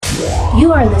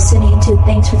You are listening to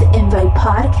Thanks for the Invite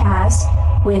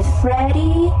podcast with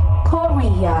Freddie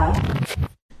Correa.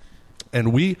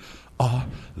 And we are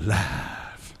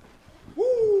live.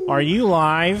 Are you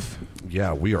live?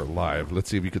 Yeah, we are live. Let's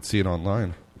see if you could see it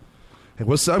online. Hey,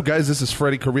 what's up, guys? This is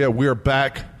Freddie Correa. We are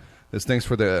back. This Thanks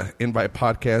for the Invite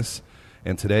podcast.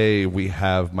 And today we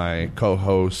have my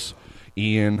co-hosts,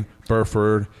 Ian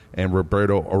Burford and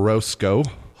Roberto Orozco.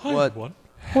 Hi, everyone.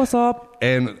 What's up?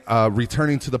 And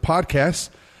returning to the podcast,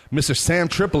 Mr. Sam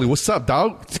Tripoli. What's up,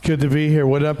 dog? It's good to be here.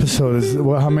 What episode is it?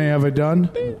 How many have I done?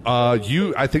 I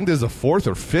think this is the fourth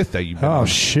or fifth that you've been Oh, on.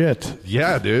 shit.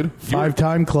 Yeah, dude.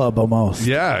 Five-time club almost.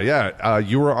 Yeah.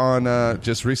 You were on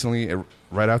just recently,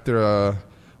 right after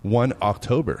 1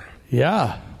 October.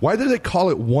 Yeah. Why did they call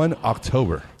it 1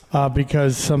 October?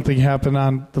 Because something happened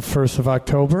on the 1st of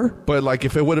October. But like,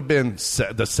 if it would have been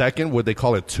the second, would they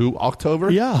call it 2 October?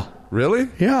 Yeah. Really?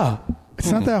 Yeah. It's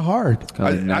not that hard. I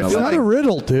It's feel not like, a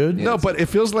riddle, dude. no, but it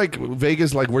feels like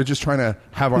Vegas, like we're just trying to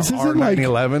have our This isn't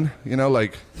 9/11. You know,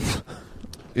 like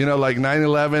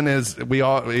 9/11 is we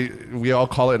all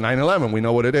call it 9/11. We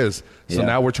know what it is. So Yeah.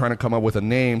 now we're trying to come up with a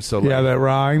name. So like, Yeah, that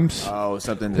rhymes. Oh,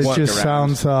 something. It just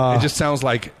sounds... it just sounds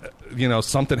like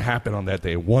something happened on that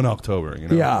day, 1 October.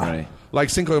 Yeah. Right. Like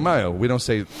Cinco de Mayo. We don't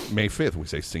say May 5th. We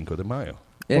say Cinco de Mayo.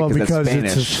 Yeah, well, because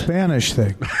that's it's a Spanish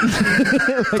thing.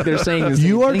 like they're saying the same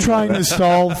You are thing. trying to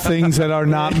solve things that are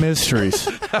not mysteries.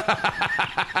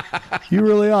 You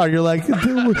really are. You're like,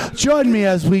 join me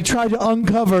as we try to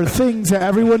uncover things that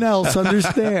everyone else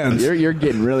understands. You're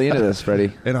getting really into this,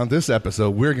 Freddie. And on this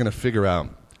episode, we're going to figure out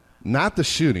not the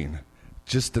shooting,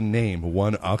 just the name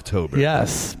 1 October.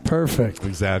 Yes, perfect.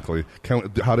 Exactly.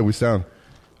 How do we sound?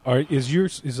 Is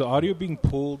the audio being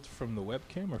pulled from the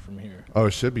webcam or from here? Oh,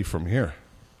 it should be from here.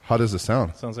 How does it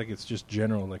sound? Sounds like it's just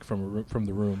general, like from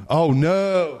the room. Oh,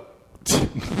 no.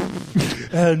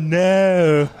 Oh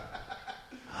no!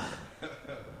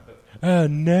 Oh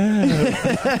no!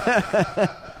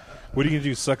 What are you gonna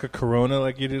do? Suck a Corona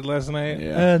like you did last night?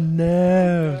 Yeah. Oh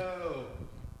no!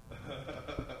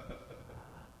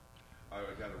 I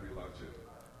got to relaunch it.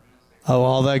 Oh,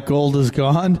 all that gold is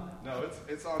gone? No,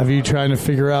 it's on. Have you trying to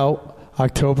figure out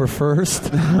October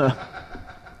 1st?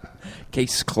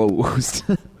 Case closed.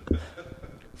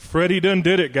 Freddie done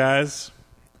did it, guys.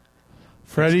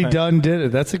 Freddie Dunn did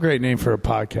it. That's a great name for a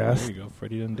There podcast. you go.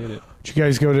 Freddie done did it. Did you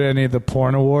guys go to any of the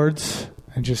porn awards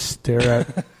and just stare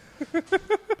at...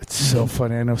 It's so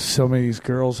funny. I know so many of these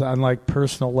girls on like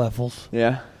personal levels.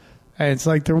 Yeah. And it's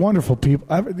like they're wonderful people.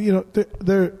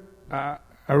 They're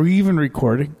are we even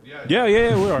recording? Yeah.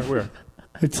 We are.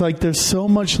 It's like there's so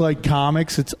much like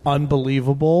comics. It's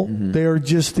unbelievable. They are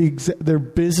just their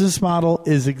business model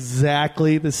is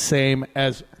exactly the same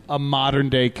as a modern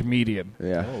day comedian,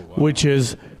 Yeah. which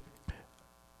is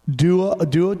do a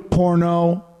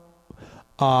porno,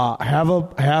 have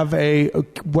a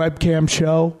webcam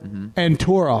show, and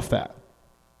tour off that.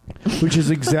 Which is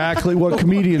exactly what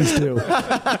comedians do.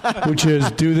 Which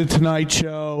is do the Tonight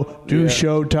Show, do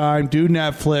Showtime, do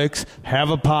Netflix, have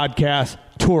a podcast,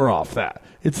 tour off that.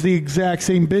 It's the exact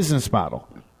same business model.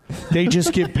 They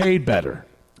just get paid better.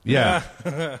 Yeah.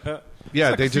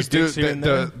 Yeah, they just do dicks here and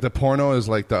there. the porno is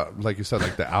like you said,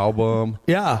 like the album.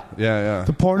 Yeah. Yeah.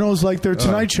 The porno's like their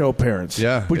Tonight Show appearance.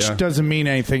 Yeah, Which yeah. doesn't mean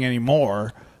anything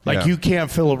anymore. Like Yeah. you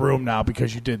can't fill a room now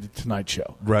because you did the Tonight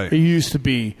Show. Right. It used to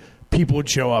be people would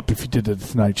show up if you did the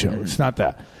Tonight Show. It's not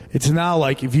that. It's now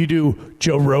like if you do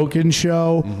Joe Rogan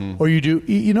show or you do,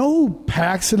 you know who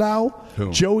packs it out?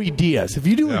 Who? Joey Diaz. If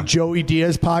you do Yeah. a Joey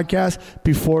Diaz podcast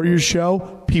before your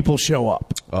show, people show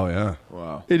up. Oh, yeah.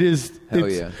 Wow. It is. Hell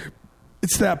it's, yeah.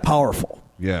 It's that powerful.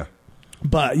 Yeah.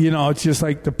 But, it's just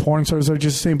like the porn stars are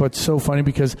just the same, but it's so funny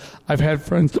because I've had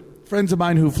friends of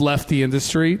mine who've left the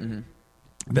industry.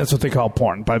 That's what they call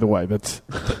porn, by the way. That's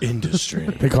The industry.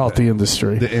 they call it the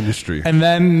industry. The industry. And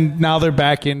then now they're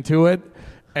back into it,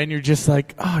 and you're just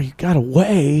like, oh, you got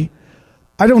away.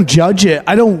 I don't judge it.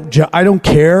 I don't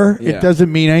care. Yeah. It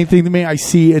doesn't mean anything to me. I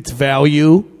see its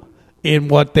value in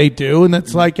what they do, and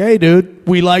it's like, hey, dude,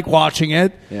 we like watching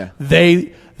it. Yeah.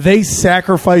 They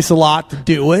sacrifice a lot to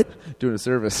do it. Doing a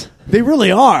service. They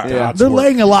really are. Yeah, They're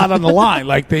laying a lot on the line.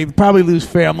 Like they probably lose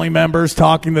family members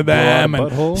talking to them and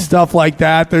butthole. stuff like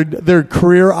that. Their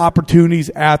career opportunities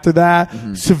after that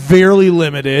severely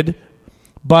limited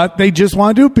But they just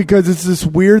want to do it because it's this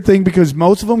weird thing because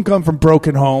most of them come from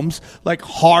broken homes, like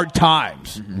hard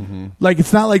times. Mm-hmm. Like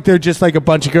it's not like they're just like a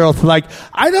bunch of girls like,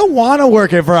 I don't want to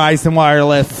work at Verizon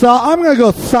Wireless, so I'm going to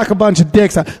go suck a bunch of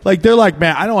dicks. Like they're like,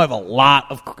 man, I don't have a lot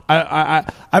of,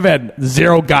 I've had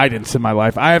zero guidance in my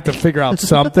life. I have to figure out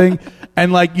something.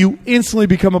 And like you instantly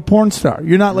become a porn star.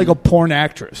 You're not like a porn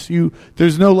actress.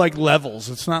 There's no like levels.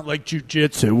 It's not like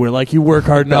jujitsu where like you work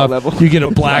hard enough, level. you get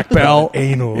a black belt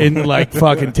Anal. in like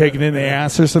fucking taking in the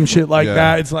ass or some shit like Yeah.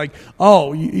 that. It's like,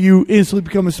 oh, you instantly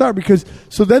become a star because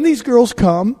so then these girls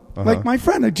come like my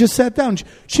friend. I just sat down.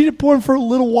 She did porn for a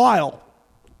little while,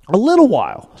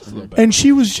 and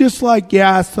she was just like,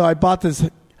 yeah. So I bought this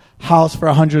house for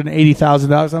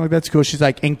 $180,000. I'm like, that's cool. She's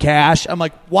like, in cash. I'm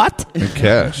like, what? In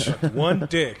cash. One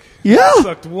dick. Yeah.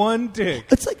 Sucked one dick.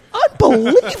 It's like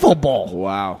unbelievable.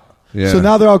 Wow. Yeah. So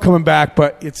now they're all coming back,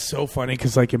 but it's so funny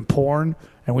because like in porn,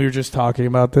 and we were just talking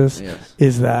about this, Yes.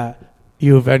 is that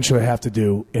you eventually have to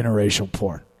do interracial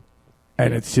porn.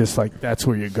 And it's just like, that's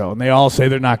where you go. And they all say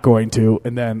they're not going to.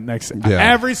 And then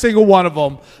every single one of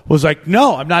them was like,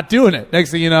 no, I'm not doing it.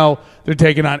 Next thing you know, they're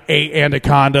taking on 8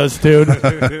 anacondas, dude.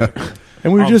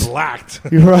 And we were I'm just, blacked.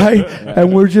 you're right.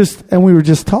 And we were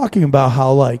just talking about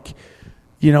how like,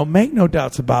 you know, make no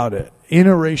doubts about it.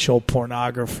 Interracial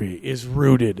pornography is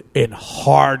rooted in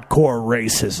hardcore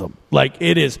racism. Like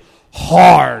it is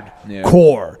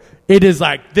hardcore. It is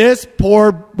like this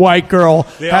poor white girl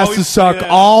They has to always suck say that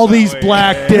all that these way.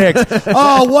 black dicks.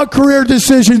 Oh, what career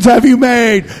decisions have you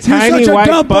made? You're Tiny such a white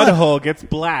dumb black- butthole gets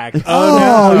black.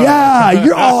 Oh no. yeah,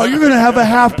 you're gonna have a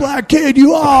half black kid.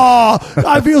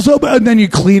 I feel so bad. And then you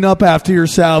clean up after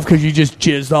yourself because you just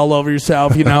jizzed all over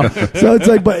yourself. You know, so it's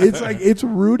like, but it's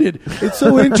rooted. It's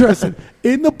so interesting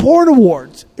in the porn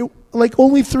awards. Like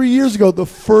only 3 years ago, the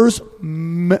first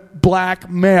black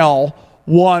male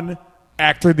won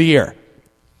Actor of the Year.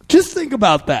 Just think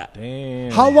about that.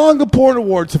 Damn. How long the porn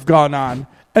awards have gone on,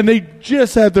 and they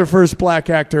just had their first black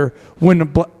actor win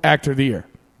the Actor of the Year.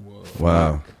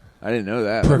 Wow. I didn't know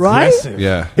that. Right?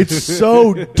 Yeah. It's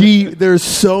so deep. There's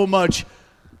so much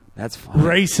That's fun.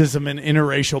 racism in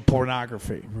interracial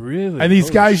pornography. Really? And these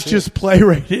Holy guys shit. just play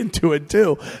right into it,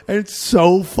 too. And it's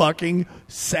so fucking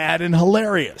sad and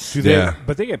hilarious. Do they, Yeah.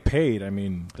 But they get paid. I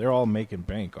mean, they're all making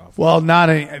bank off. Well, not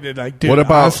any, like, dude, What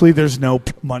about- honestly, there's no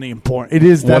money in porn. It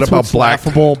is, that's What about what's black-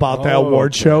 laughable about that Oh,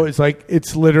 award okay. show. It's like,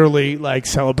 it's literally like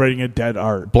celebrating a dead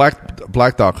art.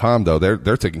 Black.com though, they're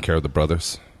taking care of the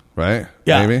brothers, right?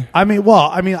 Yeah. Maybe. I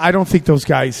mean, I don't think those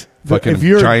guys, Fucking if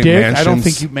you're a giant dick, I don't mansions.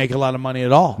 think you make a lot of money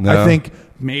at all. No. I think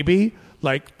maybe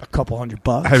like a couple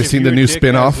 $100. Have you If seen you're the a new dick,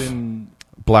 spin-off? as in-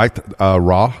 Black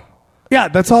Raw. Yeah,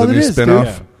 that's all The it new is,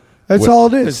 spin-off? dude. That's What- all it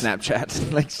The is.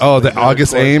 Snapchat. Like, Oh, the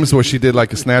August Ames where she did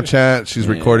like a Snapchat. She's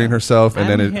recording herself and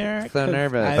then it. so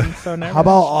nervous. I'm so nervous. How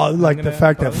about like I'm the gonna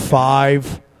fact that post it.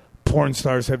 5 porn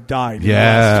stars have died in the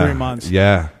Yeah. last 3 months?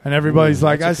 Yeah. And everybody's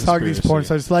like, I that's was a talking to these porn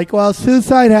conspiracy. stars, like, well,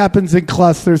 suicide happens in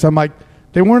clusters. I'm like,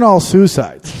 they weren't all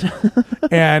suicides.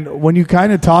 And when you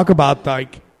kind of talk about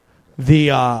like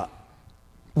the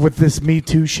with this Me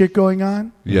Too shit going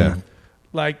on, Yeah.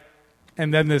 like,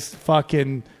 and then this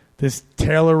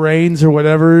Taylor Reigns or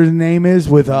whatever his name is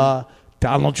with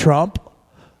Donald Trump.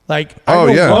 Like, I Oh,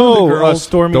 know yeah. one of the Oh, girls,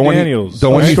 Stormy The one he- Daniels. the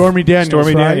one he- Stormy Daniels.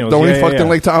 Stormy right? Daniels. The one he Yeah, fucked yeah. in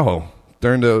Lake Tahoe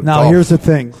during the. Now, golf. here's the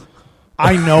thing.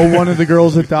 I know one of the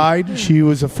girls that died. She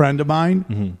was a friend of mine.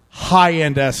 Mm-hmm.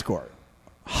 High-end escort.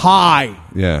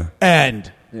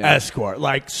 High-end Yeah. escort.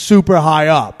 Like, super high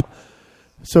up.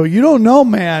 So you don't know,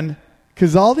 man,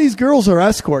 because all these girls are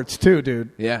escorts, too, dude.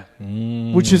 Yeah.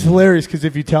 Which is hilarious, because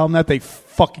if you tell them that, they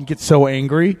fucking get so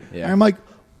angry. Yeah. And I'm like,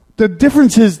 the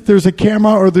difference is there's a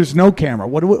camera or there's no camera.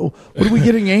 What are we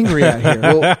getting angry at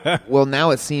here? Well,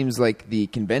 now it seems like the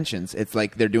conventions, it's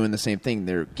like they're doing the same thing.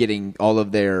 They're getting all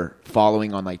of their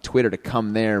following on like Twitter to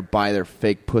come there, buy their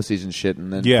fake pussies and shit,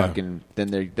 and then Yeah. fucking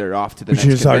then they're off to the Which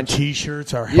next is our convention.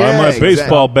 T-shirts, our Yeah, Buy my exactly.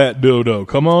 baseball bat dildo.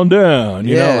 Come on down.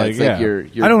 You yeah, know, like, it's yeah. like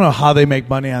you're I don't know how they make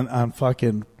money on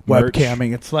fucking Merch.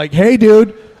 webcamming. It's like, hey,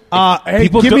 dude, hey,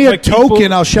 People give me don't- a like, people-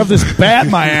 token. I'll shove this bat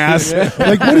in my ass.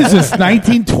 Like, what is this,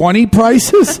 1920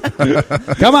 prices?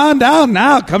 Come on down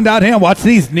now. Come down here and watch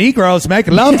these Negroes make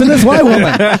love to this white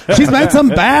woman. She's made some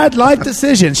bad life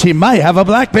decisions. She might have a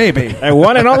black baby. a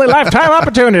one and only lifetime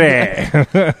opportunity.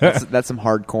 That's some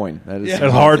hard coin. That is Yeah. some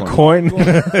A hard coin.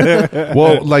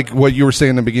 Well, like what you were saying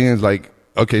in the beginning is like,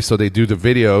 okay, so they do the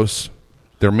videos,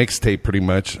 their mixtape pretty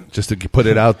much, just to put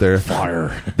it out there.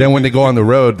 Fire. Then when they go on the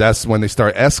road, that's when they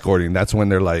start escorting. That's when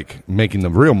they're like making the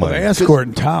real money. They escort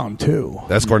in town, too.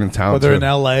 Escorting town. Whether too. in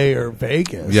L.A. or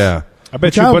Vegas. Yeah. I bet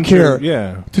Which you I a don't bunch care. of,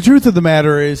 yeah. The truth of the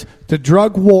matter is the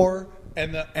drug war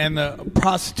and the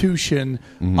prostitution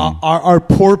are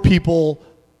poor people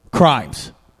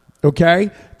crimes. Okay,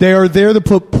 they are there to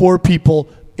put poor people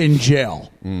in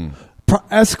jail.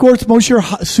 Escorts, most of your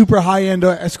super high end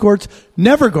escorts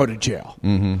never go to jail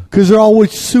because they're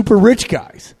always super rich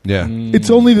guys. Yeah. It's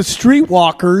only the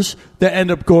streetwalkers that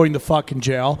end up going to fucking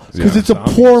jail because it's a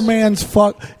poor man's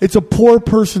it's a poor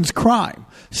person's crime.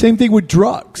 Same thing with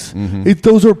drugs.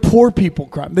 Those are poor people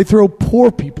crime. They throw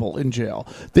poor people in jail.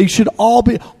 They should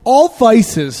all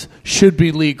vices should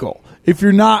be legal. If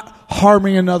you're not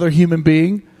harming another human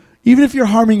being, even if you're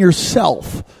harming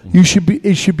yourself, it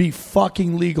should be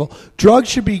fucking legal. Drugs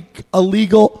should be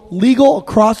legal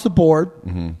across the board.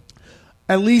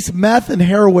 At least meth and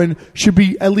heroin should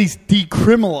be at least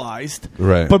decriminalized,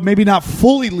 right? But maybe not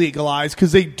fully legalized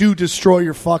because they do destroy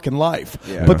your fucking life.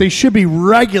 Yeah. But they should be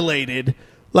regulated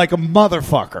like a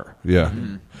motherfucker. Yeah.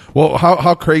 Well,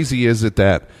 how crazy is it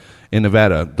that in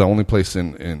Nevada, the only place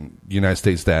in the United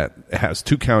States that has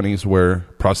 2 counties where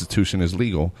prostitution is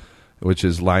legal, which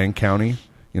is Lyon County,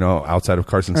 outside of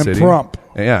Carson and City. Prump.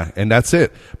 Yeah, and that's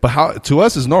it. But how to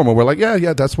us is normal. We're like,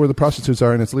 yeah, that's where the prostitutes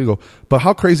are and it's legal. But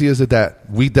how crazy is it that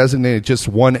we designated just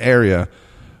one area?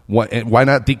 Why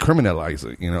not decriminalize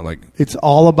it? It's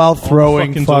all about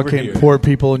throwing fucking poor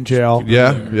people in jail.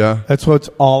 Yeah. That's what it's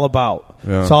all about.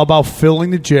 Yeah. It's all about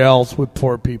filling the jails with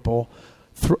poor people.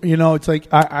 It's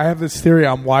like I have this theory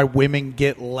on why women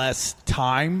get less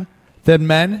time than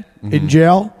men in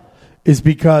jail is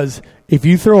because if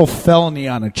you throw a felony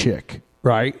on a chick,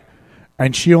 right,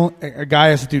 and a guy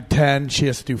has to do 10, she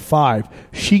has to do 5,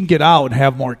 she can get out and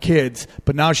have more kids,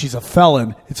 but now she's a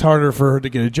felon. It's harder for her to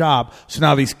get a job. So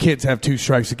now these kids have 2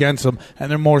 strikes against them,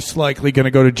 and they're most likely going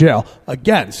to go to jail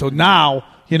again. So now,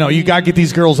 you got to get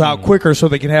these girls out quicker so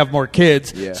they can have more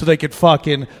kids, so they could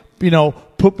fucking,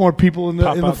 put more people in the...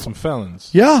 Pop out some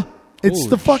felons. Yeah. It's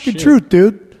the Holy fucking shit. truth,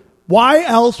 dude. Why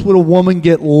else would a woman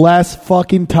get less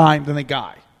fucking time than a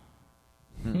guy?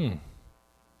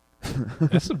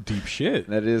 That's some deep shit.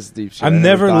 That is deep shit. I've I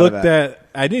never thought of looked that. at.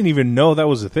 I didn't even know that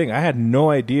was a thing. I had no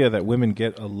idea that women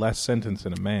get a less sentence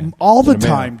than a man. All the than a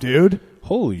man. time, dude.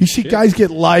 Holy You see shit. guys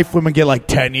get life, women get like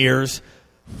 10 years.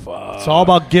 Fuck. It's all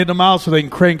about getting them out so they can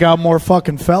crank out more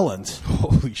fucking felons.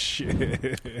 Holy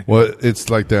shit. Well, it's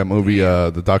like that movie,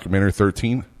 the documentary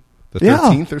 13, the Yeah.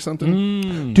 13th or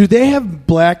something. Dude, they have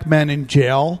black men in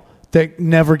jail that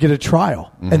never get a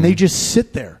trial, and they just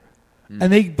sit there.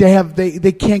 And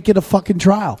they can't get a fucking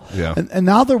trial. Yeah. And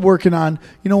now they're working on,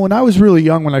 when I was really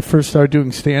young, when I first started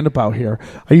doing stand-up out here,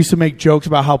 I used to make jokes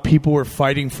about how people were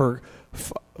fighting for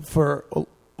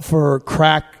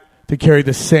crack to carry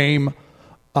the same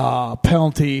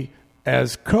penalty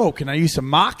as coke, and I used to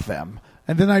mock them.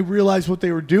 And then I realized what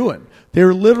they were doing. They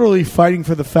were literally fighting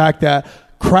for the fact that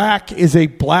crack is a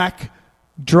black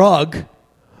drug,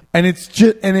 and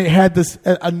it had this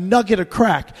a nugget of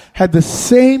crack had the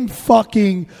same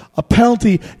fucking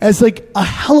penalty as like a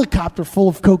helicopter full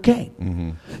of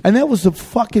cocaine. And that was the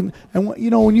fucking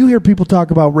when you hear people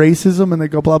talk about racism and they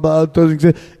go blah blah, it doesn't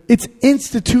exist. It's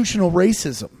institutional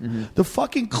racism. The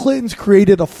fucking Clintons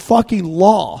created a fucking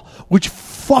law which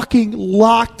fucking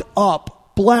locked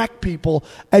up black people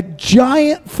at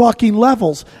giant fucking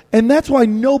levels, and that's why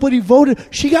nobody voted.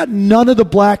 She got none of the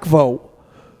black vote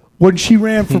when she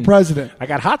ran for president. I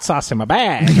got hot sauce in my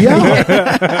bag.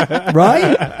 Yeah.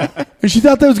 Right? And she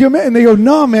thought that was going to... And they go,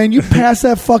 no, man, you passed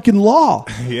that fucking law.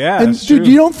 Yeah, And, that's dude,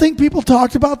 true. you don't think people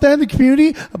talked about that in the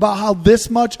community? About how this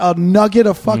much, a nugget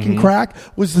of fucking crack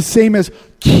was the same as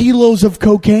kilos of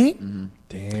cocaine?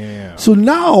 Damn. So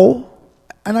now,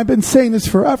 and I've been saying this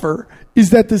forever,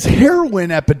 is that this heroin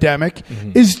epidemic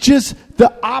is just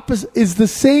the opposite, is the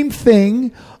same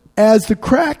thing as the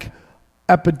crack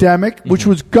epidemic, which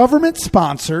was government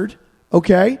sponsored,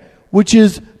 okay?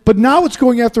 But now it's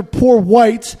going after poor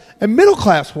whites and middle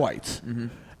class whites. And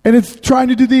it's trying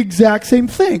to do the exact same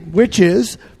thing, which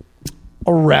is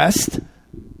arrest.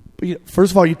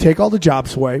 First of all, you take all the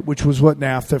jobs away, which was what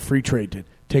NAFTA free trade did.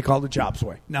 Take all the jobs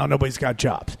away. Now nobody's got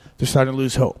jobs. They're starting to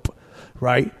lose hope,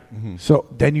 right? So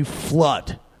then you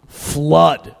flood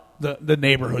the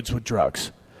neighborhoods with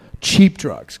drugs. Cheap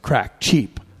drugs, crack,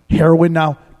 cheap. Heroin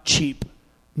now, cheap.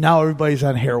 Now everybody's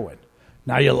on heroin.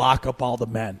 Now you lock up all the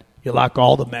men. You lock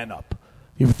all the men up.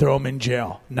 You throw them in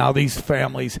jail. Now these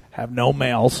families have no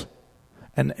males.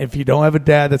 And if you don't have a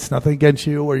dad, that's nothing against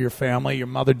you or your family. Your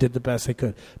mother did the best they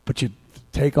could. But you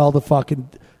take all the fucking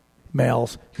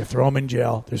males, you throw them in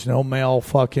jail. There's no male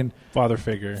fucking Father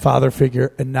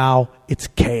figure. and now it's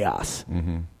chaos.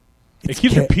 It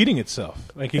keeps repeating itself.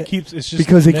 Like it's just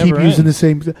because they keep never using the ends.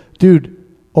 same.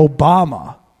 Dude,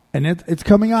 Obama, and it's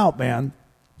coming out, man.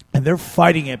 And they're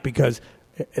fighting it because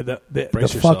the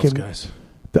Brace yourselves, fucking guys.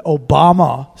 the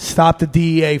Obama stopped the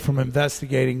DEA from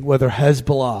investigating whether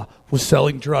Hezbollah was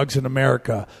selling drugs in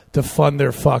America to fund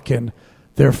their fucking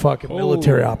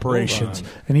military operations,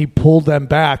 and he pulled them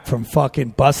back from fucking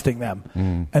busting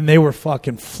them, and they were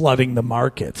fucking flooding the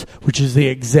markets, which is the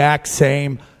exact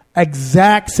same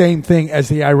thing as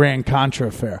the Iran-Contra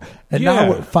affair. And now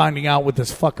we're finding out with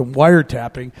this fucking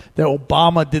wiretapping that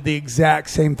Obama did the exact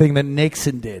same thing that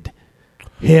Nixon did.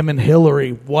 Him and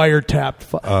Hillary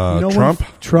wiretapped. Trump?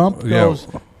 Trump Yeah. goes,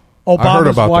 I heard Obama's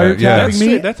about that, yeah. wiretapping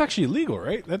me. That's actually illegal,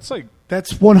 right? That's like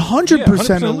That's 100%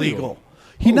 100% illegal. illegal.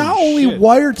 He not Holy only shit.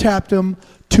 wiretapped him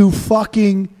to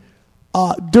fucking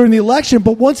during the election,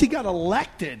 but once he got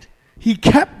elected, he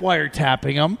kept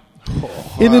wiretapping him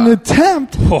in an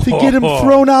attempt to get him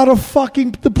thrown out of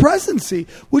fucking the presidency,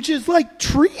 which is like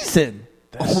treason.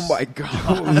 Oh my god!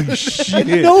 holy shit.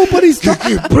 And nobody's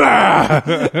talking.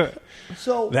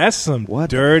 So That's some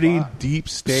dirty, deep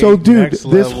state. So, dude, next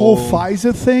this whole level.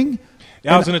 FISA thing.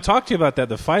 Yeah, I was going to talk to you about that.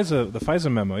 The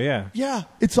FISA memo. Yeah. Yeah,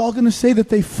 it's all going to say that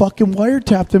they fucking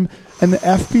wiretapped him, and the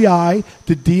FBI,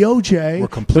 the DOJ, Were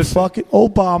the complicit. fucking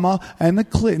Obama, and the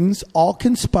Clintons all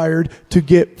conspired to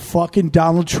get fucking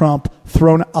Donald Trump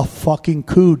thrown a fucking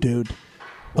coup, dude.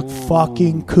 A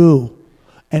fucking coup.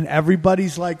 And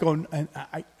everybody's like, going, and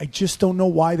I just don't know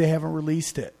why they haven't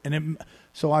released it.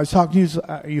 So I was talking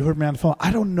to you, you heard me on the phone.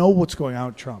 I don't know what's going on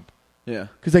with Trump. Yeah.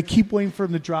 Because I keep waiting for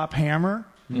him to drop hammer.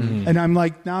 And I'm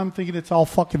like, now I'm thinking it's all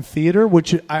fucking theater,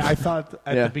 which I thought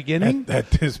at Yeah. the beginning.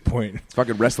 At this point. It's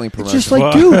fucking wrestling It's promotion. just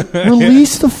like, dude,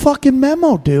 release the fucking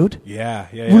memo, dude. Yeah.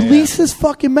 Release this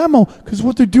fucking memo. Because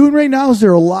what they're doing right now is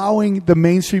they're allowing the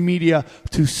mainstream media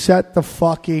to set the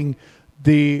fucking,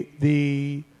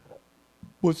 the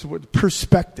what's the word,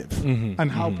 perspective on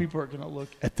how people are going to look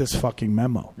at this fucking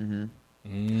memo.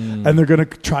 And they're going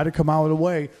to try to come out with a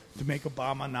way to make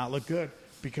Obama not look good.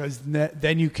 Because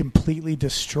then you completely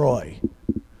destroy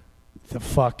the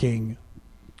fucking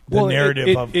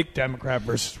narrative of Democrat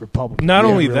versus Republican. Not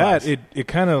You only realize. that, it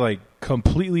kind of like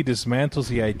completely dismantles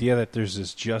the idea that there's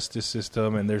this justice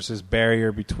system and there's this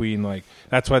barrier between, like,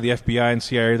 that's why the FBI and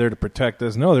CIA are there to protect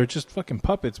us. No, they're just fucking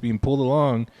puppets being pulled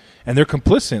along, and they're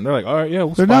complicit. They're like, all right, yeah,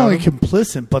 we'll They're spy not on only them.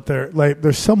 complicit, but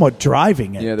they're somewhat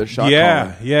driving it. Yeah, they're shot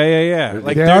Yeah. calling.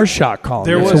 Like they are shot calling.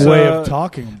 there It's was a way of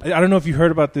talking. I don't know if you heard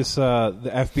about this.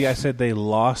 The FBI said they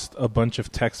lost a bunch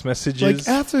of text messages.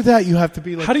 Like after that, you have to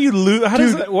be like, how do you loot? How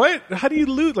does Dude, that? What? How do you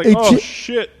loot? Like, it oh ju-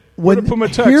 shit! Where to when put my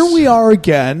text? here we are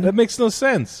again. That makes no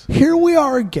sense. Here we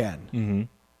are again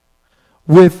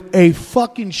with a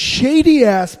fucking shady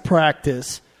ass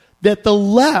practice that the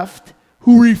left,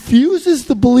 who refuses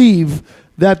to believe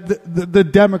that the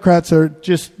Democrats are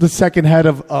just the second head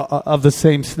of the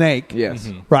same snake. Yes.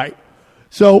 Right.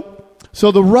 So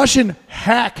the Russian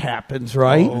hack happens,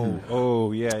 right?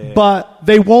 Oh yeah. But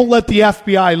they won't let the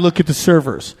FBI look at the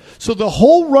servers. So the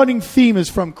whole running theme is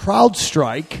from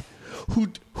CrowdStrike,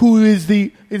 who is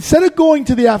instead of going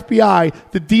to the FBI,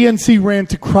 the DNC ran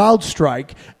to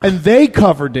CrowdStrike, and they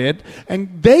covered it,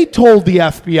 and they told the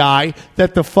FBI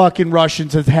that the fucking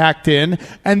Russians had hacked in,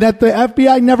 and that the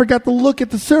FBI never got to look at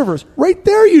the servers. Right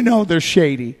there, you know they're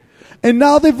shady. And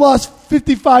now they've lost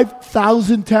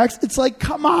 55,000 texts. It's like,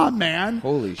 come on, man.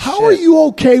 Holy How shit. are you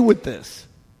okay with this?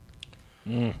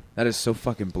 That is so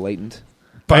fucking blatant.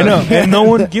 I know, and no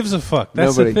one gives a fuck.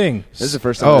 That's Nobody. the thing. This is the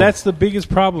first time. That's the biggest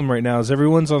problem right now. Is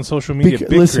everyone's on social media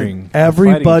bickering. Listen, fighting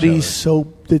everybody's each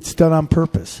so it's done on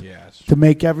purpose. Yeah, it's to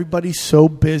make everybody so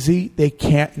busy they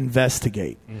can't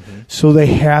investigate. So they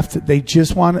have to. They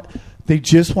just want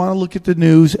to look at the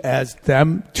news as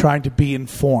them trying to be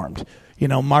informed. You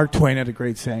know, Mark Twain had a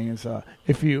great saying: "Is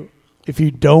if you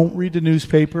don't read the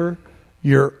newspaper,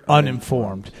 you're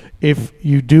uninformed. If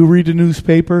you do read the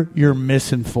newspaper, you're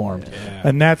misinformed."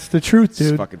 And that's the truth, It's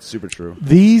dude. fucking super true.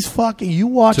 These fucking you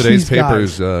watch Today's these paper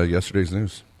guys. is yesterday's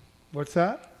news. What's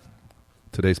that?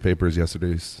 Today's paper is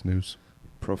yesterday's news.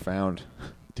 Profound.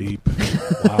 deep.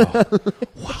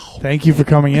 Wow. Thank you for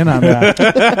coming in on that.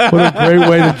 What a great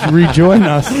way to rejoin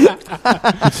us.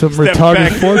 With some retarded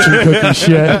back. fortune cookie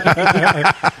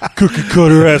shit. Cookie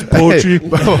cutter ass poetry. Hey,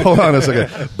 hold on a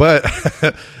second. But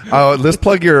let's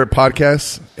plug your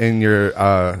podcast and your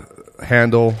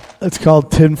handle. It's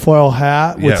called Tinfoil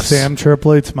Hat with Yes. Sam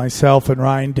Triplets, myself, and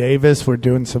Ryan Davis. We're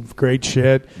doing some great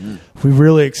shit. We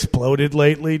really exploded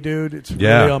lately, dude. It's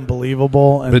Yeah. really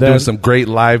unbelievable. And Been then doing some great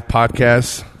live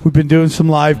podcasts. we've been doing some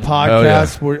live yeah.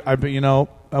 podcasts.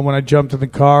 When I jumped in the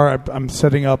car, I'm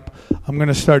setting up. I'm going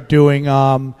to start doing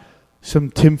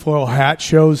some tinfoil hat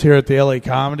shows here at the LA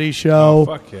Comedy Show. Oh,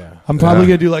 fuck yeah. I'm probably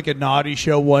going to do like a naughty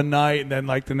show one night, and then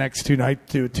like the next 2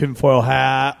 nights do a tinfoil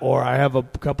hat, or I have a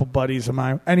couple buddies of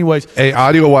mine. Anyways, Hey,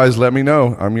 audio wise, let me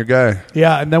know. I'm your guy.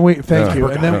 yeah, and then thank Yeah. you.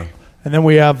 And then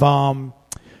we have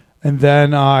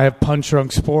I have Punch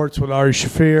Drunk Sports with Ari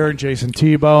Shaffir and Jason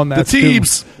Tebow, and that's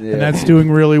Teebs. and that's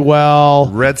doing really well.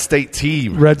 Red State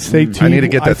Team. Red State Team. I need to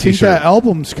get that I think t-shirt. that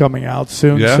album's coming out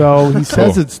soon. Yeah? So he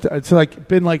says Cool. it's like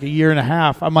been like a year and a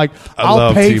half. I'm like, I I'll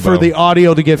love pay Tebow. for the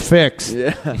audio to get fixed.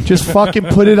 Yeah. Just fucking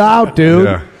put it out, dude.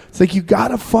 Yeah. It's like you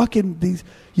gotta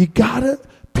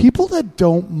people that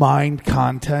don't mind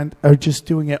content are just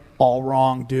doing it all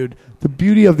wrong, dude. The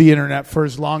beauty of the internet, for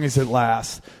as long as it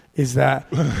lasts, is that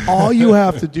all you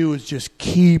have to do is just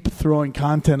keep throwing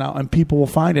content out and people will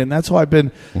find it. And that's why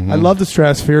I love the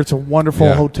Stratosphere. It's a wonderful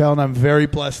Yeah. hotel, and I'm very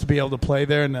blessed to be able to play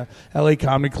there. And the LA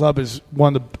Comedy Club is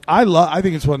one of the I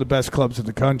think it's one of the best clubs in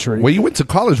the country. Well, you went to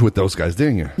college with those guys,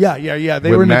 didn't you? Yeah. They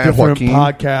With were in Matt a different Joaquin?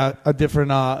 podcast, a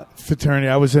different fraternity.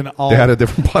 I was in all. They had a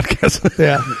different podcast.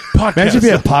 Yeah. Imagine if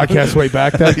you had podcasts way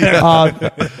back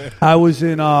then. I was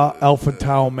in Alpha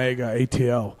Tau Omega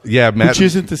ATO. Yeah, Matt. Which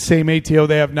isn't the same ATO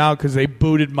they have now because they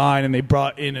booted mine and they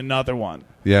brought in another one.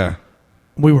 Yeah.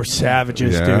 We were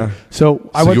savages, Yeah. dude. So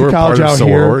I So went you to were college part of out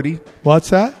sorority? here. What's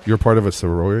that? You're part of a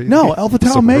sorority? No, Alpha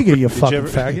Tau Omega, you fucking ever-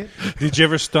 faggot. Did you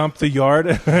ever stomp the yard?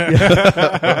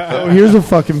 Oh, here's a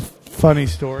fucking funny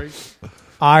story.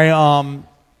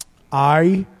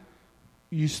 I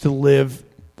used to live.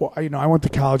 Well, I went to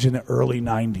college in the early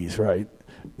 '90s, right?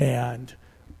 And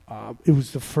it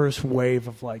was the first wave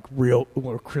of like real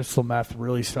where crystal meth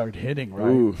really started hitting, right?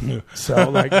 Ooh. So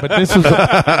like, but this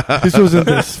wasn't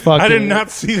this fucking. I did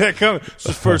not see that coming. It's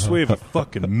the first wave of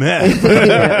fucking meth.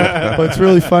 But it's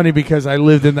really funny because I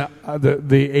lived in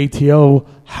the ATO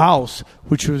house,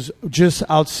 which was just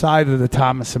outside of the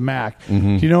Thomas and Mack.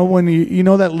 Mm-hmm. Do you know when you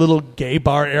know that little gay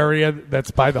bar area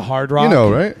that's by the Hard Rock? You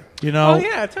know, right? You know, Oh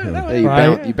yeah, I tell you, that was Hey, you,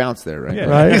 Right. you bounce there, right? Yeah.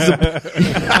 right?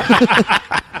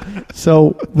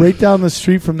 So right down the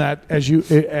street from that, as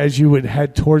you would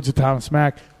head towards the Thomas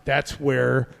Mack, that's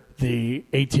where the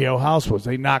ATO house was.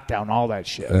 They knocked down all that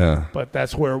shit, Yeah. but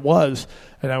that's where it was,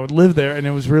 and I would live there, and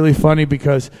it was really funny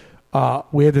because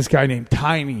we had this guy named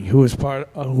Tiny who was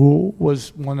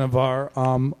one of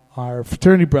our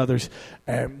fraternity brothers,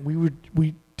 and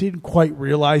we didn't quite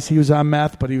realize he was on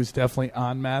meth, but he was definitely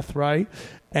on meth, right?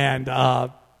 And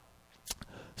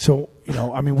so, we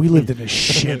lived in a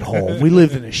shithole.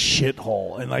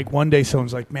 And like one day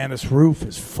someone's like, man, this roof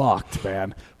is fucked,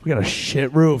 man. We got a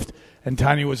shit roof. And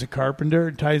Tiny was a carpenter.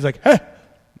 And Tiny's like, hey,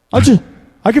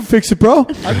 I can fix it, bro.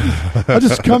 I'll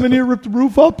just come in here, rip the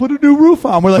roof up, put a new roof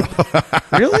on. We're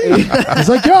like, really? He's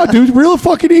like, yeah, dude, real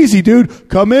fucking easy, dude.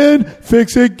 Come in,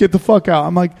 fix it, get the fuck out.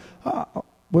 I'm like,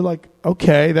 we're like,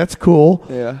 okay, that's cool.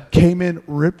 Yeah. Came in,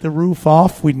 ripped the roof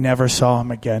off. We never saw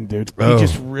him again, dude. Oh. He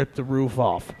just ripped the roof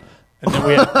off. And then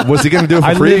we had, Was he going to do it for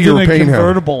I free or lived you in were a paying him?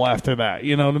 convertible after that.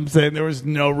 You know what I'm saying? There was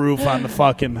no roof on the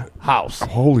fucking house.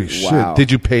 Holy shit. Wow.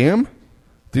 Did you pay him?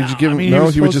 Did you give him? he no,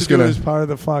 was he was supposed just to do going it as part of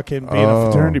the fucking being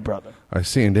a fraternity brother. I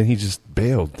see. And then he just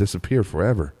bailed, disappeared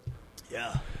forever.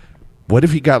 Yeah. What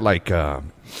if he got like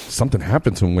something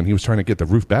happened to him when he was trying to get the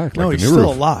roof back? No, like he's the new still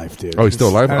roof? alive, dude. Oh, he's still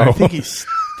alive? And I Oh. think he's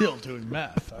still doing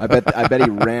meth. I bet he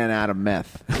ran out of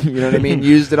meth. You know what I mean?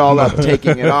 Used it all up,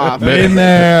 taking it off. In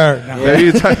there. No. Maybe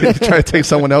you try to take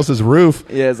someone else's roof.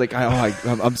 Yeah, it's like,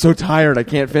 I'm so tired, I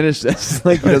can't finish this.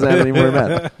 Like, he doesn't have any more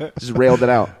meth. Just railed it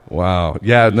out. Wow.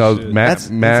 Yeah, no, Matt. That's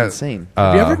Matt, insane.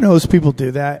 Have you ever noticed people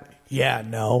do that? Yeah,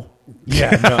 no. Yeah,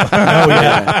 no. Oh,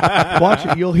 yeah. Watch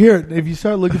it. You'll hear it. If you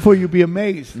start looking for it, you'll be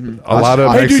amazed. a lot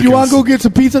of Hey, dude, you want to go Mexicans- get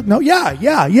some pizza? No, yeah.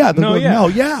 They're No, like, yeah. no,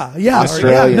 yeah. Or yeah,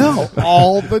 Australians. no.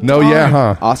 All the time. No, yeah,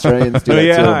 huh? Australians do Oh, that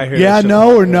yeah, too. I hear Yeah, that shit.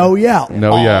 no, or no, yeah.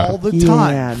 No, yeah. All the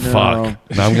time. Yeah, no.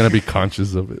 Fuck. Now I'm going to be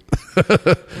conscious of it.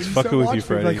 He's fucking with you,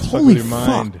 Freddie. Like, He's fucking holy with your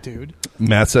mind. fuck, dude.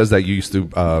 Matt says that you used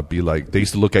to be like, they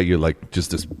used to look at you like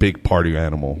just this big party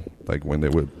animal, like when they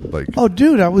would like Oh,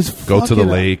 dude, I was go to the fucking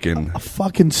lake and a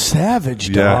fucking savage,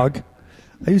 Yeah. dog.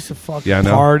 I used to fucking Yeah, I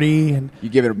know. party, and You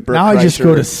give it a Bert now I just Kreischer.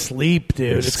 go to sleep,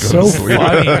 dude. just It's go to so sleep.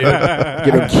 funny, dude.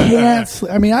 I can't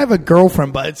sleep. I mean, I have a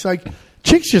girlfriend, but it's like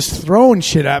chicks just throwing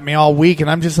shit at me all week,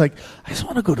 and I'm just like, I just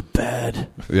want to go to bed.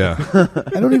 yeah.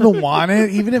 I don't even want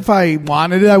it. Even if I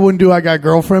wanted it, I wouldn't do I got a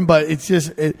girlfriend, but it's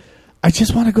just, I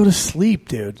just want to go to sleep,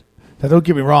 dude. Now, don't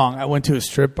get me wrong. I went to a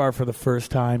strip bar for the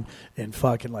first time in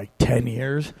fucking like 10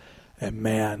 years, and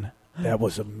man, That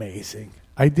was amazing.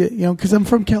 I did, because I'm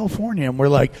from California, and we're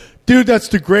like, dude, that's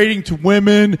degrading to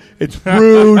women. It's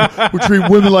rude. We treat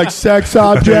women like sex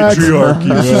objects.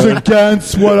 This is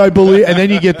against what I believe. And then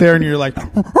you get there, and you're like, you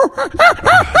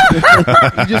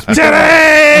just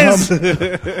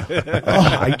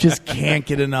I just can't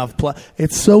get enough.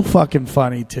 It's so fucking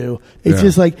funny too. It's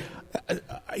just like.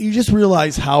 You just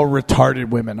realize how retarded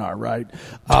women are, right?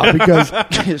 Because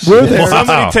we're there.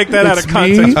 Somebody take that out of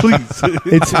context, please.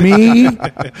 It's me.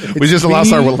 We just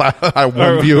lost our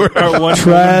one viewer. Our one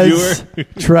Trez, viewer.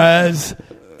 Trez,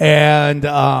 and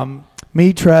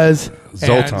me, Trez,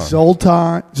 and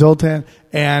Zoltan,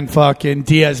 and fucking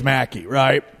Diaz Mackey,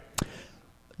 right?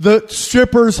 The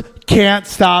strippers can't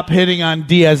stop hitting on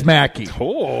Diaz Mackey.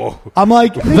 Oh. I'm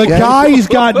like, the guy's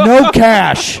got no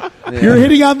cash. You're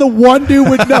hitting on the one dude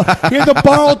with no. He had to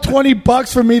borrow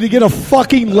 $20 from me to get a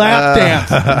fucking lap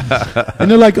dance. And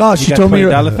they're like, oh, she told me.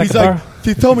 He's like,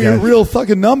 she told me your real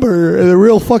fucking number, the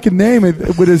real fucking name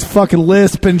with his fucking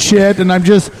lisp and shit. And I'm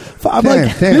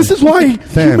like, this is why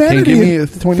humanity. Can you give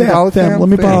me $20? Sam, let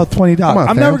me borrow $20. On,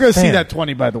 I'm never going to see Sam. that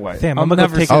 20, by the way. Sam, I'll I'm going to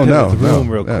take see it that. to the room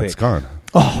real quick. It's gone.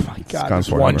 Oh my god! gone This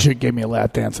forever. one chick gave me a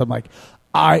lap dance. I'm like,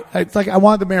 it's like I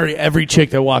wanted to marry every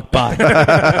chick that walked by.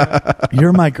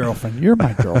 You're my girlfriend. You're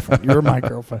my girlfriend. You're my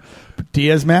girlfriend. But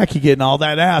Diaz Mackey getting all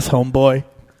that ass, homeboy.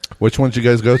 Which one did you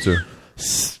guys go to?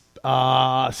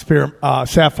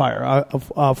 Sapphire.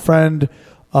 A friend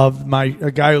of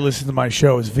a guy who listens to my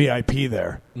show is VIP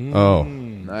there. Oh,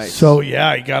 Nice. So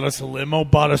yeah, he got us a limo,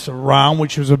 bought us around,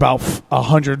 which was about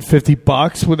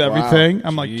 $150 with everything.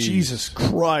 I'm like, Jesus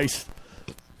Christ.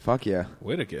 Fuck yeah.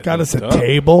 Way to get Got us a hooked up.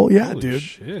 table. Yeah, Holy dude.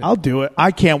 shit. I'll do it. I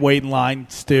can't wait in line,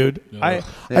 dude. I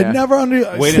never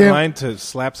understand. Wait in line to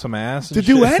slap some ass and to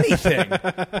do shit. anything.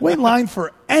 Wait in line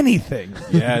for anything.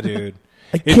 Yeah, dude.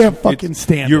 I can't fucking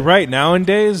stand You're it. right.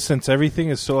 Nowadays, since everything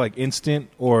is so like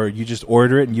instant, or you just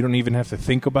order it and you don't even have to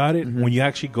think about it, when you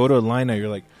actually go to a line now, you're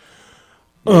like,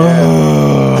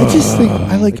 I just think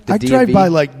the I drive DMV. by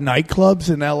like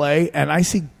nightclubs in LA and I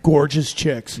see gorgeous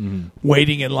chicks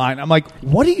waiting in line. I'm like,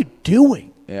 what are you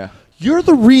doing? Yeah. You're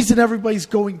the reason everybody's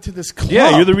going to this club.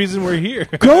 yeah, you're the reason we're here.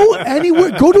 Go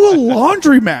anywhere. Go to a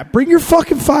laundromat. Bring your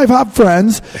fucking 5 hot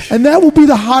friends, and that will be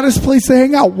the hottest place to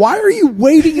hang out. Why are you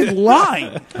waiting in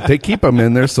line? they keep them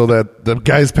in there so that the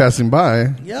guys passing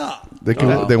by Yeah. they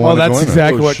can. They Well, want to that's join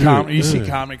exactly what shoot. you see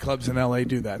comedy clubs in LA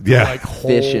do that. They Yeah. like hold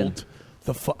Fishing.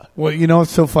 well, you know what's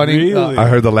so funny? Really? I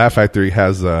heard the Laugh Factory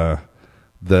has the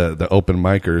open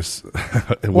micers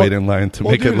wait in line to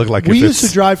make it dude, look like we if used it's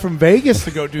to drive from Vegas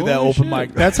to go do that Holy open shit.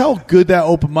 mic. That's how good that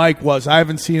open mic was. I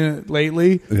haven't seen it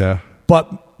lately. yeah.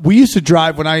 But we used to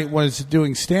drive when I was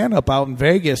doing stand-up out in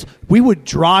Vegas. We would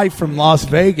drive from Las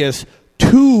Vegas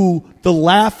to the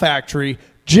Laugh Factory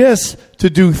just to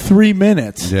do 3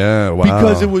 minutes. Yeah, wow.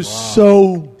 Because it was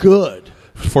so good.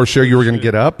 For sure you were going to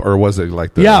get up, or was it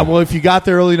like the Yeah, well, if you got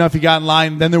there early enough, you got in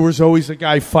line. Then there was always a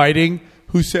guy fighting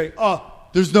who'd say, oh,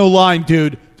 there's no line,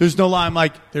 dude. There's no line. I'm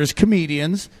like, there's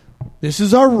comedians. This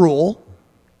is our rule.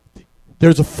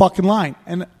 There's a fucking line.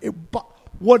 And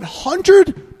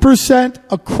 100%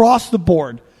 across the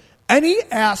board, any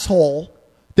asshole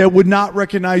that would not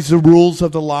recognize the rules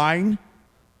of the line,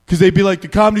 because they'd be like, the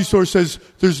Comedy Store says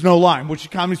there's no line, which the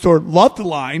Comedy Store loved the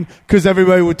line because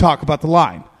everybody would talk about the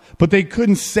line. But they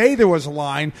couldn't say there was a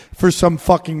line for some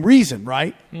fucking reason,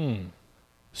 right?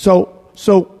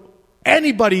 So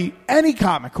anybody, any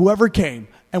comic, whoever came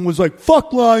and was like,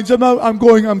 fuck lines,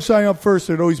 I'm signing up first,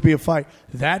 there'd always be a fight.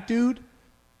 That dude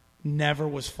never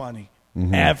was funny.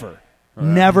 Ever.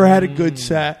 Never had a good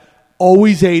set,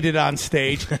 always ate it on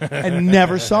stage, and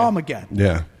never saw him again.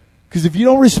 Yeah. Because if you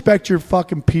don't respect your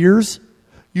fucking peers,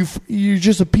 you're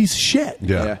just a piece of shit.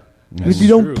 Yeah. And if you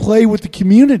don't play with the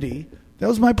community, that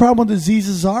was my problem with Aziz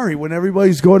Ansari when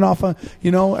everybody's going off on,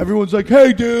 everyone's like,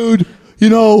 hey, dude,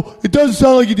 it doesn't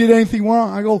sound like you did anything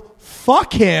wrong. I go,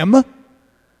 fuck him.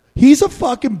 He's a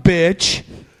fucking bitch.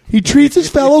 He treats his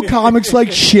fellow comics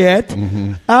like shit.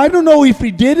 I don't know if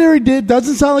he did or he did.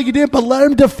 Doesn't sound like he did, but let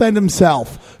him defend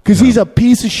himself. Because he's a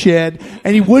piece of shit,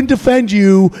 and he wouldn't defend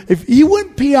you. If he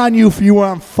wouldn't pee on you if you were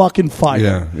on fucking fire.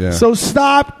 Yeah, yeah. So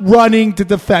stop running to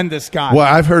defend this guy. Well,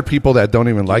 I've heard people that don't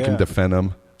even like him defend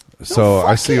him. So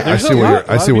I see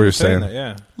what you're saying.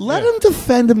 Yeah. Let him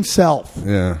defend himself.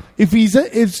 Yeah. If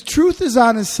his truth is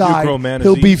on his side, grown man,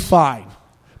 he'll be Aziz. fine.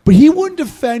 But he wouldn't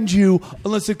defend you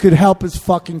unless it could help his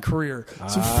fucking career.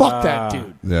 So fuck that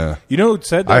dude. Yeah. You know who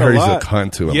said that I heard a he's a lot?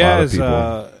 cunt to a yeah, lot of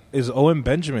people. Is Owen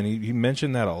Benjamin. He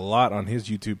mentioned that a lot on his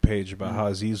YouTube page about how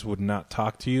Aziz would not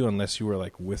talk to you unless you were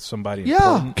like with somebody Yeah.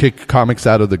 important. Kick comics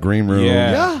out of the green room.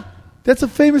 Yeah. Yeah. That's a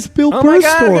famous Bill Oh Burr my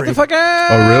God, story. get the fuck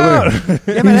out! Oh,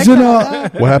 really? He's in a,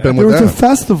 What happened there with was a that?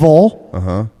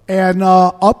 festival, and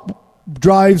up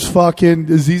drives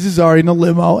fucking Aziz Ansari in a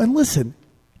limo. And listen,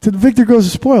 to the Victor goes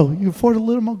to spoil. You afford a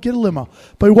limo, get a limo.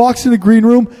 But he walks in the green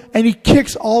room and he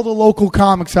kicks all the local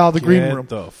comics out of the green room. Get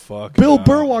the fuck Bill out.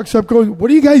 Burr walks up going, what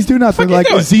do you guys do now? They're you like,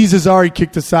 doing? Aziz Ansari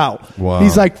kicked us out. Wow.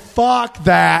 He's like, fuck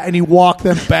that. And he walked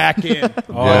them back in.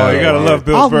 Oh, Yeah. you gotta love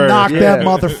Bill I'll Burr. knock that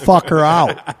motherfucker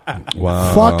out.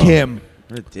 Wow. Fuck him.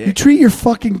 What a dick. You treat your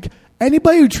fucking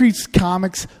anybody who treats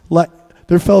comics like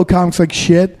their fellow comics like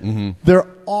shit, they're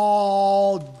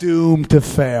all doomed to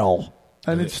fail.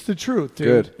 And it's the truth,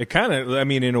 dude. Good. It kind of, I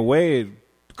mean, in a way,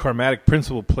 karmatic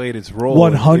principle played its role.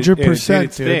 100%, It did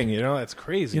its dude. thing, you know? That's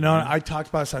crazy. You know, man. I talked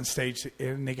about this on stage,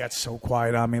 and they got so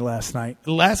quiet on me last night.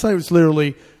 Last night was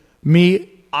literally me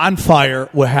on fire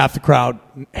with half the crowd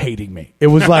hating me. It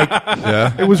was like,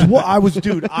 it was what I was,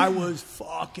 dude. I was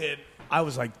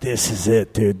like, this is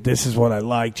it, dude. This is what I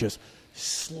like. Just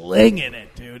slinging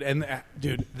it, dude. And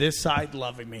dude, this side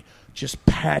loving me. Just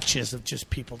patches of just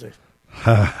people to, you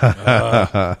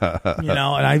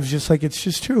know. And I was just like, it's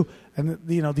just true. And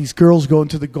you know, these girls going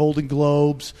to the Golden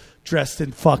Globes dressed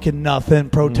in fucking nothing,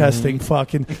 protesting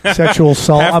fucking sexual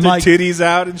assault. Half I'm their like, titties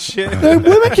out and shit.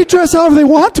 women can dress however they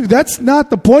want to. That's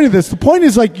not the point of this. The point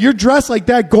is like you're dressed like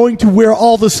that going to where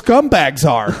all the scumbags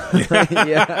are.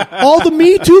 Yeah. All the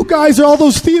Me Too guys are all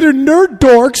those theater nerd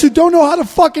dorks who don't know how to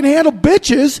fucking handle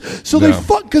bitches. So they Yeah.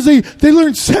 fuck because they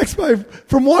learn sex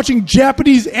from watching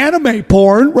Japanese anime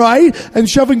porn, right? And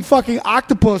shoving fucking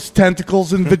octopus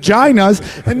tentacles in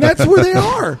vaginas, and that's where they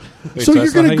are. Wait, so you're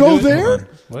that's not gonna how go you do it? there?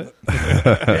 What?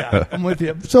 Yeah, I'm with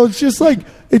you. So it's just like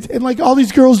it's and like all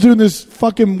these girls doing this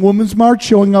fucking women's march,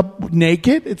 showing up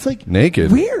naked. It's like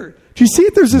Naked? weird. Do you see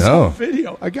it? There's this No. whole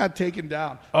video. I got taken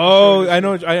down. Oh, I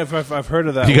know. I've heard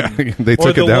of that. You one. got- they or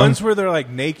took the it down? ones where they're like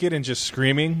naked and just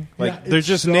screaming. Like Yeah, they're it's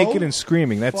just so naked and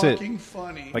screaming. That's it. fucking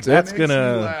funny. Like It that's makes me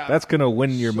gonna laugh.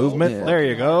 win your movement. Yeah. There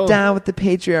you go. Down with the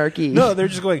patriarchy. No, they're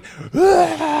just going.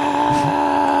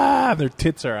 "Ah," their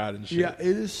tits are out and shit. Yeah, it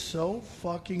is so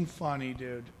fucking funny,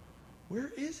 dude.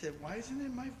 Where is it? Why isn't it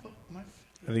in my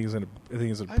I think he's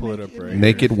gonna pull it up right.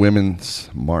 Naked Women's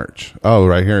March. Oh,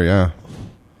 right here, yeah.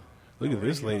 Look at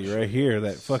this lady right here.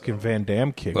 That fucking Van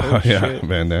Damme kick. Oh, Holy yeah. shit.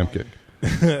 Van Damme kick.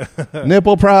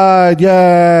 Nipple pride,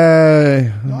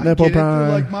 yay! Nipple I get it. pride.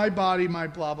 Like my body, my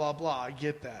blah blah blah. I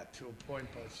get that to a point,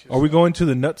 but it's just Are we going to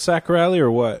the nutsack rally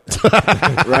or what?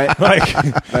 Right? Like,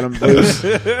 Let them loose.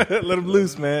 let them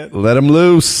loose, man. Let him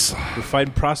loose. We're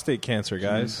fighting prostate cancer,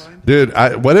 guys. Dude,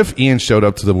 what if Ian showed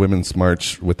up to the Women's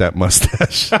March with that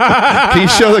mustache? Can you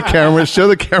show the camera? Show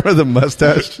the camera the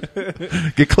mustache.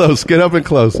 Get close. Get up and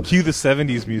close. Cue the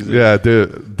 70s music. Yeah,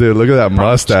 dude, look at that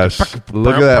mustache.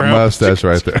 Look at that mustache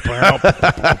right there.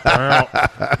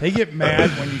 they get mad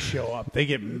when you show up. They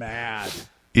get mad.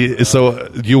 So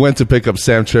you went to pick up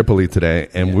Sam Tripoli today,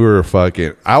 and we were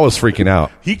I was freaking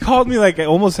out. He called me like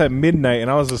almost at midnight, and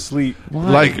I was asleep.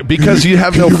 Like, because you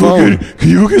have no phone. Can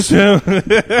you get Sam?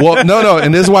 Well, no,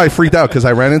 and this is why I freaked out, because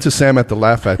I ran into Sam at the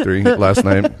Laugh Factory last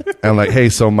night, and I'm like, hey,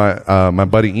 so my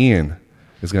buddy Ian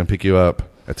is going to pick you up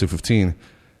at 2:15.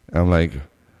 I'm like,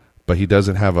 but he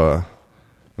doesn't have let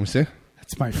me see.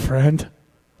 That's my friend.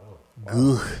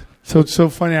 So it's so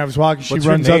funny. I was walking. She What's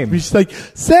her runs up to name? me. She's like,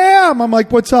 Sam. I'm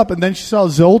like, what's up? And then she saw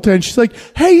Zoltan. She's like,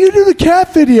 hey, you do the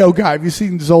cat video guy. Have you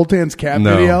seen Zoltan's cat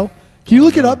No. video? Can you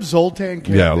look it up, Zoltan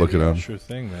cat Yeah, video? look it up. Sure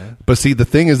thing, man. But see, the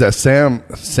thing is that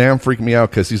Sam freaked me out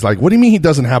because he's like, what do you mean he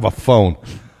doesn't have a phone?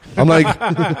 I'm like,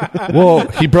 well,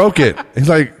 he broke it. He's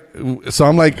like, so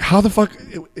I'm like, how the fuck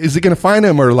is he going to find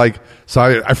him? Or like,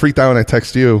 so I freaked out and I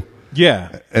text you.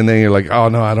 Yeah. And then you're like, oh,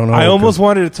 no, I don't know. I almost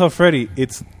wanted to tell Freddie,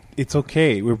 it's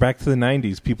okay. We're back to the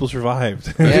 90s. People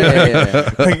survived.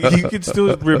 Yeah. Like, you can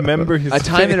still remember his A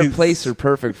time and a face. place are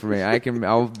perfect for me.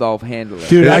 I'll handle it.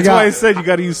 Dude, That's why I said you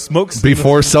got to use smoke signals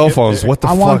Before to cell get phones, there. what the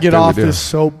I fuck want to get did we off do? this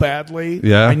so badly.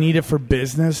 Yeah? I need it for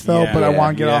business though, Yeah, but I yeah,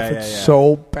 want to get yeah, off yeah, it yeah.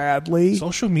 so badly.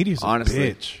 Social media's a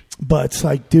Honestly. bitch. But it's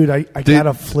like, dude, I got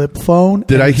a flip phone.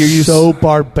 Did and I hear it's you so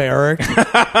barbaric?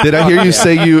 Did I hear you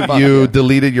say you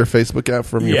deleted your Facebook app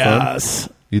from your phone? Yes.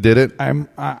 You did it?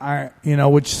 I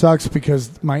which sucks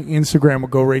because my Instagram will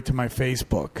go right to my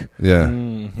Facebook. Yeah.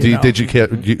 know. Did you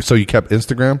keep? So you kept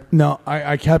Instagram? No,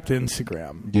 I kept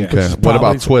Instagram. Yeah. Which Okay. is What probably-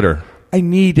 about Twitter? I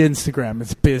need Instagram.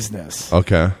 It's business.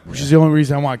 Okay. Which is the only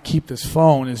reason I want to keep this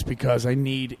phone is because I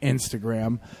need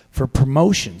Instagram for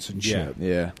promotions and shit.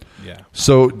 Yeah. Yeah.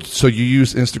 So you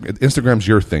use Instagram? Instagram's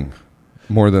your thing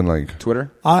more than like.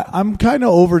 Twitter? I'm kind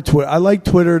of over Twitter. I like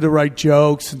Twitter to write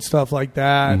jokes and stuff like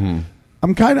that. Mm-hmm.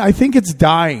 I think it's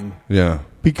dying Yeah.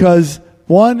 because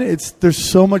One, there's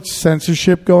so much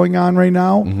censorship going on right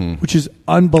now, which is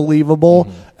unbelievable.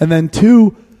 And then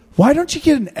two, why don't you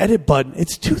get an edit button?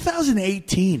 It's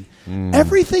 2018.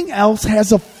 Everything else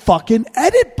has a fucking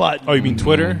edit button. Oh, you mean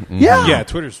Twitter? Yeah. Yeah,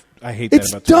 Twitter's... I hate that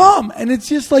It's about Twitter. dumb, and it's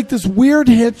just like this weird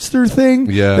hipster thing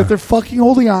that they're fucking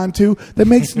holding on to that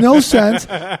makes no sense.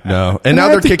 No, and And now I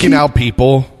they're have to kicking keep- out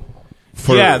people.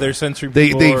 They're censoring They-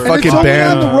 people. they or- And fucking it's only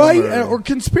ban- on the right or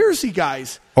conspiracy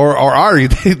guys. Or Ari,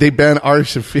 they banned Ari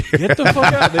Shaffir. Get the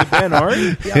fuck out. They ban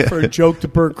Ari? Yeah, for a joke to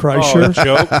Bert Oh, Kreischer.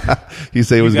 joke. He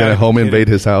said he was You going to gotta be home kidding. invade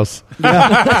his house.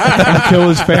 and kill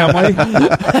his family.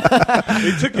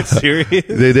 They took it serious.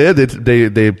 They did.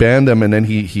 They banned him, and then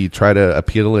he tried to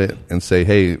appeal it and say,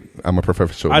 "Hey, I'm a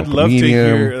professional I'd love to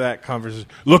comedian. hear that conversation.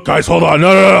 Look, guys, hold on. No.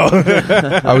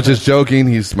 I was just joking.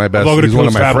 He's my best. I'm not gonna He's one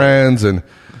of kill my his friends."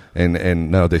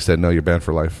 And no, they said no. You're banned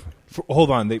for life.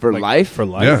 Hold on. For life? For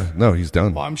life? Yeah, no, he's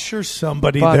done. Well, I'm sure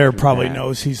somebody Fuck there probably that.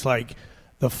 knows he's like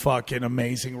the fucking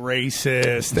amazing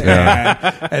racist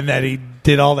Yeah. and that he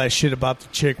did all that shit about the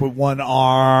chick with one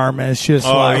arm. And it's just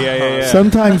Oh, like yeah.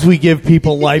 sometimes we give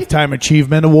people lifetime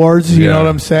achievement awards. You Yeah. know what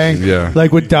I'm saying? Yeah.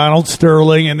 Like with Donald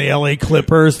Sterling and the LA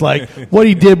Clippers. Like what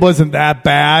he did wasn't that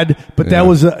bad, but that Yeah.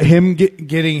 was him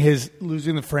getting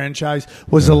losing the franchise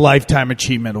was a lifetime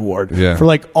achievement award Yeah. for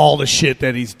like all the shit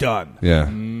that he's done. Yeah,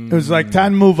 It was like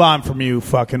time to move on from you,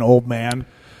 fucking old man.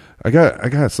 I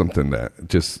got something that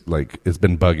just like it's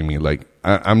been bugging me. Like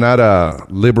I'm not a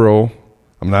liberal,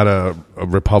 I'm not a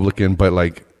Republican, but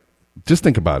like just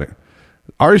think about it.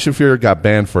 Ari Shaffir got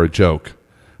banned for a joke,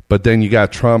 but then you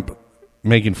got Trump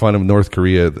making fun of North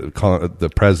Korea, calling the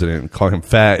president, calling him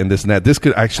fat and this and that. This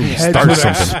could actually Heads start would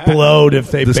something. explode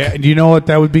if they This- banned. You know what?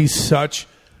 That would be such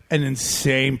an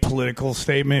insane political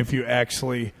statement if you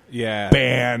actually Yeah.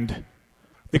 banned.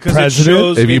 Because president? it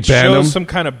shows, If you it ban shows him? some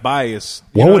kind of bias.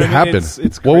 You What know would I mean? happen?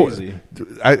 It's What would- crazy.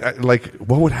 I like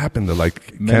what would happen to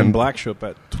like Men in Black show up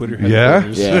at Twitter Yeah?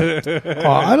 headquarters. Yeah. Oh,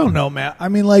 I don't know, man. I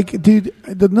mean, like, dude,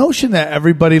 the notion that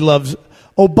everybody loves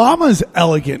Obama's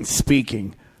elegant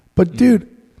speaking, but dude,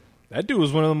 That dude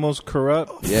was one of the most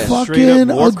corrupt, Yeah. straight up fucking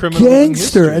war a criminals in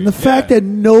gangster, history. and the fact Yeah. that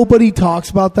nobody talks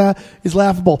about that is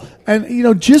laughable. And you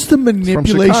know, just the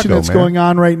manipulation Chicago, that's man. going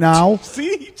on right now. See,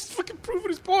 he just fucking proving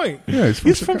his point. Yeah,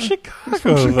 he's from Chicago. He's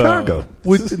from Chicago.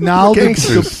 With now the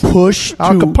Gangsters. push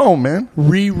Al to Capone, man.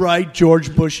 rewrite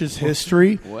George Bush's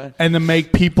history What? and to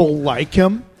make people like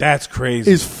him That's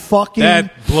crazy. is fucking.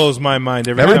 That blows my mind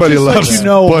every Everybody time. let loves you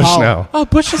know Bush how- now. Oh,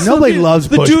 Bush is Nobody so good. loves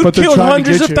the Bush, dude but they're killed trying to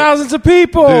hundreds get of you. thousands of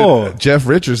people. Dude, Jeff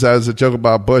Richards has a joke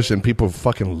about Bush, and people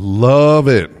fucking love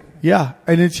it. Yeah,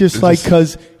 and it's just It's like just-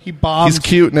 because he bombs. He's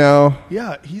cute now.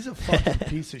 Yeah, he's a fucking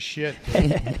piece of shit.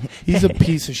 He's a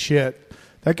piece of shit.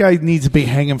 That guy needs to be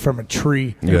hanging from a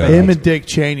tree. Yeah. Him and Dick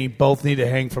Cheney both need to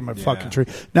hang from a fucking tree.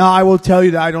 Now, I will tell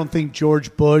you that I don't think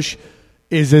George Bush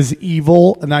is as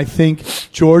evil, and I think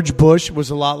George Bush was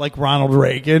a lot like Ronald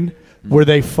Reagan, where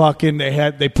they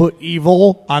put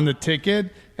evil on the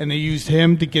ticket. And they used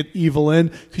him to get evil in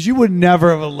because you would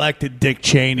never have elected Dick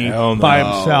Cheney Hell no. by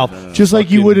himself. Just like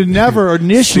you would have never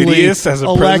initially Insidious as a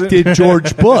elected president.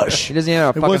 George Bush. He doesn't even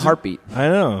have a It fucking wasn't- heartbeat. I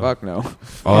know. Fuck no.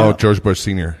 Oh, George Bush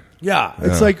Sr. Yeah,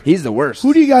 it's like He's the worst.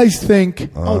 who do you guys think?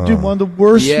 Oh, dude, one of the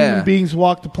worst Yeah. human beings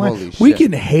walk the planet. Holy We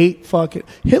shit. can hate fucking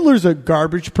Hitler's a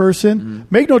garbage person.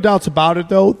 Make no doubts about it,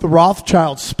 though. The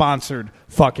Rothschilds sponsored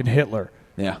fucking Hitler.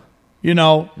 Yeah. You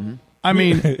know, I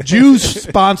mean, Jews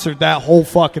sponsored that whole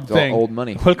fucking It's all thing. old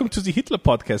money. Welcome to the Hitler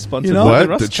podcast, sponsored You know? by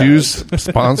What? The Jews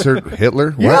sponsored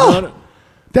Hitler? What? Yeah,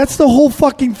 that's the whole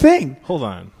fucking thing. Hold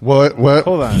on. What?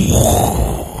 Hold on.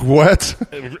 What?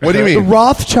 What do you The mean?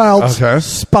 Rothschilds Okay.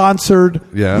 sponsored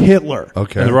Yeah. Hitler.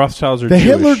 Okay. And the Rothschilds are The Jewish.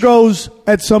 Hitler goes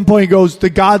at some point. He goes, the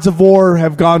gods of war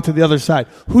have gone to the other side.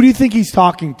 Who do you think he's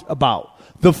talking about?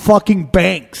 The fucking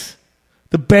banks.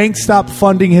 The banks stopped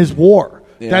funding his war.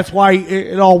 Yeah. That's why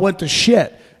it all went to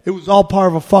shit. It was all part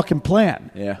of a fucking plan.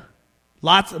 Yeah.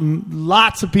 Lots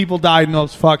of people died in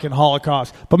those fucking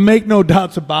Holocausts. But make no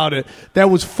doubts about it, that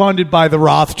was funded by the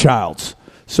Rothschilds.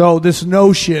 So this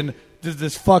notion that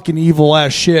this fucking evil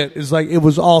ass shit is like, it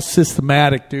was all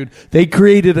systematic, dude. They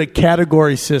created a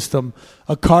category system,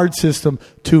 a card system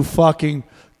to fucking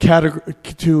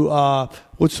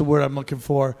what's the word I'm looking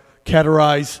for?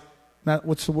 Categorize. Not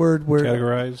what's the word? Where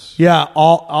Categorize. Yeah,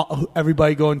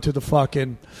 everybody going to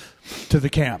the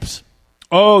camps.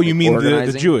 Oh, you mean the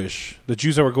Organizing? Jewish. The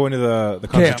Jews that were going to the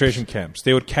concentration camps.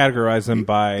 They would categorize them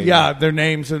by... Yeah, their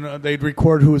names, and they'd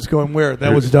record who was going where.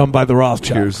 That was done by the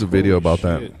Rothschilds. Here's the video about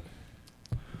that. Shit.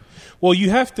 Well, you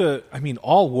have to... I mean,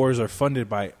 all wars are funded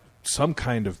by some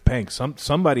kind of bank.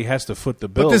 Somebody has to foot the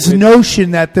bill. But this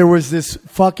notion that there was this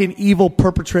fucking evil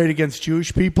perpetrated against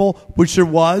Jewish people, which there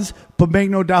was, but make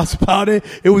no doubts about it,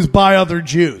 it was by other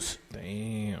Jews.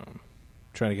 Damn.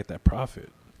 Trying to get that profit.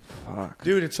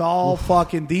 Dude, it's all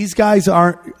fucking. These guys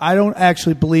aren't. I don't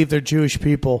actually believe they're Jewish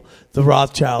people. The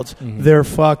Rothschilds. They're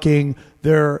fucking.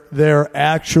 They're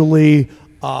actually.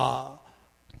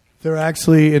 They're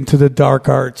actually into the dark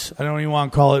arts. I don't even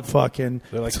want to call it fucking.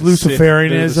 Like it's the Sith- Luciferianism.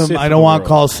 they're the Sith I of don't the want to world.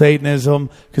 call it Satanism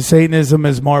because Satanism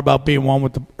is more about being one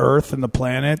with the earth and the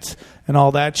planets and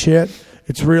all that shit.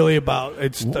 It's really about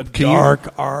the Can you-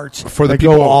 dark arts for the that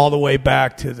people- go all the way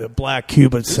back to the black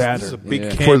cube of Saturn. This is a big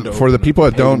Yeah. can For the people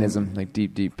that don't, Paganism, like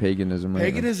deep paganism. Like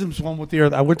Paganism's one with the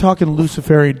earth. We're talking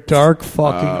Luciferian dark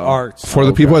fucking arts. for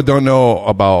the people that don't know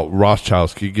about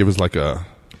Rothschilds, can you give us like a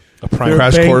prime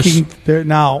crash course?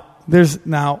 There's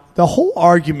the whole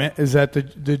argument is that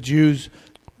the Jews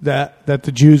that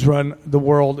the Jews run the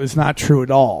world is not true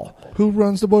at all. Who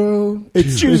runs the world?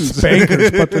 It's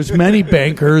bankers, but there's many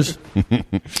bankers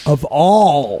of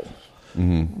all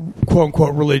quote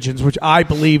unquote religions, which I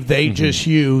believe they just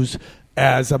use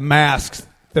as a mask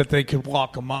that they could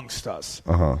walk amongst us.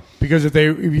 Because if they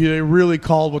really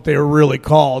called what they were really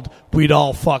called, we'd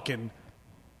all fucking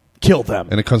kill them.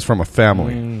 And it comes from a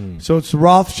family. So it's the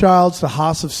Rothschilds, the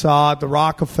Haas of Saud, the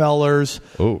Rockefellers.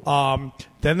 Oh.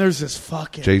 Then there's this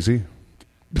fucking. Jay-Z.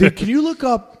 Dude, can you look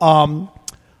up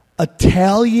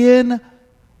Italian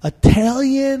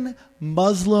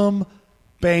Muslim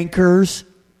bankers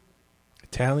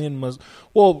Italian Muslim.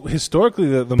 Well, historically,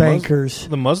 the bankers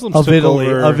the Muslims of took Italy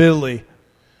over. of Italy.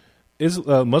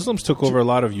 Muslims took over a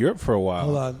lot of Europe for a while.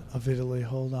 Hold on, of Italy.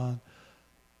 Hold on.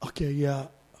 Okay, yeah.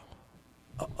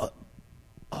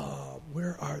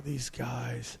 Where are these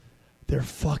guys? They're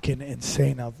fucking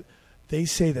insane. Now, they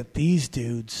say that these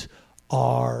dudes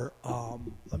are.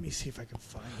 Let me see if I can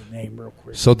find the name real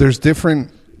quick. So there's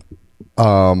different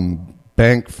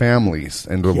bank families,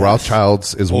 and the Yes.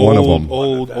 Rothschilds is one of them.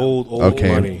 Old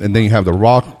Okay, money. and then you have the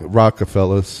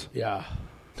Rockefellers. Yeah.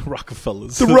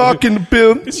 Rockefellers. The Rock and the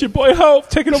Bill. It's your boy Hope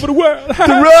taking over the world.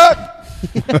 The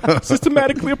Rock.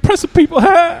 Systematically oppressing people.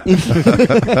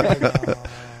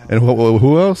 And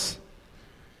who else?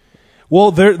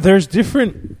 Well, there's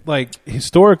different, like,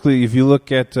 historically, if you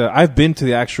look at, I've been to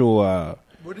the actual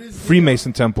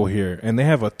Freemason temple here, and they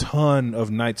have a ton of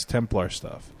Knights Templar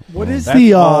stuff. What is That's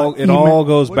the all, it all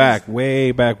goes what back, is-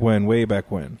 way back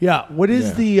when. Yeah. What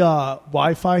is the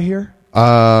Wi-Fi here?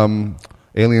 Alien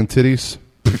Titties.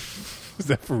 Is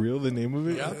that for real, the name of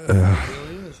it? Yeah.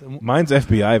 Mine's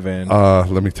FBI van.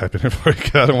 Let me type it in for you.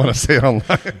 I don't want to say it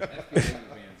online.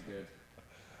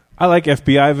 I like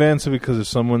FBI vans because if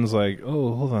someone's like,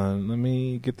 oh, hold on, let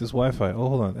me get this Wi-Fi. Oh,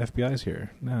 hold on, FBI's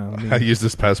here. No, let me I use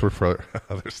this password for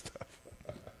other stuff.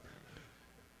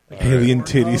 Alien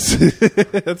titties.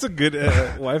 That's a good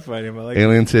Wi-Fi name. I like it.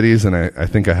 Alien Titties, and I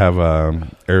think I have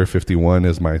Area 51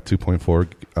 as my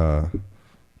 2.4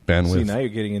 bandwidth. See, now you're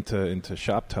getting into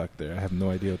shop talk there. I have no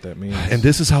idea what that means. And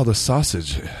this is how the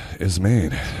sausage is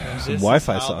made. Some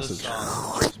Wi-Fi sausage.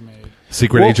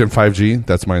 Secret Well- Agent 5G,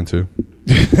 that's mine too.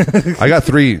 I got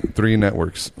three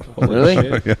networks.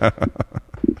 Really? Can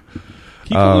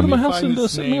you go to my house and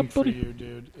set me up, buddy?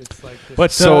 dude. It's like this.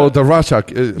 But So the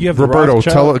Rothschild, you have the Roberto,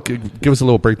 Rothschild- give us a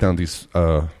little breakdown of these.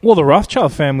 well, the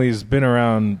Rothschild family has been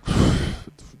around.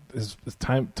 Is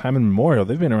time immemorial.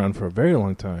 They've been around for a very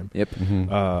long time. Yep.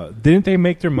 Didn't they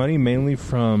make their money mainly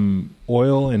from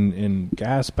oil and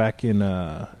gas back in?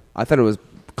 I thought it was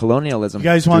colonialism. You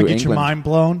guys want to through get your England. mind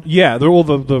blown? Yeah, they're all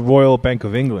the Royal Bank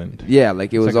of England. Yeah,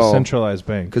 like it It's was like a all centralized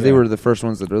bank because they were the first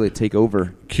ones that really take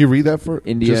over. Can you read that for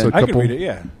India. Just a I can couple? read it.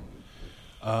 Yeah.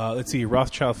 Let's see.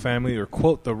 Rothschild family, or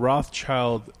quote the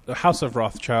House of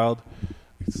Rothschild.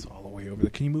 It's all the way over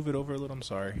there. Can you move it over a little? I'm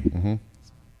sorry. Mm-hmm.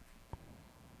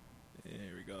 There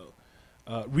we go.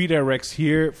 Redirects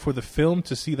here for the film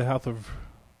to see the House of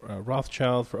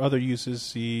Rothschild. For other uses,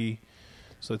 see.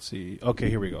 So let's see. Okay,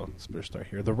 here we go. Let's better start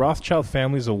here. The Rothschild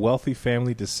family is a wealthy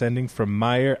family descending from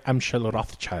Meyer Amschel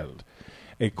Rothschild,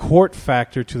 a court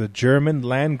factor to the German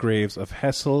Landgraves of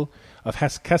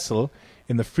Hesse-Kassel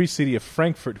in the Free City of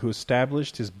Frankfurt, who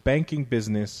established his banking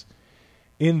business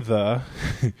in the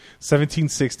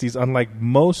 1760s. Unlike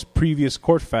most previous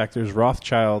court factors,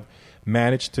 Rothschild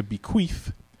managed to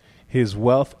bequeath his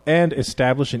wealth and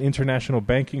establish an international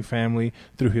banking family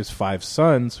through his 5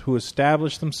 sons, who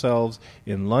established themselves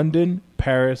in London,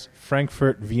 Paris,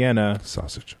 Frankfurt, Vienna,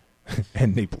 Sausage.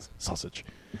 and Naples. Sausage.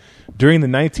 During the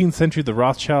 19th century, the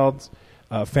Rothschilds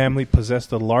family possessed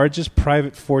the largest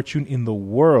private fortune in the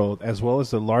world, as well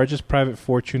as the largest private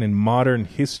fortune in modern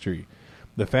history.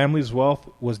 The family's wealth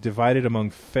was divided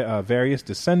among various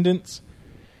descendants,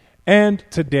 and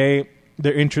today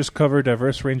their interests cover a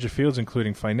diverse range of fields,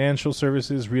 including financial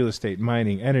services, real estate,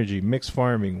 mining, energy, mixed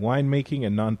farming, winemaking,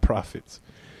 and nonprofits.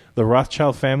 The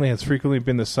Rothschild family has frequently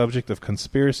been the subject of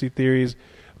conspiracy theories,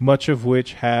 much of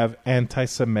which have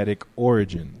anti-Semitic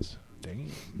origins.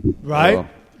 Dang. Right?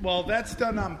 Well, that's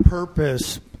done on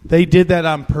purpose. They did that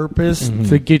on purpose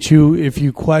to get you, if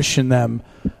you question them,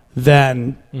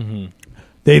 then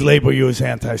they label you as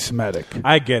anti-Semitic.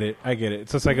 I get it.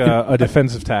 It's just like a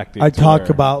defensive tactic. I talk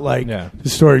where- about, like, the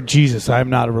story of Jesus. I'm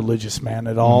not a religious man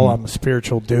at all. I'm a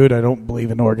spiritual dude. I don't believe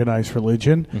in organized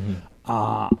religion.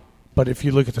 But if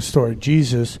you look at the story of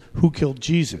Jesus, who killed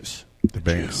Jesus? The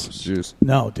banks. Jews.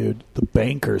 No, dude. The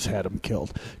bankers had him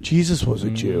killed. Jesus was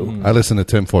a Jew. I listen to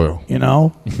tinfoil. You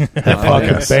know? The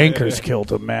fucking bankers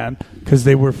killed him, man. Because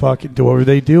they were fucking... What were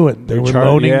they doing? They were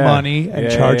loaning money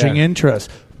and charging interest,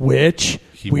 which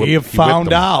we have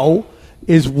found out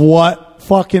is what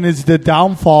fucking is the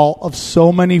downfall of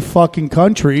so many fucking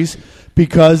countries,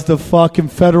 because the fucking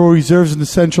Federal Reserves and the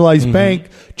centralized bank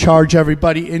charge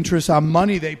everybody interest on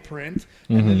money they print,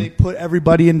 and then they put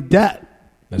everybody in debt.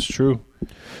 That's true.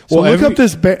 So look up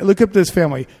this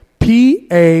family.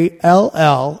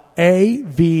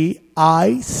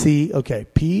 Pallavic. Okay,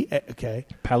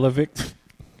 Pallavic.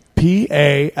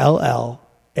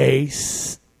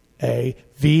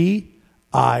 Pallavicini.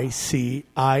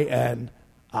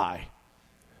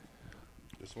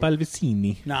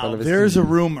 Palvicini. Now there's a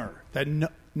rumor that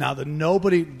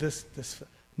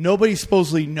nobody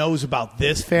supposedly knows about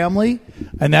this family,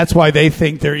 and that's why they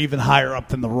think they're even higher up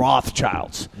than the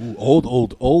Rothschilds. Ooh,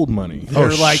 old money. Oh,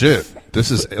 They're like- shit. This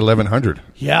is 1100.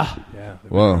 Yeah.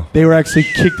 Wow. They were actually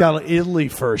kicked out of Italy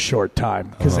for a short time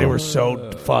because they were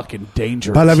so fucking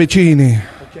dangerous. Pallavicini.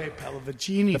 Okay,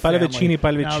 Pallavicini. The Pallavicini,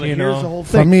 family. Now, Pallavicino. here's the whole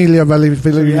thing. Familia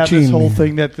So you have this whole Pallavicini.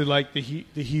 thing that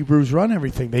the Hebrews run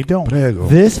everything. They don't. Prego.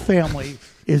 This family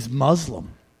is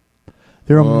Muslim.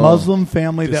 They're a Muslim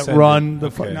family that Descendant. run the.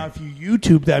 Okay. Now, if you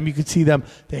YouTube them, you can see them.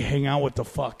 They hang out with the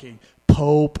fucking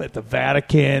Pope at the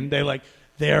Vatican.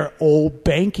 They're old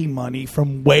banking money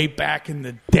from way back in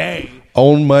the day.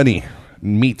 Own money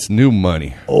meets new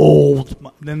money.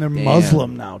 Then they're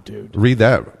Muslim now, dude. Read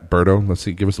that, Berto. Let's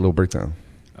see. Give us a little breakdown.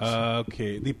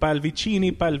 Okay, the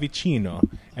Palvicino,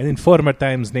 and in former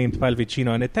times named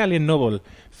Palvicino, an Italian noble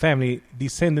family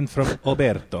descendant from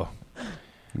Oberto.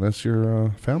 That's your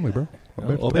family, bro.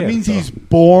 Oberto. That means he's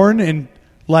born in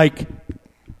like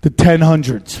the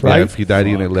 1000s, right? Yeah, if he died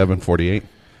in 1148.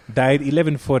 Died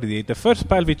 1148. The first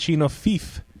Palvicino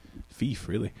fief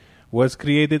really, was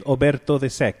created Oberto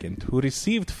II, who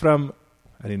received from,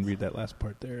 I didn't read that last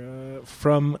part there,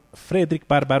 from Frederick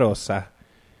Barbarossa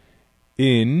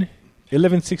in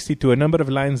 1162, a number of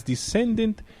lines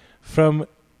descendant from,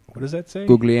 what does that say?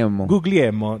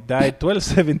 Guglielmo died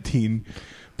 1217,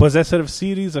 possessor of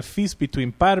series of fiefs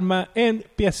between Parma and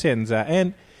Piacenza,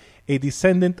 and a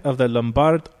descendant of the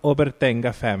Lombard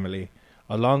Obertenga family,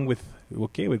 along with,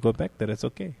 okay, we go back there, that's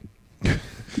okay.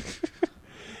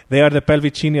 They are the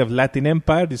Palvicini of Latin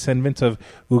Empire, descendants of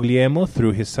Guglielmo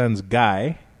through his sons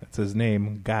Guy, that's his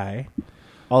name, Guy,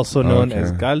 also known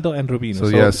as Galdo and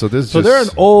Rubino. So They're an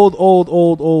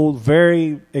old,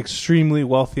 very extremely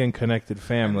wealthy and connected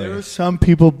family. There are some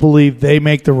people believe they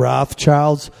make the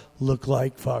Rothschilds look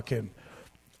like fucking,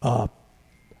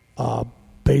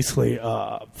 basically,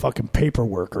 fucking paper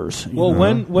workers. Well,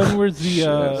 when were the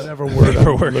whatever word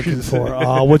I'm looking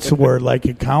for? What's the word? Like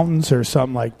accountants or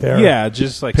something like that? yeah,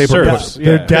 just like Paper serfs.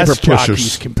 They're Yeah. desk Paper pushers.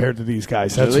 jockeys compared to these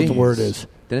guys. That's Really? what the word is.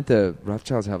 Didn't the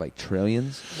Rothschilds have like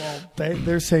trillions?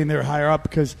 They're saying they're higher up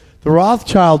because the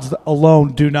Rothschilds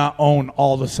alone do not own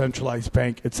all the centralized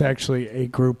bank. It's actually a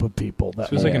group of people that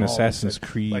So it's like own an all Assassin's of it.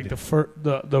 Creed. Like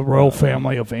the royal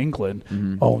family of England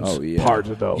owns Oh, yeah. part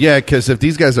of those. Yeah, because if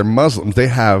these guys are Muslims, they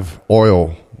have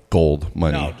oil, gold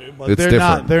money. No, dude, but it's they're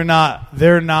different.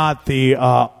 They're not the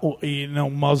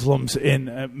Muslims in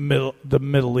the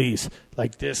Middle East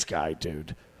like this guy,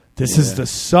 dude. This is the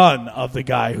son of the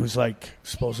guy who's like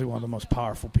supposedly one of the most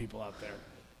powerful people out there.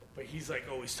 But he's like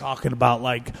always talking about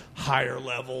like higher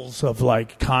levels of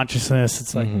like consciousness.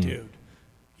 It's like, dude,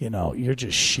 you're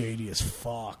just shady as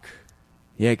fuck.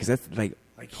 Yeah, because that's like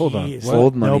Hold on. he is- What?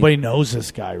 Old money. Nobody knows this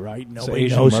guy, right? Nobody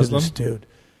Asian knows who Muslim? this dude.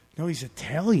 No, he's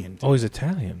Italian. Oh, he's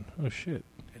Italian. Oh, shit.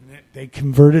 And they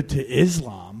converted to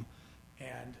Islam,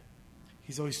 and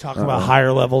he's always talking about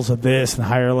higher levels of this and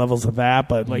higher levels of that.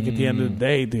 But like at the end of the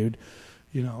day, dude,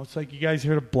 it's like you guys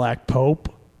heard of Black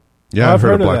Pope. Yeah, I've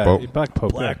heard of Black that. Pope. Black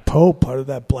Pope. Black Pope, part of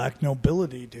that black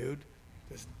nobility, dude.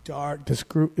 this dark, this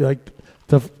group, like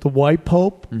the white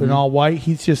Pope in all white.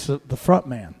 He's just the front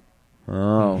man.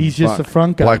 Oh, He's just the fuck.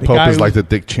 front guy. Black The Pope guy is who- like the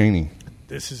Dick Cheney.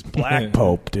 This is Black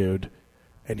Pope, dude,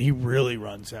 and he really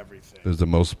runs everything. Is the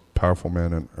most powerful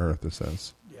man on earth. It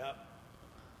says. Yep.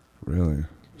 Really.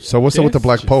 So what's up with the It's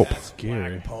Black just Pope?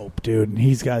 Scary. Black Pope, dude, and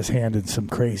he's got his hand in some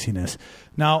craziness.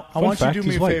 Now, I Fun want fact, you to do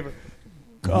me he's a white. favor.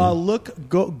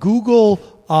 Google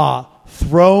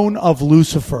Throne of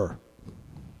Lucifer.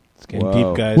 It's getting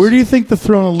Whoa. deep, guys. Where do you think the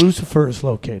Throne of Lucifer is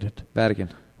located? Vatican.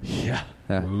 Yeah.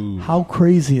 Yeah. How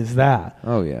crazy is that?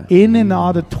 Oh yeah. In an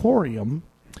auditorium,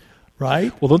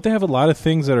 right? Well, don't they have a lot of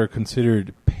things that are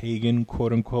considered pagan,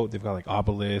 quote unquote? They've got like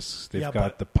obelisks. They've Yeah,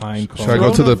 got but- the pine cone. Should I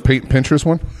go to the Pinterest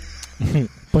one?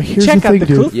 But here's Check the out thing, the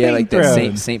dude. cool- Yeah, like that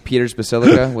Throne. Saint Peter's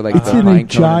Basilica with like It's the in pine a cone.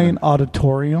 giant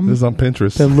auditorium This is on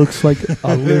Pinterest. that looks like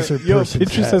a lizard Yo, person's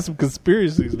Pinterest head. has some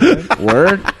conspiracies, man.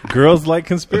 Word. Girls like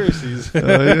conspiracies. Oh,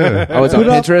 yeah. I was on Put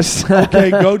up- Pinterest.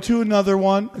 Okay, go to another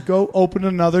one. Go open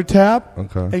another tab.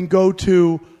 Okay. And go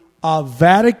to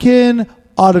Vatican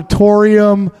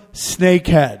Auditorium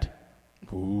Snakehead.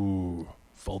 Ooh,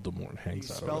 Voldemort hangs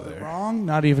out Spelled over it there. wrong.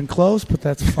 Not even close, but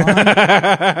that's fine.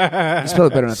 You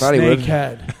spelled it better than I thought he would.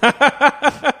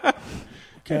 Snakehead.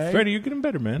 Okay. Freddie, you're getting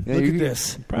better, man. Yeah, Look you- at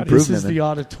this. proud of This you. is the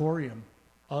auditorium.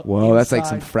 Whoa, that's like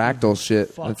some inside fractal shit.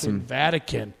 fucking That's some.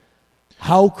 Vatican.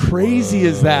 How crazy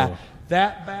is that?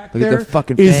 That back Look at there the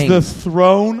fucking is the fangs.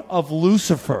 throne of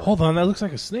Lucifer. Hold on, that looks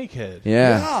like a snake head.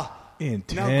 Yeah.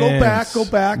 Intense. Now go back,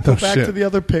 No go back shit. to the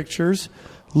other pictures.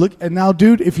 Look, and now,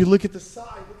 dude, if you look at the side,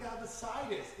 look how the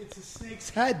side is. It's a snake's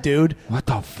head, dude. What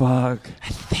the fuck?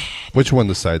 Which one?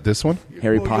 The side? This one?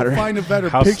 Harry Well, Potter. You'll find a better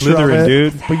House picture Slytherin, of it.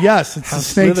 dude. But yes, it's a House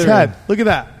snake's Slytherin. head. Look at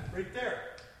that. Right there.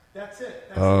 That's it.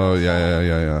 That's Oh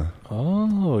yeah.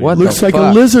 Oh, What yeah. Looks the like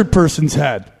fuck? a lizard person's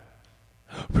head.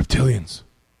 reptilians.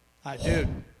 Dude,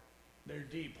 they're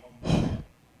deep. homie.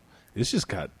 This just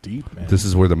got deep, man. This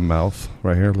is where the mouth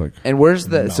right here. Like And where's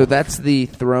the? So that's the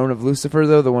throne of Lucifer,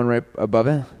 though, the one right above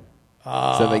it. Is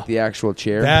that like the actual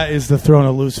chair? That is the throne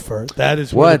of Lucifer. That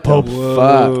is where What the Pope, the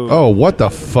fuck? oh, what the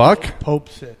fuck? Pope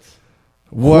sits.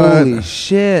 What? Holy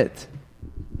shit!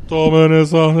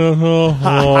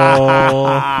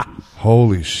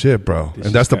 Holy shit, bro! This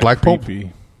And that's just the got Black Pope.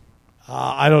 creepy.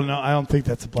 I don't know. I don't think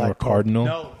that's a black Or Pope. cardinal.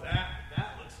 No,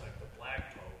 that looks like the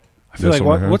black Pope. I feel This like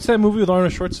one right here. what's that movie with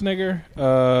Arnold Schwarzenegger?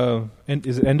 And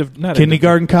is it End of not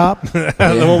Kindergarten Cop. End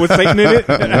of, the one with Satan in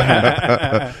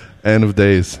it? End of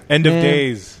days. End of Yeah.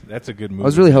 Days. That's a good movie. I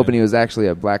was really man. hoping he was actually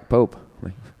a black pope.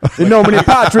 In nomine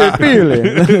Patri Filii.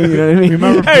 You know what I mean?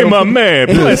 Remember Hey, my man,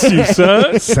 bless you,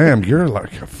 son. Sam, you're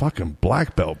like a fucking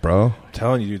black belt, bro. I'm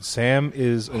telling you, dude, Sam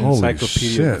is an Holy encyclopedia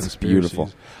shit. of It's conspiracies.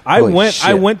 beautiful. I Holy went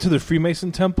shit. to the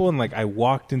Freemason temple and like I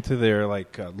walked into their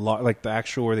like like the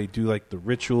actual where they do like the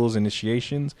rituals,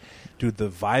 initiations. Dude, the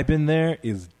vibe in there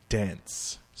is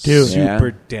dense. Dude. Super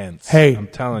Yeah. dense. Hey, I'm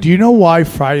telling do you know why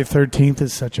Friday 13th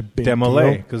is such a big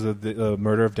Demolay, deal? because of the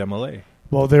murder of Demolay.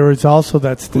 Well, there was also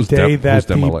that's the Who's day Dem- that who's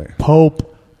the Demolay?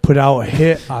 Pope put out a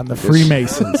hit on the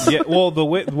Freemasons. Yeah, well,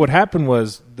 what happened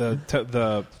was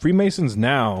the Freemasons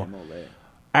now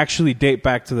actually date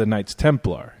back to the Knights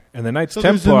Templar, and the Knights So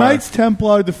there's Templar. the Knights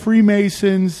Templar, the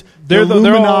Freemasons, They're the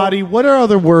they're all- Illuminati. What are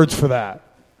other words for that?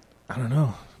 I don't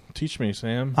know. Teach me,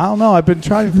 Sam. I don't know. I've been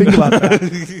trying to think about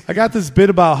that. I got this bit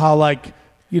about how, like,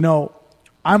 you know,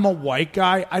 I'm a white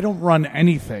guy. I don't run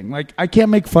anything. Like, I can't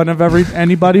make fun of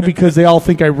anybody because they all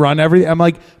think I run everything. I'm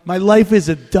like, my life is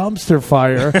a dumpster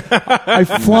fire. I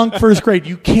flunked first grade.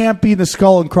 You can't be in the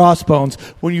Skull and Crossbones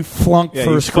when you flunk Yeah,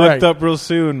 first you grade. fucked up real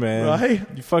soon, man. Right?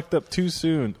 You fucked up too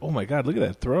soon. Oh my god, look at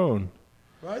that throne.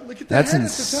 Right? Look at the That's head at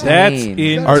the top.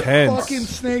 insane. That's That intense. fucking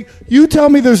snake. You tell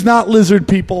me there's not lizard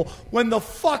people when the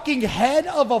fucking head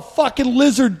of a fucking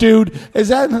lizard dude is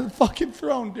at the fucking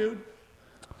throne, dude.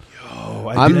 Oh,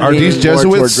 I'm Are leaning these more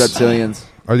Jesuits? towards reptilians?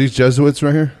 Are these Jesuits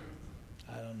right here?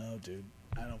 I don't know, dude.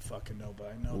 I don't fucking know,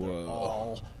 but I know they're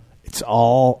all. It's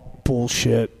all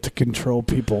bullshit to control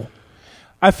people.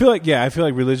 I feel like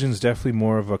religion's definitely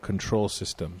more of a control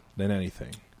system than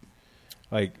anything.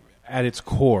 Like at its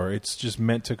core, it's just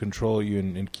meant to control you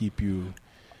and keep you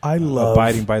I love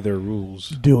abiding by their rules.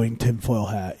 doing tinfoil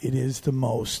hat. It is the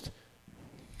most.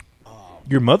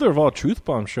 Your Mother of All Truth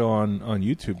Bomb show on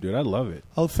YouTube, dude. I love it.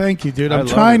 Oh, thank you, dude. I I'm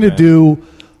love trying it, to man. do.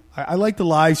 I like the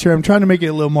lives here. I'm trying to make it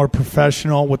a little more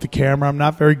professional with the camera. I'm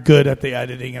not very good at the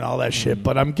editing and all that shit,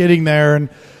 but I'm getting there. And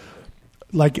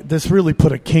like this really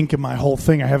put a kink in my whole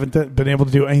thing. I haven't been able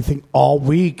to do anything all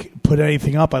week, put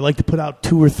anything up. I like to put out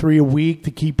 2 or 3 a week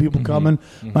to keep people coming.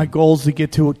 My goal is to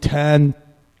get to 10.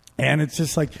 And it's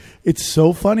just like, it's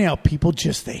so funny how people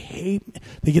just, they hate,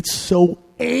 they get so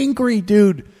angry,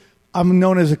 dude. I'm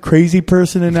known as a crazy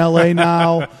person in L.A.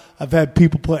 now. I've had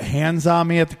people put hands on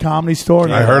me at the Comedy Store.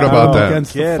 And I heard about that.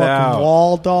 Against the Get fucking out.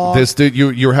 wall, dog. This dude,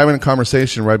 you were having a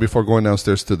conversation right before going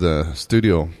downstairs to the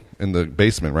studio in the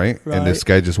basement, right? And this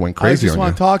guy just went I crazy just on want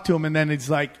you. to talk to him, and then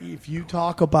it's like, if you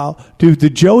talk about, dude, the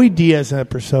Joey Diaz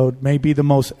episode may be the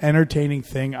most entertaining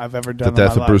thing I've ever The done.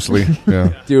 death in my of Bruce life. Lee.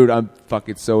 Yeah. Dude, I'm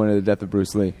fucking so into the death of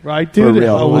Bruce Lee. Right, dude? For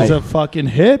real. It was I- a fucking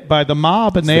hit by the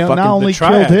mob, and they the fucking- not only the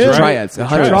triads, killed him. right? Triads, The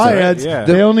 100%. Triads. Yeah.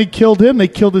 They only killed him. They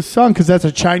killed his son because that's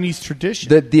a Chinese tradition.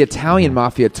 The Italian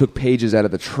mafia took pages out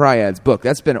of the Triads book.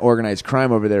 That's been organized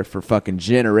crime over there for fucking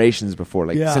generations before.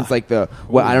 Like Yeah. since like the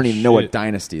I don't even know what shit.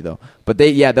 dynasty though. But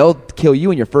they'll kill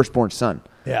you and your firstborn son.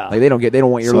 Yeah. Like they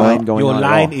don't want your So- line going on.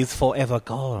 at all. is forever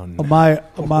gone. my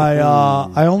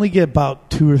I only get about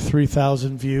 2,000 or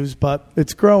 3,000 views, but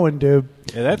it's growing, dude.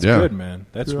 Yeah, that's Yeah. good, man.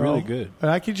 That's Bro. really good.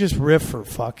 And I could just riff for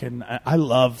fucking. I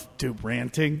love, dude,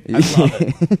 ranting. I love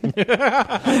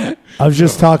it. I was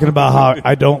just talking about how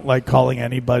I don't like calling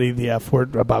anybody the F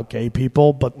word about gay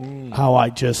people, but how I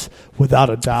just, without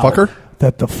a doubt, Fucker?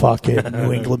 that the fucking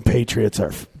New England Patriots are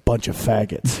a bunch of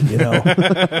faggots. You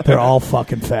know, they're all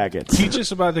fucking faggots. Teach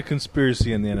us about the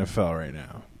conspiracy in the NFL right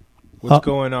now. What's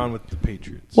going on with the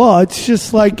Patriots? Well, it's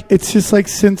just like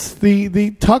since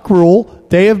the Tuck rule,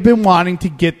 they have been wanting to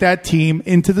get that team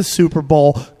into the Super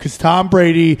Bowl because Tom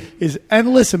Brady is.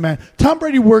 And listen, man, Tom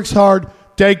Brady works hard,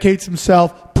 dedicates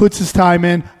himself, puts his time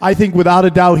in. I think without a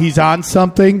doubt he's on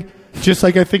something. Just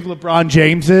like I think LeBron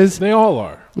James is. They all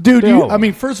are. Dude, They all I are.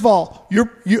 mean, first of all, you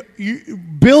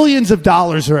billions of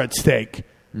dollars are at stake.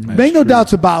 Make no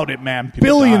doubts about it, man.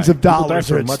 Billions die. of dollars People die are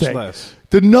for at much stake. less.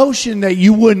 The notion that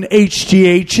you wouldn't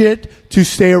HGH it to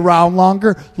stay around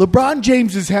longer. LeBron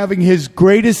James is having his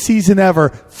greatest season ever,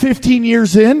 15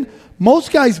 years in.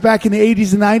 Most guys back in the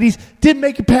 80s and 90s didn't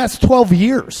make it past 12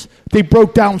 years. They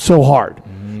broke down so hard.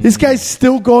 This guy's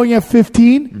still going at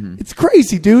 15. It's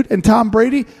crazy, dude. And Tom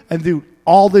Brady, and dude,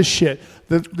 all this shit.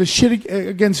 The shit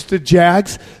against the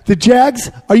Jags. The Jags,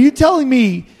 are you telling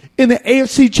me in the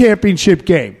AFC Championship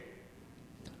game,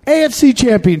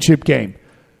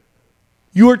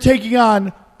 you are taking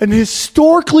on an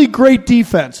historically great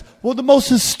defense? Well, the most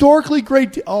historically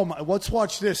great. Oh my! Let's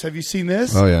watch this. Have you seen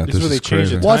this? Oh yeah, This is where they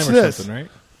changed crazy. the time Watch or this. something,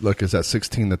 right? Look, it's at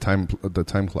 16 the time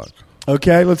clock.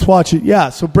 Okay, let's watch it. Yeah,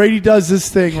 so Brady does this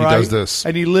thing, right? does this.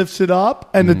 and he lifts it up,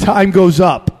 and the time goes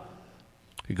up.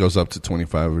 He goes up to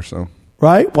 25 or so.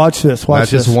 Right? Watch this. Watch Not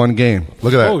this. just one game.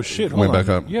 Look at that. Oh shit! Went Hold on. back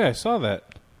up. Yeah, I saw that.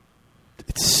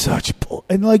 It's such bull.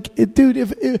 And like, dude,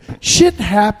 if shit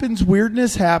happens,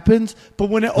 weirdness happens, but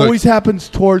when it always happens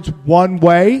towards one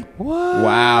way, What?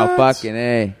 Wow, fucking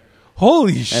A.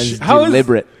 Holy That's shit! How is?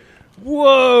 deliberate.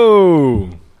 Whoa!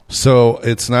 So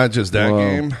it's not just that Whoa.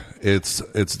 game. It's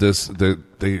this.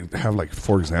 They have like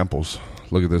 4 examples.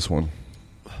 Look at this one.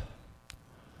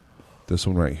 This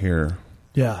one right here.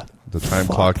 yeah, The time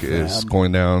Fuck clock is them.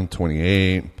 going down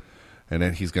 28, and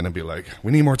then he's going to be like,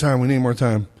 "We need more time. We need more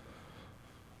time."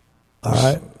 All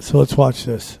right, so let's watch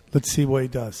this. Let's see what he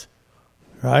does.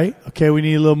 Right? Okay, we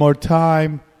need a little more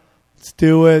time. Let's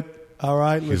do it. All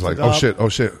right, He's lift like, it "Oh up. shit! Oh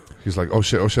shit!" He's like, "Oh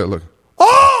shit! Oh shit!" Look,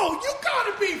 Oh, you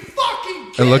gotta be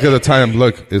fucking kidding. and look at the time.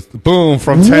 Look, it's boom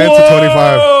from 10 to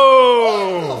 25.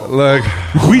 Whoa! Look,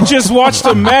 We just watched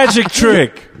a magic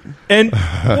trick, and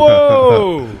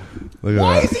whoa! look at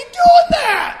Why that. is he doing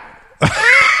that?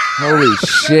 Holy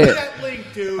shit. That link,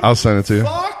 dude. I'll send it to you.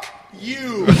 Fuck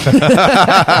you.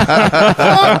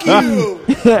 Fuck you.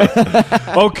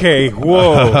 Okay,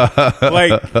 whoa!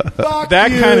 Like Fuck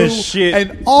that you kind of shit.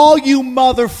 And all you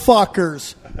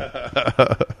motherfuckers.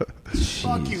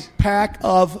 Fuck you, pack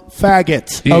of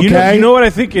faggots. Okay? You know what I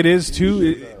think it is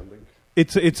too.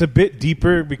 It's a bit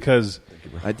deeper because.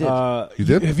 I did. You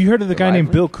did? Have you heard of the guy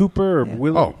named Bill Cooper or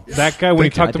Will? Oh. That guy when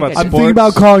he talked about I sports. I'm thinking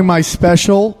about calling my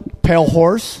special Pale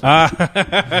Horse.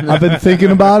 I've been thinking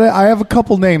about it. I have a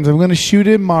couple names. I'm going to shoot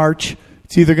in March.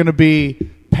 It's either going to be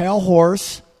Pale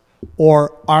Horse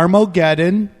or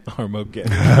Armageddon,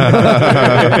 Armageddon.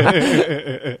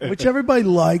 which everybody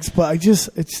likes, but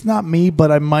it's not me,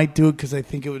 but I might do it because I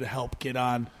think it would help get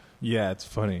on. Yeah, it's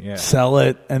funny. Yeah. Sell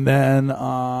it, and then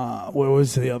where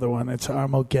was the other one? It's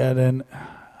Armageddon.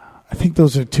 I think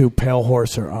those are 2, Pale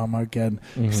Horse or Armageddon,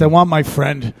 because I want my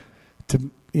friend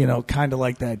to, kind of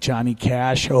like that Johnny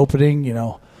Cash opening.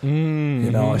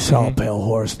 I saw a Pale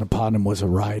Horse, and upon him was a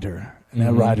rider, and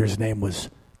that rider's name was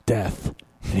Death,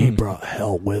 and he brought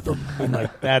hell with him. And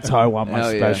like that's how I want my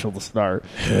Hell yeah. special to start.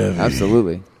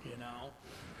 Absolutely.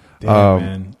 Damn,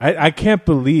 man. I can't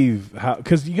believe how,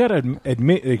 because you got to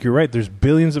admit, like, you're right, there's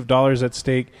billions of dollars at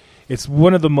stake. It's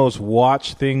one of the most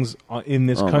watched things in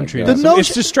this country. God.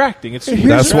 It's distracting. It's Here's-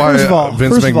 That's why first of all-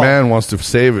 Vince first of all- McMahon wants to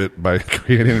save it by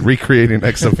recreating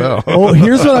XFL. Oh,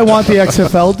 here's what I want the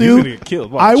XFL He's gonna do. get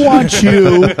killed. Watch. I want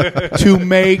you to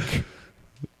make.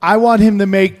 I want him to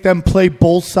make them play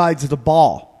both sides of the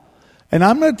ball, and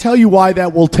I'm going to tell you why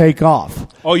that will take off.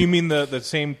 Oh, you mean the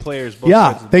same players? Both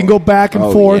Yeah, sides of the they can ball. go back and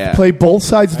Oh, forth, yeah. play both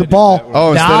sides of the did ball. that one.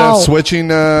 Oh, instead Now- of switching,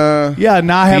 yeah,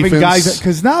 not having defense. guys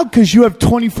because you have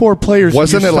 24 players.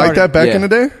 Wasn't when it you're like that starting. back Yeah. in the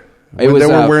day? It When was, they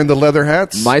were wearing the leather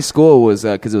hats? My school was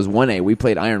because it was 1A. We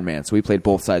played Iron Man, so we played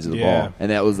both sides of the Yeah. ball,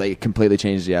 and that was like completely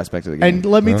changed the aspect of the game. And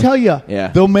let me tell you, Yeah.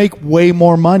 they'll make way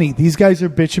more money. These guys are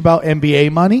bitch about NBA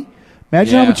money.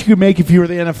 Imagine how Yeah. much you could make if you were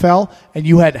the NFL and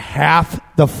you had half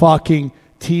the fucking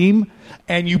team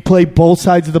and you play both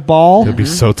sides of the ball. You'd be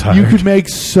so tired. You could make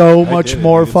so much did it.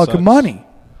 more It fucking sucks. money.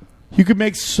 You could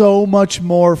make so much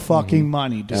more fucking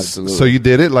money, dude. Absolutely. So you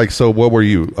did it? Like, so what were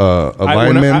you? A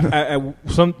lineman?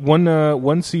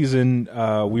 One season,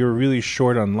 we were really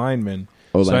short on linemen.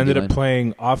 O-line, So I ended up D-line.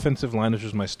 playing offensive line, which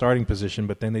was my starting position,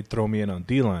 but then they'd throw me in on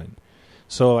D-line.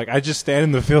 So, like, I just stand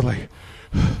in the field like,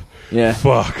 yeah,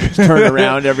 fuck. turn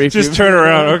around every. Just few- turn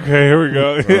around. Okay, here we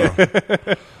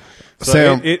go. So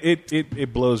Sam,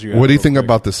 it blows you out. what do you real think quick.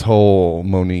 about this whole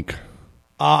Monique?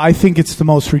 I think it's the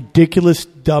most ridiculous,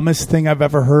 dumbest thing I've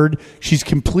ever heard. She's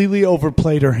completely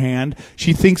overplayed her hand.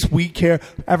 She thinks we care.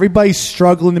 Everybody's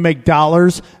struggling to make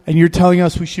dollars, and you're telling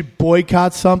us we should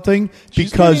boycott something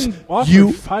She's because getting offered you.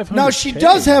 $500K. Now she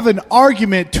does have an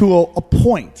argument to a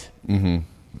point. Mm-hmm.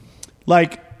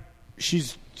 Like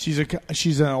she's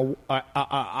an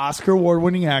Oscar award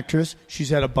winning actress. She's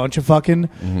had a bunch of fucking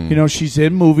she's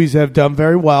in movies that have done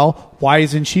very well. Why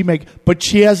isn't she but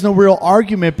she has no real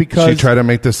argument because She tried to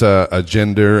make this a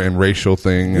gender and racial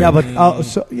thing. yeah, and-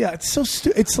 but it's so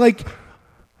stupid. It's like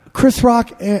Chris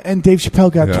Rock and Dave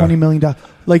Chappelle got Yeah. $20 million.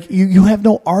 Like you have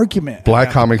no argument.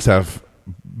 Black comics have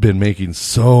been making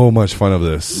so much fun of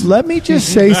this. Let me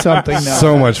just say something now.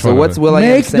 So much fun. So what's of it. Will I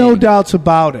Am Make no saying? doubts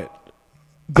about it.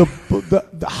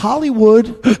 The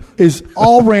Hollywood is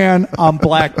all ran on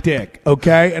black dick,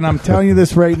 okay? And I'm telling you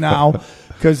this right now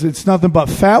because it's nothing but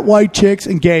fat white chicks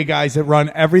and gay guys that run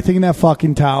everything in that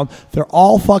fucking town. They're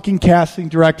all fucking casting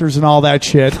directors and all that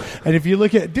shit. And if you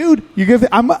look at, dude,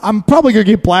 I'm probably gonna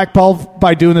get blackballed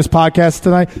by doing this podcast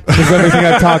tonight because everything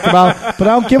I've talked about. But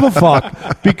I don't give a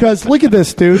fuck because look at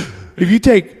this, dude. If you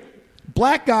take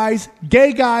black guys,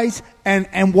 gay guys,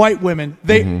 and white women,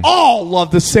 they all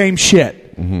love the same shit.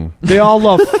 They all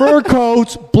love fur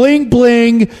coats, bling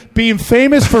bling, being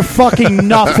famous for fucking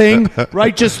nothing,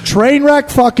 right? Just train wreck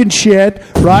fucking shit,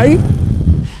 right?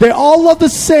 They all love the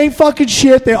same fucking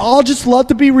shit. They all just love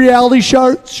to be reality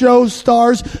show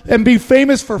stars and be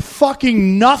famous for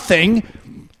fucking nothing.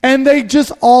 And they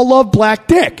just all love black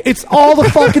dick. It's all the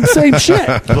fucking same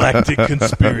shit. Black Dick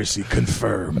conspiracy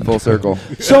confirmed. Full circle.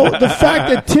 So the fact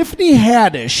that Tiffany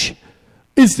Haddish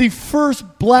is the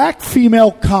first black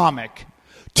female comic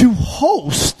to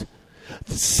host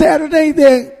Saturday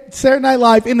Night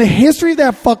Live in the history of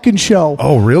that fucking show.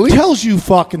 Oh, really? Tells you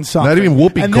fucking something. Not even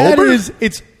Whoopi and Goldberg?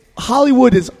 it's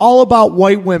Hollywood is all about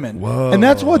white women. Whoa. And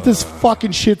that's what this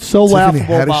fucking shit's so Tiffany laughable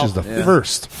Haddish about. is the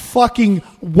first. Fucking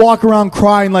walk around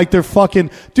crying like they're fucking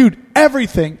dude.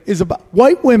 Everything is about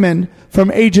white women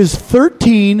from ages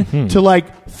 13 to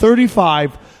like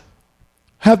 35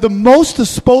 have the most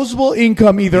disposable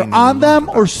income either on them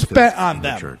or spent on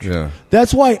them. Yeah.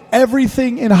 That's why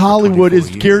everything in Hollywood is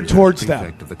geared towards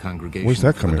them. Where's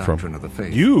that coming from?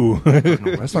 You.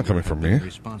 That's not coming from me.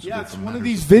 Yeah, it's one of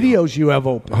these videos you have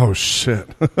open. Oh shit!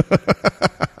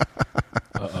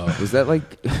 Was that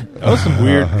like? That was some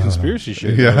weird conspiracy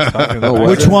shit. Yeah. I was talking about. was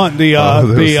Which it? one?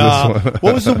 there's this one.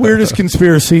 What was the weirdest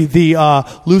conspiracy?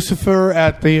 The Lucifer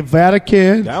at the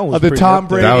Vatican, That was or the pretty Tom up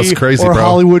there. Brady, That was crazy, or bro.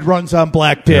 Hollywood runs on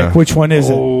black dick. Yeah. Which one is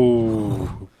it?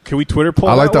 Oh, can we Twitter poll?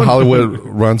 I like that the one? Hollywood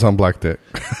runs on black dick.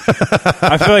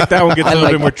 I feel like that one gets a little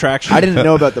bit more traction. I didn't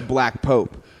know about the Black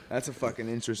Pope. That's a fucking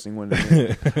interesting one.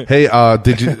 To me. Hey,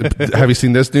 have you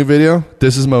seen this new video?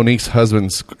 This is Monique's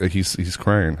husband. He's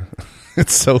crying.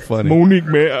 It's so funny. Monique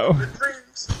Mayo.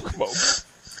 Come on.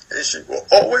 And she will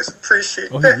always appreciate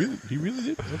Oh, that. he really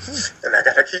did. Okay. And I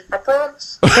gotta keep my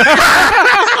promise.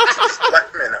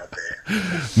 Black men out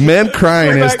there. Men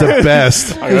crying is the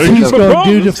best. He's going,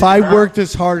 dude, if I worked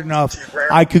this hard enough,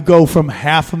 I could go from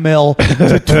 $500,000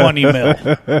 to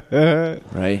 $20 million.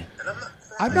 Right.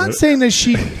 I'm not saying that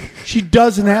she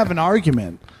doesn't have an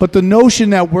argument, but the notion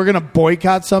that we're going to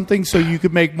boycott something so you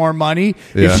could make more money,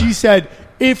 Yeah. if she said,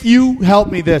 if you help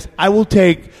me this, I will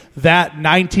take that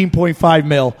 $19.5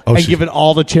 million and she- give it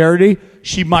all to charity,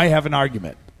 she might have an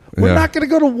argument. We're Yeah. not going to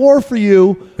go to war for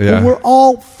you Yeah. when we're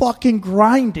all fucking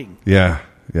grinding. Yeah.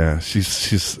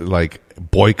 She's like,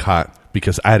 boycott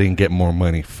because I didn't get more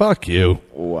money. Fuck you.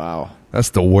 Wow. That's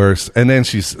the worst. And then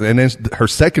her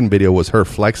second video was her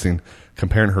flexing,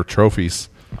 comparing her trophies.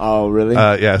 Oh, really?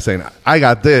 Saying I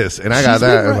got this and I got She's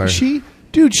that. been- I'm like,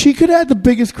 she could have had the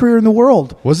biggest career in the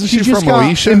world. Wasn't she just from got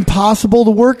Moesha? Impossible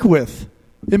to work with.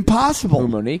 Impossible. Who,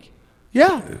 Monique?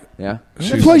 Yeah. Yeah.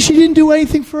 That's why she didn't do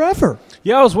anything forever.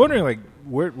 Yeah, I was wondering, like,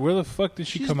 where the fuck did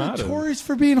she She's come out of? notorious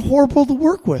for being horrible to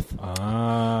work with. it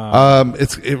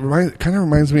kind of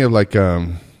reminds me of like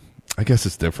I guess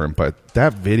it's different, but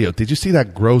that video. Did you see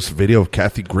that gross video of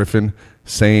Kathy Griffin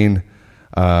saying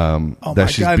Oh that my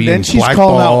she's God. being Then she's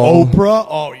blackballed? calling out Oprah.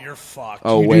 Oh, you're fucked.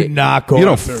 Oh, you wait. do not go You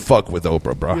don't after fuck with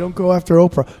Oprah, bro. You don't go after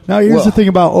Oprah. Now, here's Well- the thing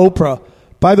about Oprah.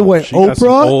 By the way, She got some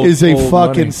Oprah old- is a old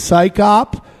fucking money. psych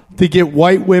op to get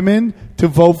white women to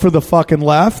vote for the fucking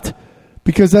left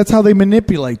because that's how they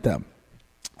manipulate them.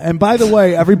 And by the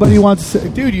way, everybody wants to say,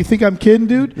 dude, you think I'm kidding,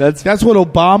 dude? That's- That's what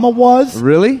Obama was?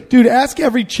 Really? Dude, ask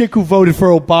every chick who voted for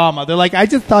Obama. They're like, I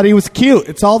just thought he was cute.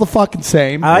 It's all the fucking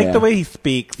same. I like Yeah. the way he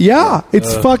speaks. Yeah,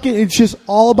 it's fucking. It's just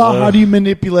all about how do you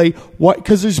manipulate what?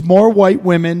 Because there's more white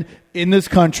women in this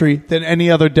country than any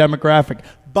other demographic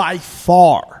by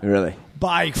far. Really?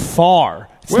 By far.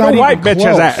 It's Where not the white even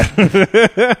bitches close.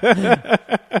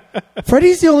 at?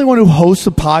 Freddie's the only one who hosts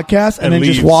a podcast and then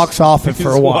just leaves. walks off it for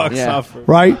Just a while, walks Yeah. off for-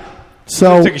 right?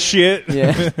 So Take a shit.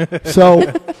 Yeah.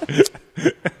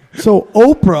 So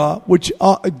Oprah, which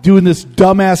doing this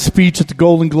dumbass speech at the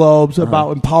Golden Globes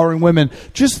about empowering women,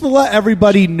 just to let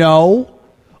everybody know,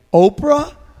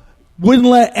 Oprah wouldn't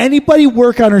let anybody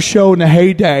work on her show in the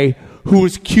heyday who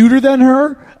was cuter than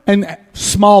her and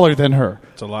smaller than her.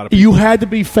 It's a lot of people. You had to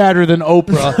be fatter than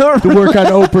Oprah to work on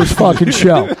Oprah's fucking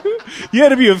show. You had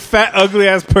to be a fat, ugly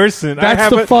ass person.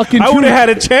 That's the fucking I would truth. have had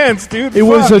a chance, dude. It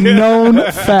was a Fuck. known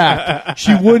fact.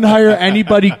 She wouldn't hire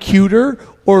anybody cuter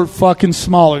or fucking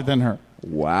smaller than her.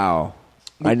 Wow.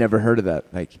 I never heard of that.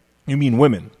 Like, You mean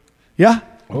women? Yeah.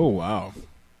 Oh wow.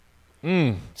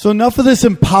 So enough of this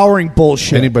empowering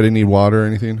bullshit. Anybody need water or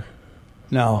anything?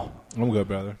 No. I'm good,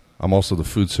 brother. I'm also the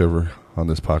food server on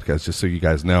this podcast, just so you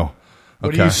guys know.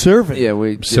 What are you serving? yeah,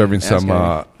 we Serving didn't ask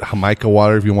some Jamaica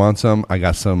water if you want some. I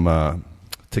got some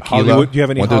tequila. Hollywood- do you have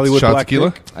any Want to do Hollywood shot black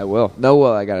tequila? dick? I will. No,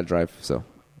 well, I got to drive, so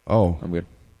Oh, I'm good.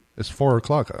 it's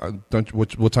 4:00. Don't.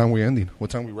 What time are we ending?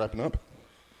 What time are we wrapping up?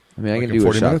 I mean, I Like can in do a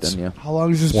 40 shot minutes? then, yeah. How long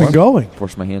has this One? been going?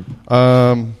 Force my hand.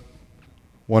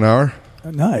 1 hour.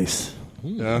 Nice.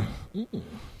 Yeah.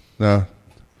 No.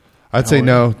 I'd say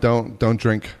no. Don't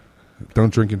drink.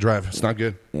 Don't drink and drive. It's not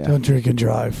good. Yeah. Don't drink and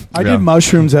drive. I Yeah. did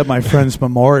mushrooms at my friend's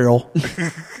memorial.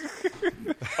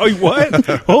 Oh, what?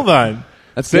 Hold on.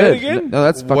 That's Say good. it again? No,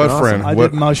 that's fucking What awesome. friend? I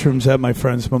What- did mushrooms at my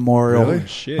friend's memorial. Really?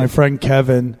 Shit. My friend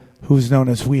Kevin, who's known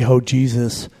as WeHo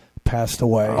Jesus, passed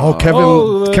away. Oh, Kevin.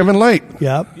 Oh, Kevin Light.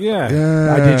 Yep. Yeah.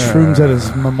 Yeah. I did shrooms at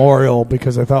his memorial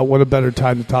because I thought, what a better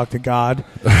time to talk to God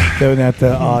than at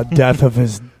the death of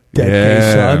his dead gay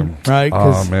Yeah. son, right?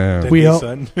 'Cause Oh, man. Dead we gay ho-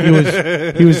 son.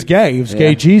 he was gay. He was Yeah.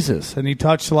 gay Jesus, and he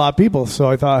touched a lot of people. So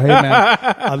I thought, hey man,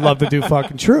 I'd love to do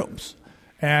fucking shrooms.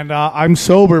 And I'm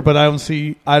sober, but I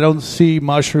don't see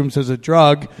mushrooms as a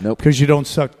drug Nope. because you don't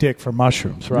suck dick for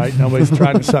mushrooms, right? Nobody's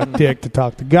trying to suck dick to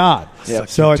talk to God. Yep.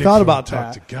 So I dick thought for about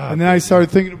talk that, to God, and then I started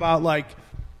thinking about like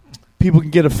people can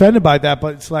get offended by that,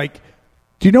 but it's like,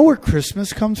 do you know where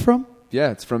Christmas comes from? Yeah,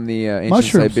 it's from the ancient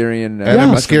Mushrooms. Siberian Adam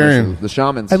mushrooms, Mascarian. the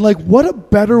shamans. And like, what a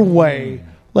better way!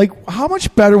 Like, how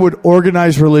much better would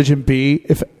organized religion be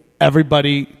if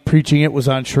everybody preaching it was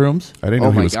on shrooms? I didn't Oh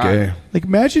know he my was God. gay. Like,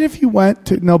 imagine if you went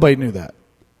to nobody knew that.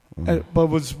 But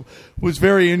was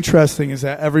very interesting is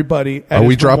that everybody at Are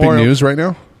we his dropping memorial- news right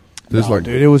now? There's No,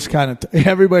 dude, it was kind of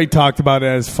everybody talked about it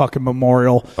as fucking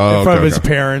memorial Oh, in front of okay, his okay.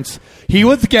 parents. He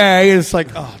was gay. It's like,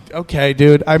 oh, okay,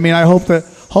 dude. I mean, I hope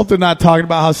they're not talking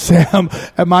about how Sam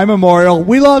at my memorial.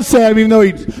 We love Sam, even though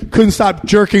he couldn't stop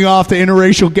jerking off to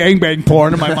interracial gangbang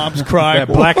porn, and my mom's crying.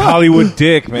 That black Hollywood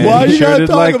dick, man. Why He you sure gotta did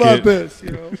talk like about it. this?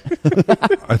 You know?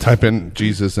 I type in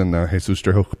Jesus and Jesus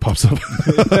Trejo pops up.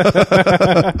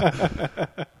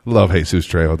 Love Jesus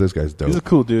Trejo. This guy's dope. He's a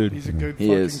cool dude. He's a good He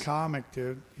fucking is. comic,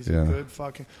 dude. He's Yeah. a good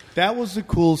fucking. That was the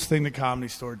coolest thing the Comedy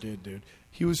Store did, dude.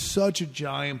 He was such a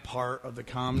giant part of the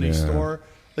Comedy Yeah. Store.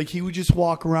 Like, he would just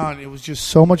walk around. It was just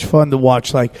so much fun to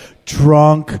watch, like,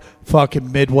 drunk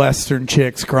fucking Midwestern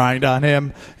chicks grind on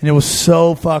him. And it was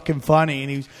so fucking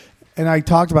funny. And I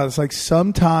talked about this. Like,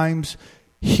 sometimes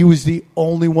he was the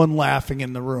only one laughing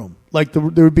in the room. Like, there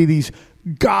would be these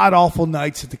god-awful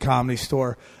nights at the Comedy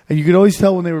Store. And you could always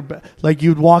tell when they were, like,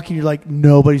 you'd walk and you're like,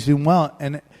 nobody's doing well.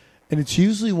 And it's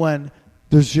usually when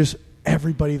there's just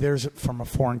everybody there's from a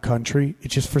foreign country. It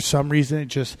just for some reason it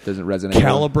just Doesn't resonate.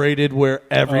 calibrated where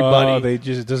everybody.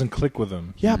 it doesn't click with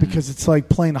them. Yeah, because it's like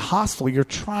playing a hostel. You're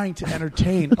trying to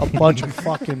entertain a bunch of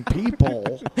fucking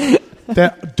people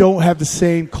that don't have the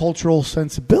same cultural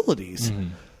sensibilities.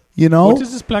 You know? What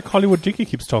is this Black Hollywood Dickie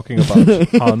keeps talking about,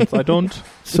 Hans? I don't.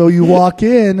 So you walk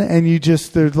in and you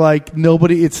just, there's like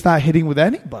nobody, it's not hitting with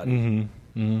anybody.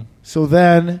 So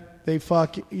then they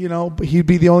but he'd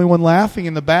be the only one laughing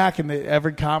in the back, and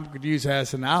every comic would use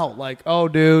as an out. Like, oh,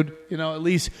 dude, at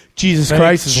least Jesus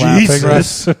Christ is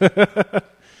laughing. Right?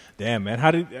 Damn,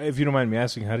 man. If you don't mind me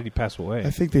asking, how did he pass away? I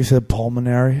think they said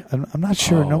pulmonary. I'm not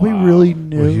sure. Nobody really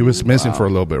knew. Well, he was missing for a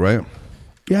little bit, right?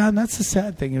 Yeah, and that's the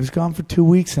sad thing. He was gone for 2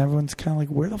 weeks, and everyone's kind of like,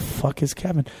 where the fuck is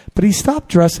Kevin? But he stopped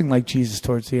dressing like Jesus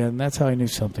towards the end, and that's how I knew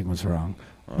something was wrong.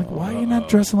 I'm like, why are you not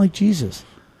dressing like Jesus?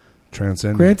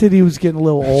 Transcendent. Granted, he was getting a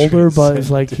little older, but it's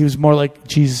like he was more like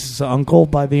Jesus' uncle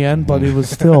by the end, but he was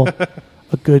still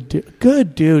a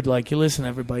good dude. Like, you listen,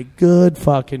 everybody, good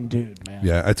fucking dude, man.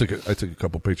 Yeah, I took a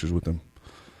couple pictures with him.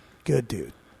 Good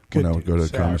dude. When I would go to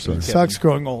the comedy store. It sucks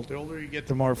growing old. The older you get,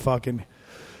 the more fucking...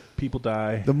 People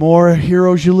die. The more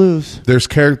heroes you lose. There's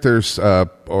characters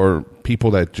or people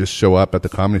that just show up at the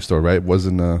comedy store, right?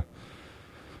 Isn't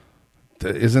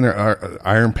there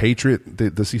Iron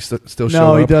Patriot? Does he still show up?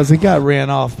 No, he doesn't. He got ran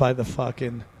off by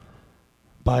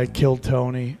Kill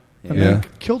Tony. And then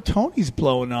Kill Tony's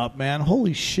blowing up, man.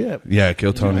 Holy shit. Yeah,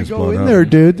 Kill Tony's blowing up. Go in there,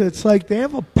 dude. It's like they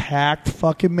have a packed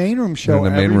fucking main room show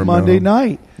every Monday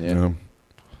night. Yeah.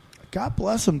 God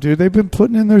bless them, dude. They've been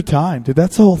putting in their time, dude.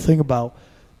 That's the whole thing about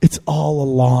it's all a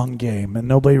long game, and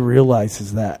nobody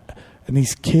realizes that. And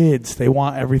these kids, they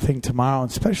want everything tomorrow, and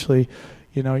especially,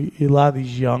 a lot of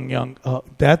these young.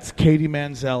 That's Katie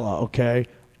Manzella, okay?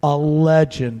 A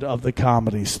legend of the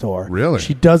Comedy Store. Really?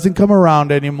 She doesn't come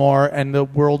around anymore, and the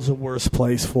world's the worst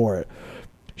place for it.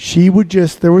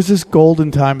 There was this golden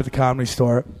time at the Comedy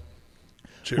Store.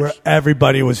 Cheers. Where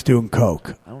everybody was doing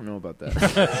coke. I don't know about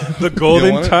that. The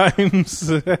golden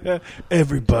times.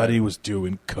 Everybody was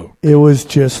doing coke. It was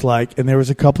just like, and there was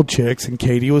a couple chicks, and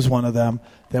Katie was one of them,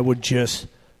 that would just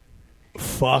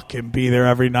fucking be there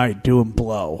every night doing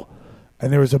blow.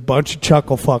 And there was a bunch of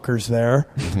chuckle fuckers there,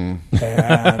 and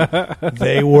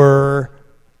they were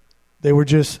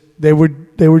just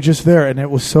there, and it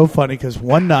was so funny because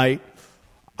one night,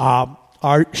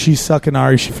 she's sucking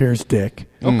Ari Shaffir's dick.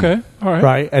 Okay, all right.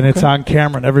 Right, and it's on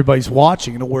camera, and everybody's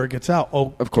watching, and the word gets out.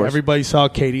 Oh, of course. Everybody saw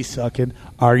Katie sucking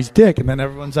Ari's dick, and then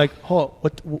everyone's like, "Oh,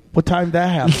 what time did that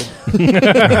happen?"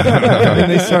 And then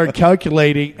they started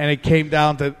calculating, and it came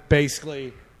down to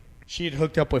basically she had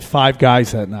hooked up with 5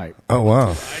 guys that night. Oh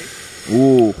wow!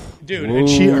 Ooh, dude, and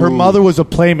her mother was a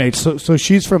playmate, so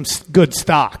she's from good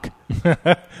stock.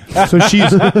 So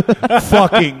she's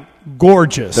fucking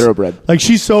gorgeous, thoroughbred. Like,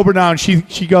 she's sober now, and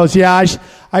she goes, "Yeah,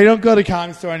 I don't go to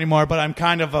Comedy Store anymore, but I'm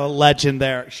kind of a legend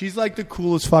there." She's like the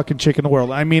coolest fucking chick in the world.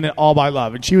 I mean it all by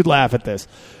love, and she would laugh at this.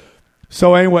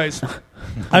 So, anyways,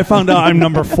 I found out I'm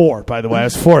number 4. By the way, I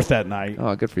was 4th that night.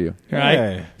 Oh, good for you. Right?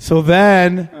 Hey. So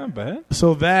then, Not bad.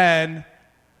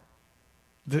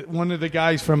 one of the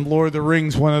guys from Lord of the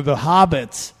Rings, one of the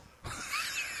hobbits,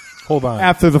 Hold on.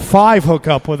 after the 5 hook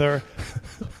up with her,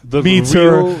 meets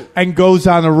her and goes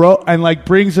on a road and like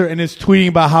brings her and is tweeting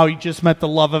about how he just met the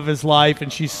love of his life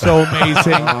and she's so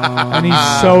amazing and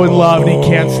he's so in love and he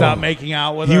can't stop making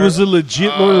out with her. He was a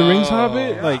legit Lord of the Rings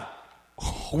hobbit? Like,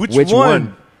 which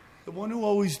one? The one who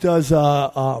always does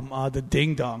the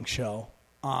Ding Dong Show.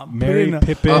 Merry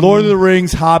Pippin. Lord of the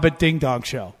Rings Hobbit Ding Dong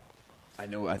Show.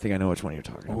 I think I know which one you're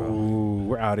talking about. Ooh,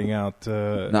 we're outing out.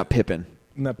 Not Pippin.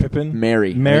 Not Pippin?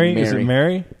 Mary. Mary? Mary. Is it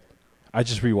Mary? I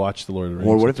just rewatched The Lord of the Rings.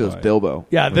 Or what if it was that's why. Bilbo?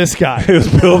 Yeah, this guy. It was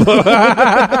Bilbo.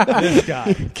 This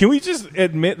guy. Can we just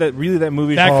admit that really that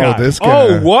movie? That guy. This guy.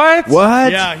 Oh, what?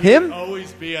 What? Yeah, he'd Him?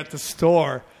 always be at the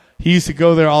store. He used to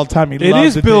go there all the time. He It loved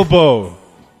is it. Bilbo.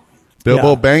 Bilbo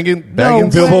Yeah. banging?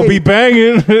 Bilbo be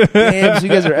banging. Damn, so you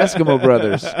guys are Eskimo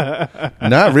brothers.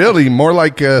 Not really. More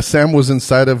like Sam was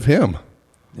inside of him.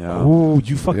 Yeah. Ooh,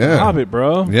 you fucking Yeah. hobbit,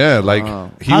 bro. Yeah, like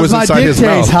he How's was my inside dick his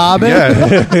taste, mouth. Hobbit?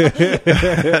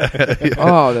 Yeah.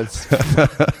 Oh, that's.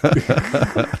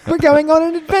 We're going on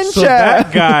an adventure. So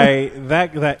that guy, isn't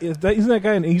that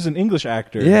guy? He's an English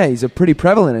actor. Yeah, he's a pretty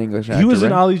prevalent English actor. he was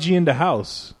in right? Ali G in the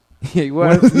House. Yeah, he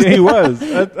was. Yeah, he was.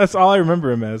 That's all I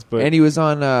remember him as. But And he was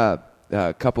on a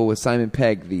couple with Simon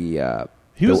Pegg, the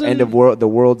was end in- of the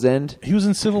World's End. he was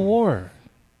in Civil War,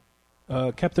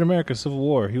 Captain America: Civil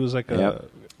War. He was like a. Yep.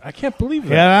 I can't believe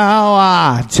You that. know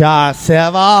what? Just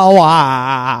Civil War.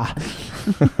 Ha,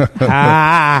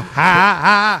 ha,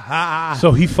 ha, ha.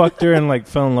 So he fucked her and like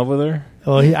fell in love with her.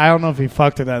 Well, I don't know if he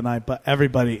fucked her that night, but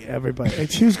everybody,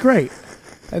 and she was great.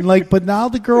 And but now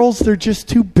the girls, they're just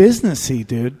too businessy,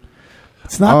 dude.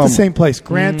 It's not the same place.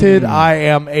 Granted, I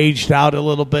am aged out a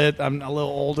little bit. I'm a little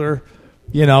older,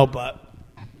 but.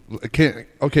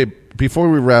 Okay, before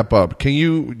we wrap up, can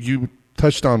you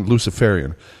touched on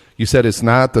Luciferian. You said it's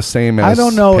not the same as I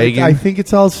don't know. pagan? I think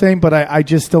it's all the same, but I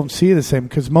just don't see it the same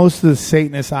because most of the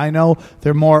Satanists I know,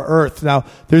 they're more Earth. Now,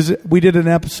 we did an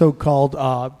episode called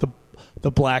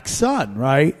the Black Sun,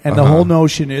 right? And the whole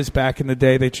notion is back in the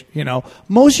day that,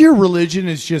 most of your religion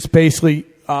is just basically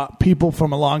people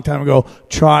from a long time ago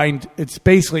it's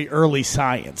basically early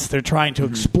science. They're trying to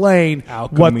explain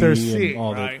Alchemy what they're and seeing,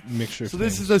 all the right? mixture of So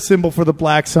this things. is a symbol for the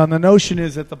black sun. The notion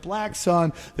is that the black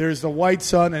sun, there's the white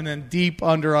sun, and then deep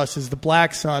under us is the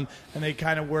black sun, and they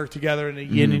kind of work together in a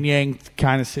yin and yang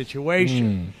kind of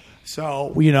situation.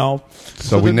 So,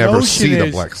 So we the never notion see the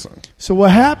is- black sun. So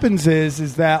what happens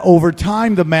is that over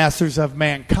time, the masters of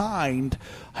mankind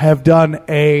have done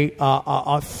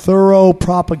a thorough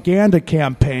propaganda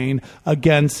campaign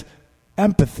against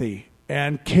empathy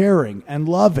and caring and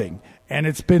loving. And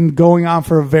it's been going on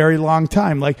for a very long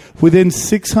time. Like within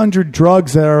 600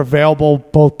 drugs that are available,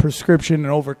 both prescription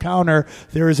and over-counter,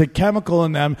 there is a chemical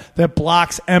in them that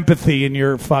blocks empathy in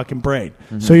your fucking brain.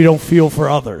 So you don't feel for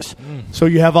others. So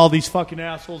you have all these fucking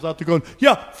assholes out there going,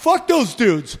 yeah, fuck those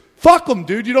dudes. Fuck them,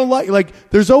 dude. You don't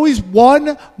there's always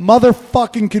one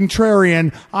motherfucking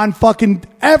contrarian on fucking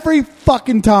every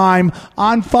fucking time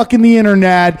on fucking the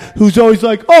internet who's always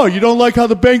like, oh, you don't like how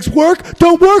the banks work?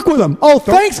 Don't work with them. Oh,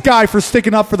 thanks, guy, for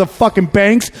sticking up for the fucking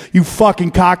banks, you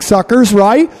fucking cocksuckers,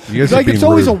 right? You guys are being it's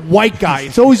always rude. a white guy.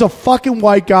 It's always a fucking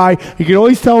white guy. You can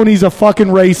always tell when he's a fucking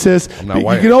racist. I'm not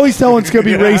white. You can always tell when it's going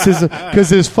to be racist because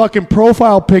his fucking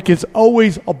profile pic is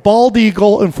always a bald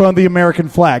eagle in front of the American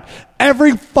flag.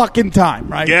 Every fucking time,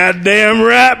 right? Goddamn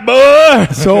right,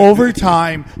 boy. So over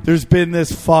time, there's been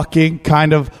this fucking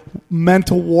kind of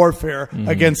mental warfare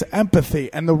against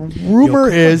empathy. And the rumor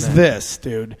is this,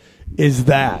 dude, is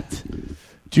that.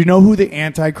 Do you know who the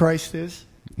Antichrist is?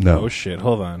 No. Oh, shit.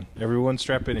 Hold on. Everyone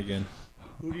strap in again.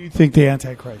 Who do you think the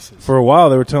Antichrist is? For a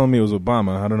while, they were telling me it was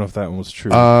Obama. I don't know if that one was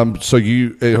true. So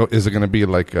is it going to be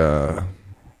like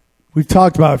We've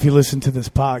talked about it if you listen to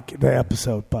the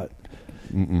episode, but.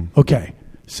 Okay,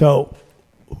 so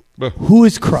who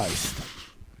is Christ?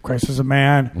 Christ was a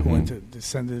man who went to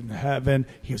descended into heaven.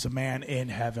 He was a man in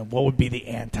heaven. What would be the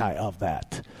anti of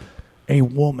that? A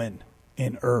woman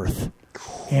in earth.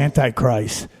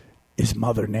 Antichrist is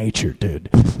Mother Nature, dude.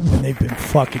 And they've been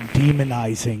fucking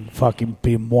demonizing fucking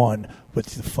being one with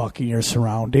the fucking your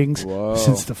surroundings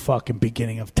since the fucking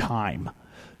beginning of time.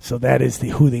 So that is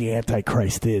who the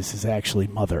Antichrist is actually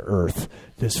Mother Earth.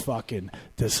 The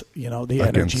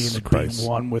energy and the being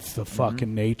one with the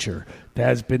fucking nature. That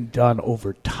has been done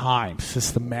over time,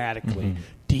 systematically,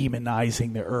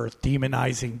 demonizing the earth,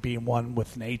 demonizing being one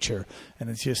with nature. And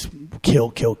it's just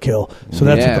kill, kill, kill. So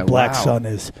that's what the Black Sun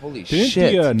is. Holy Didn't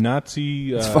shit. the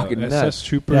Nazi fucking SS nuts.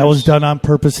 troopers... That was done on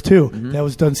purpose, too. That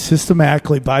was done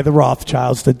systematically by the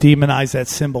Rothschilds to demonize that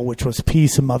symbol, which was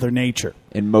peace and Mother Nature.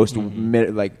 In most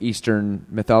Eastern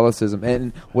Catholicism.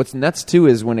 And what's nuts too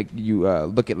is when you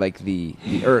look at the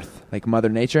earth, like Mother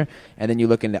Nature, and then you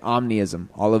look into omniism,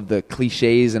 all of the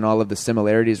cliches and all of the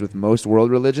similarities with most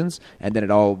world religions, and then it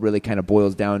all really kind of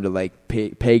boils down to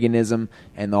paganism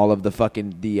and all of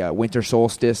the winter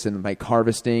solstice and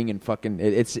harvesting and fucking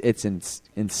it's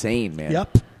insane, man.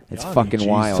 Yep. It's fucking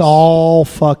wild. It's all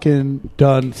fucking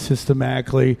done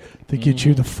systematically to get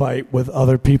you to fight with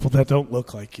other people that don't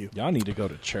look like you. Y'all need to go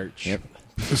to church. Yep.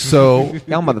 so?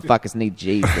 Y'all motherfuckers need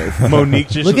Jesus. Monique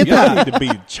just Look at y'all that. need to be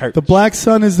in church. The Black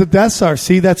Sun is the Death Star.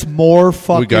 See, that's more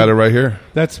fucking. We got it right here.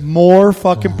 That's more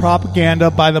fucking propaganda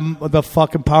by the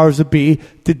fucking powers that be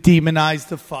to demonize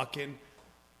the fucking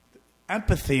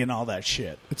empathy and all that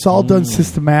shit. It's all done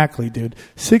systematically, dude.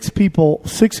 6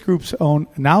 groups own.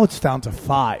 Now it's down to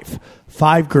 5.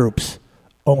 5 groups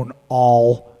own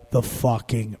all the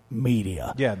fucking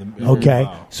media. Yeah. Okay.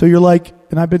 Wow. So you're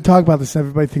and I've been talking about this, and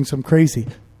everybody thinks I'm crazy.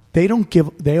 They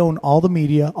own all the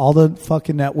media, all the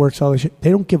fucking networks, all the shit. They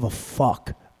don't give a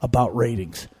fuck about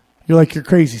ratings. You're like, you're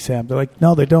crazy, Sam. They're like,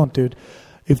 no, they don't, dude.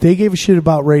 If they gave a shit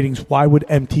about ratings, why would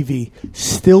MTV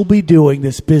still be doing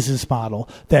this business model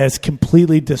that has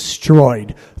completely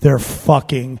destroyed their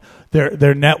fucking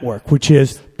their network, which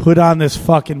is put on this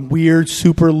fucking weird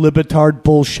super libetard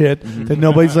bullshit that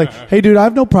nobody's like, hey, dude, I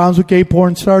have no problems with gay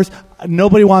porn stars.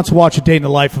 Nobody wants to watch a day in the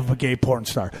life of a gay porn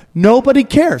star. Nobody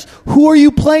cares. Who are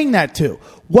you playing that to?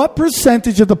 What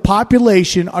percentage of the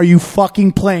population are you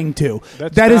fucking playing to?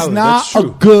 That's That is valid. not That's a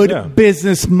true. good Yeah.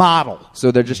 business model.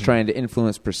 So they're just trying to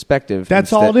influence perspective.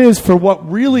 That's instead- all it is for what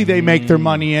really they make their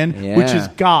money in, which is Yeah.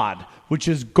 God, which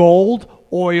is gold,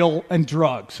 oil, and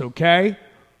drugs, okay?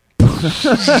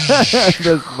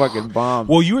 That's fucking bomb.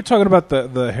 Well, you were talking about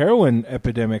the heroin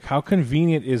epidemic. How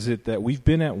convenient is it that we've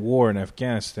been at war in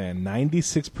Afghanistan?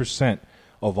 96%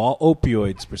 of all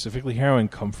opioids, specifically heroin,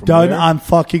 come from Done where? on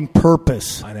fucking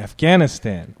purpose. On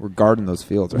Afghanistan. We're guarding those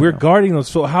fields. Right We're now. guarding those.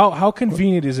 So how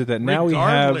convenient is it that now we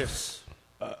have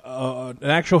an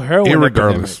actual heroin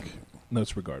Irregardless. epidemic? No,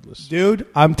 it's regardless. Dude,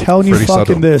 I'm telling you Freddie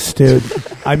fucking Soto. this, dude.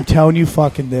 I'm telling you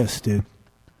fucking this, dude.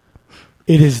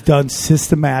 It is done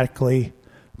systematically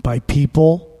by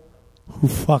people who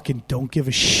fucking don't give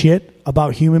a shit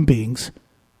about human beings.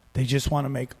 They just want to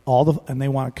make and they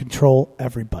want to control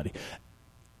everybody.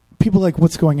 People are like,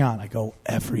 what's going on? I go,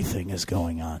 everything is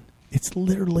going on. It's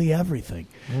literally everything.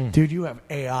 Dude, you have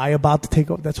AI about to take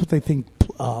over. That's what they think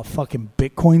fucking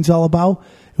Bitcoin's all about.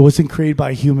 It wasn't created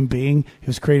by a human being. It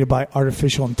was created by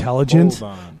artificial intelligence.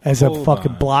 Hold on. As a Hold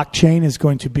fucking on. blockchain is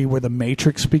going to be where the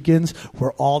matrix begins,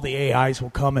 where all the AIs will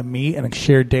come and meet and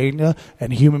share data,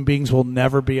 and human beings will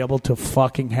never be able to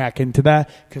fucking hack into that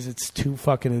because it's too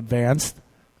fucking advanced.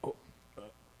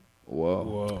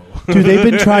 Whoa. Dude, they've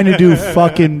been trying to do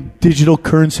fucking digital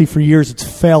currency for years. It's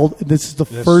failed. This is the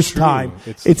That's first true. time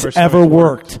It's the it's first time ever it's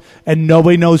worked. And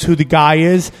nobody knows who the guy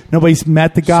is. Nobody's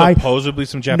met the guy. Supposedly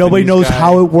some Japanese Nobody knows guy.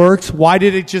 how it works. Why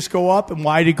did it just go up and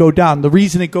why did it go down? The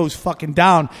reason it goes fucking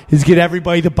down is get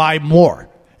everybody to buy more.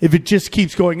 If it just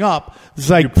keeps going up, it's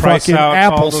like price fucking out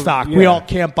Apple all the- stock. yeah. We all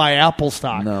can't buy Apple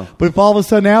stock. No. But if all of a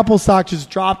sudden Apple stock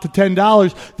just dropped to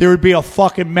 $10, there would be a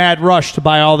fucking mad rush to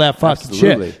buy all that fucking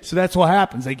Absolutely. shit. So that's what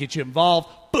happens. They get you involved.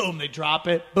 Boom, they drop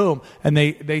it. Boom, and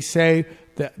they say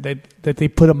that they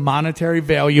put a monetary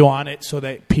value on it so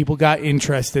that people got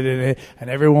interested in it, and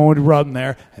everyone would run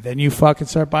there. And then you fucking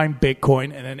start buying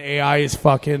Bitcoin, and then AI is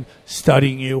fucking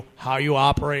studying you, how you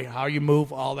operate, how you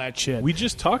move, all that shit. We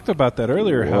just talked about that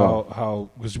earlier. Wow. How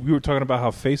because we were talking about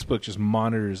how Facebook just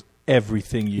monitors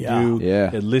everything you Yeah. do.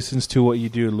 Yeah. It listens to what you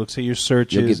do. It looks at your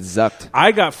searches. You'll get zucked.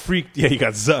 I got freaked. Yeah, you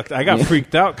got zucked. I got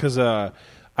freaked out because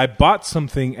I bought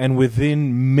something and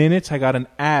within minutes I got an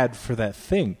ad for that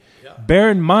thing.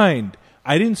 Bear in mind,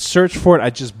 I didn't search for it. I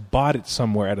just bought it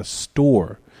somewhere at a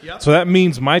store. So that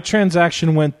means my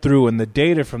transaction went through and the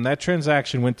data from that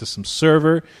transaction went to some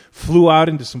server, flew out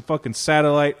into some fucking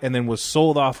satellite, and then was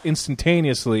sold off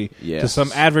instantaneously to Yes.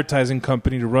 some advertising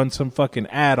company to run some fucking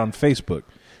ad on Facebook.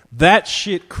 That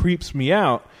shit creeps me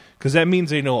out because that means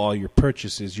they know all your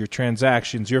purchases, your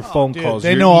transactions, your phone Dude, calls.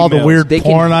 they your know all the emails. weird They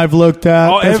can- porn I've looked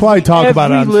at. Oh, That's why I talk about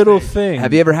it. every On little thing.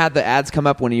 Have you ever had the ads come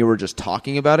up when you were just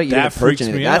talking about it? You That didn't purchase freaks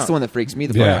anything. me That's out. the one that freaks me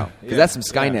the fuck Yeah. out because that's some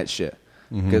Skynet shit.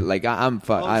 'Cause, like I'm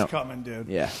fuck. I It's don't. coming, dude.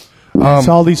 Yeah. It's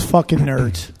all these fucking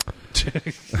nerds.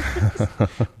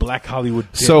 Black Hollywood.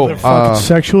 dick. So, They're fucking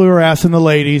sexually harassing the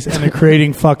ladies, and they're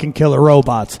creating fucking killer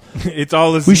robots. it's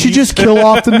all this. We should just kill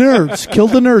off the nerds. Kill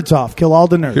the nerds off. Kill all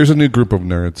the nerds. Here's a new group of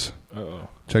nerds.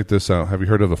 Check this out. Have you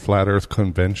heard of the Flat Earth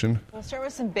Convention? We'll start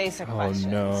with some basic Oh questions.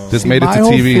 no! This See, made it my to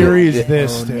whole TV. theory is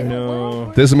this, dude.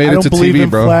 No. This made I it don't to believe TV, in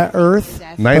bro. flat Earth.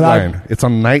 Nightline. It's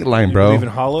on Nightline, You bro. believe in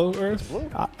Hollow Earth?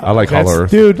 I like That's- Hollow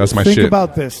Earth. Dude, That's my think shit.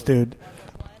 about this, dude.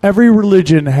 Every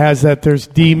religion has that there's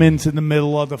demons in the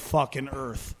middle of the fucking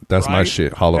earth. That's my right?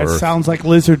 shit, Hollow that Earth. sounds like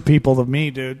lizard people to me,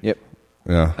 dude. Yep.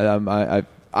 Yeah.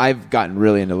 I've gotten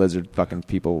really into lizard fucking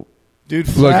people. Dude,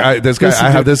 Look, flat- this guy. listen, I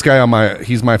have dude, this guy on my.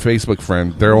 He's my Facebook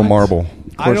friend, Daryl Marble.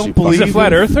 I don't you believe He's a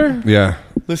flat in- earther. Yeah.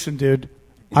 Listen, dude.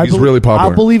 He's really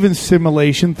popular. I believe in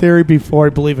simulation theory before I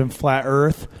believe in flat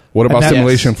Earth. What And about that-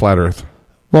 simulation flat Earth?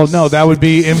 Well, no, that would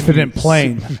be infinite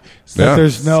plane. That Yeah.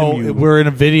 there's no. We're in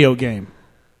a video game.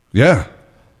 Yeah.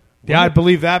 Yeah, I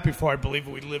believe that before I believe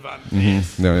we live on.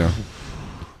 Yeah.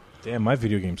 Damn, my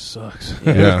video game sucks.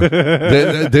 Yeah.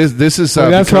 This is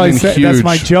That's why I becoming said huge. that's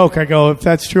my joke. I go, if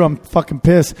that's true, I'm fucking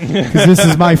pissed because this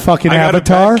is my fucking I got a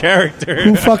bad avatar. character.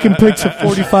 Who fucking picks a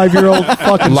 45-year-old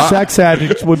fucking sex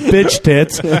addict with bitch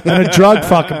tits and a drug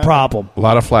fucking problem? A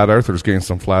lot of flat earthers getting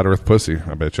some flat Earth pussy.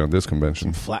 I bet you on this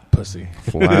convention. Flat pussy.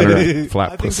 Flat Earth, I flat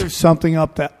think pussy. there's something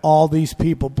up that all these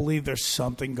people believe there's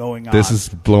something going on. This is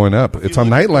blowing up. It's on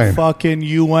Nightline. fucking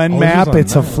UN Oh, map. this is on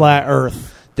It's a Nightline. flat Earth.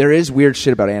 There is weird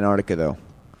shit about Antarctica though.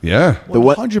 Yeah. The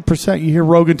what? 100%. You hear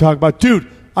Rogan talk about, dude,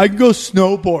 I can go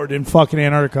snowboard in fucking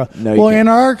Antarctica. No, you well, can't.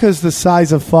 Antarctica is the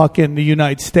size of fucking the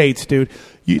United States, dude.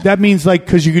 That means like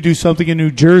because you could do something in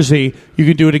New Jersey, you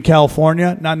could do it in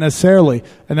California, not necessarily,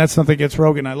 and that's something against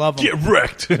Rogan. I love him. Get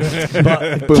wrecked.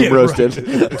 Boom, roasted.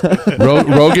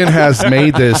 Rogan has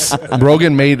made this.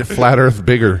 Rogan made Flat Earth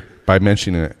bigger by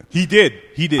mentioning it. He did.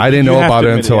 I didn't You know have about to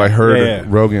it admit until I heard Yeah.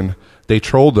 Rogan. They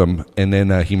trolled him, and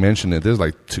then he mentioned it. This was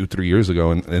like 2-3 years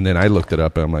ago, and then I looked it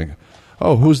up, and I'm like,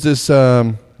 oh, who's this?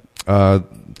 The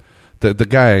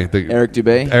guy, Eric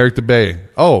Dubay? Eric Dubay.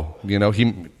 Oh, he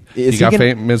Is he got gonna-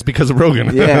 famous because of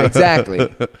Rogan. Yeah, exactly.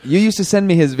 You used to send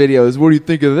me his videos. What do you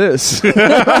think of this? No,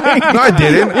 I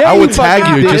didn't. Yeah, I would you tag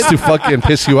fucking you did. just to fucking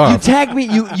piss you You off. tag me.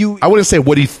 You I wouldn't say,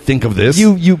 what do you think of this?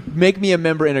 you make me a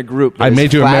member in a group. I There's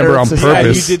made you a Flat member Earth on Society.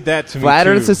 purpose. You did that to me Flat too.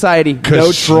 Earth Society, no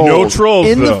 'Cause trolls. no trolls,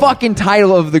 In the though. fucking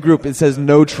title of the group, it says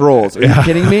no trolls. Are you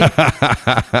kidding me?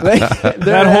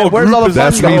 that whole where's all the group is- fun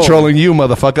That's me going? trolling you,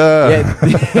 motherfucker.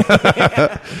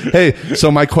 Yeah. Hey,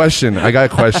 so my question, I got a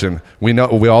question. We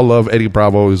all love Eddie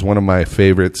Bravo. He's one of my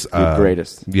favorites. The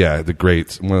greatest. Yeah, the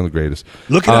greats. One of the greatest.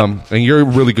 Look it up. And you're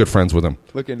really good friends with him.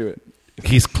 Look into it.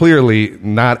 He's clearly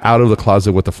not out of the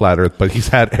closet with the Flat Earth, but he's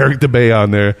had Eric Dubay on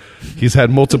there. He's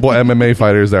had multiple MMA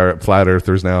fighters that are Flat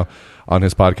Earthers now on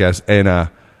his podcast. And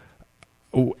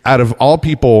out of all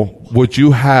people, would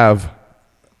you have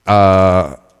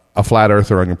a Flat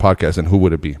Earther on your podcast, and who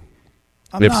would it be?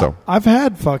 So. I've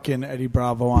had fucking Eddie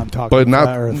Bravo on talking But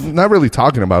Flat Earth. not really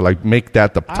talking about, like, make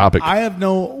that the topic. I have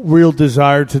no real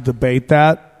desire to debate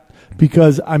that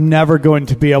because I'm never going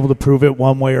to be able to prove it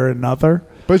one way or another.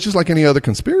 But it's just like any other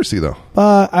conspiracy, though.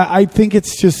 I think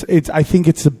I think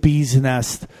it's a bee's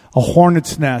nest, a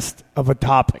hornet's nest of a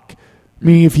topic. I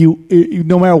mean,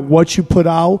 no matter what you put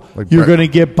out, Like you're Brett- going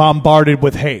to get bombarded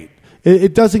with hate.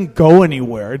 It doesn't go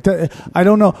anywhere. I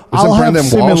don't know. I'll have Brendan Walsh-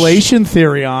 simulation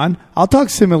theory on. I'll talk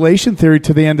simulation theory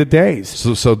to the end of days.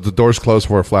 So the door's closed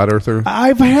for a Flat Earther?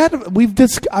 Eddie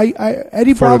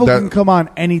For Bravo that- can come on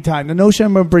anytime. The notion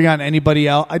I'm going to bring on anybody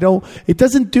else,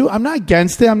 I'm not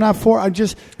against it. I'm not for.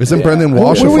 Isn't Brendan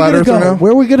Walsh where a we Flat gonna Earther go? now?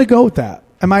 Where are we going to go with that?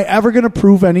 Am I ever going to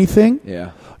prove anything?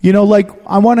 Yeah.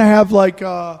 I want to have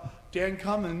Dan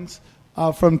Cummins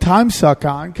from Time Suck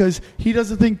on because he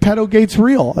doesn't think Pedogate's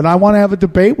real, and I want to have a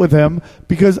debate with him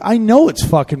because I know it's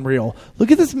fucking real.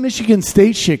 Look at this Michigan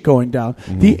State shit going down,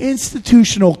 the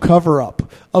institutional cover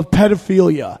up of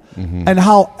pedophilia, and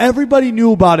how everybody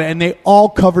knew about it and they all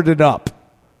covered it up.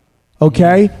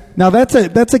 Okay, now that's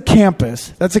a campus,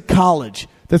 that's a college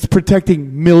that's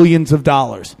protecting millions of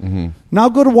dollars. Now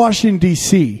go to Washington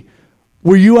D.C.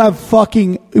 where you have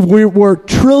where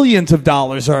trillions of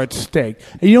dollars are at stake,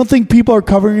 and you don't think people are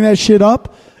covering that shit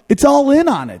up? It's all in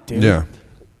on it, dude. Yeah.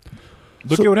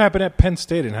 Look at what happened at Penn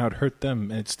State and how it hurt them,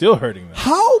 and it's still hurting them.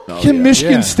 How can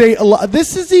Michigan Yeah. State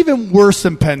this is even worse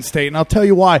than Penn State, and I'll tell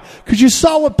you why. Because you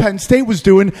saw what Penn State was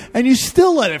doing, and you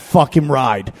still let it fucking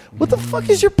ride. What the fuck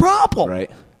is your problem?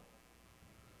 Right.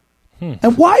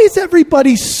 And why is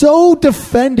everybody so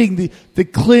defending the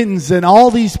Clintons and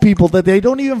all these people that they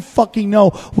don't even fucking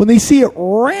know when they see it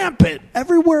rampant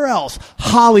everywhere else?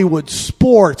 Hollywood,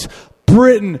 sports,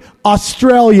 Britain,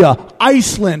 Australia,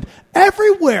 Iceland,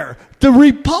 everywhere. The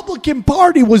Republican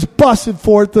Party was busted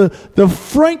for it. The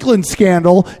Franklin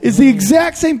scandal is the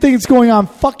exact same thing that's going on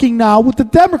fucking now with the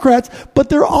Democrats, but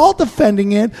they're all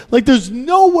defending it like there's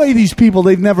no way these people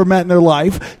they've never met in their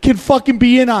life can fucking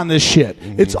be in on this shit.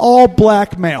 It's all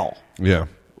blackmail Yeah.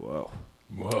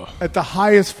 at the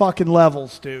highest fucking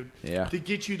levels, dude. Yeah. To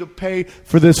get you to pay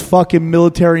for this fucking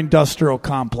military-industrial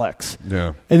complex.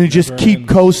 Yeah. And then just keep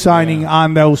co-signing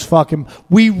on those fucking.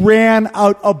 We ran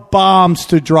out of bombs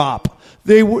to drop.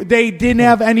 They didn't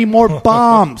have any more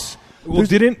bombs. Well,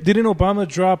 didn't Obama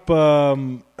drop?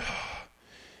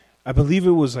 I believe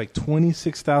it was like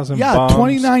 26,000. Yeah, bombs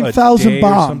 29,000 a day or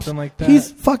bombs. something like that.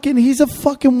 He's a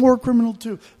fucking war criminal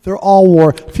too. They're all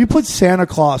war. If you put Santa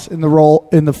Claus in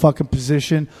the fucking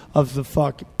position of the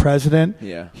fucking president,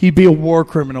 Yeah. he'd be a war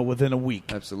criminal within a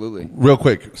week. Absolutely. Real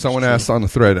quick, someone asked on the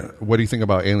thread, what do you think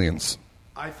about aliens?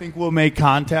 I think we'll make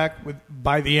contact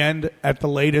by the end at the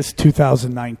latest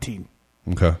 2019.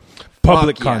 Okay.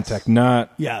 Public Fuck yes. contact,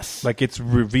 not Yes. like it's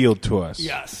revealed to us.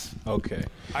 Yes. Okay.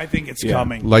 I think it's Yeah.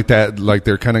 coming. Like that, like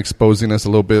they're kind of exposing us a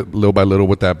little bit, little by little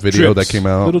with that video Drips. that came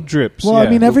out. Little drips. Well, yeah.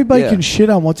 I mean, everybody Yeah. can shit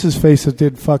on what's his face that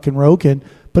did fucking Rogan,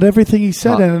 but everything he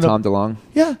said ended Tom up. DeLonge.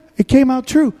 Yeah, it came out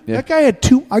true. Yeah. That guy had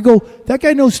that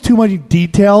guy knows too many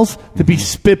details to be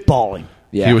spitballing.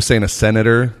 Yeah. He was saying a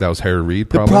senator. That was Harry Reid,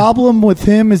 The probably. problem with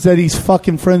him is that he's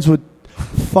fucking friends with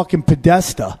fucking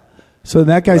Podesta. So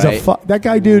that guy's Right. that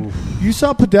guy, dude. You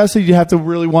saw Podesta, you have to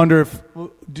really wonder if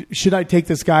should I take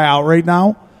this guy out right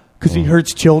now because he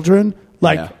hurts children.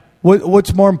 Like, Yeah.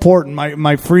 what's more important,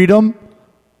 my freedom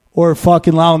or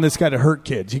fucking allowing this guy to hurt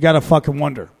kids? You got to fucking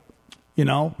wonder. You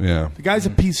know? Yeah. The guy's a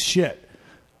piece of shit.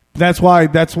 That's why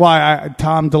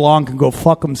Tom DeLonge can go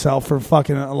fuck himself for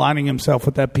fucking aligning himself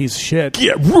with that piece of shit.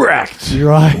 Get wrecked. You're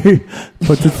right.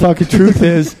 But the fucking truth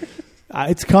is,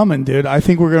 it's coming, dude. I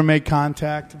think we're going to make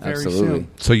contact very Absolutely. soon.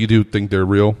 So you do think they're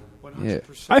real? Yeah.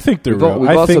 I think they're real. We've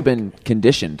I also think, been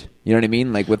conditioned. You know what I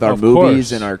mean? Like with our Of movies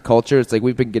course. and our culture, it's like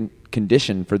we've been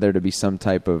conditioned for there to be some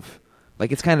type of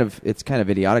like it's kind of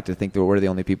idiotic to think that we're the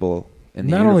only people in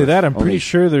the not universe. only that, I'm Only pretty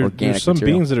sure organic there's some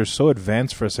material. beings that are so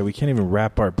advanced for us that we can't even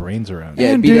wrap our brains around. Yeah,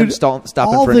 And it'd be them dude,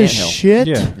 stopping all for an this anthill. shit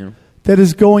Yeah. that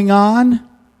is going on,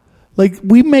 like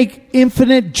we make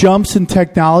infinite jumps in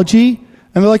technology,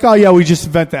 and they're like, "Oh yeah, we just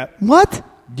invent that." What?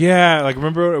 Yeah, like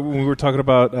remember when we were talking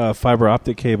about fiber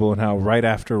optic cable and how right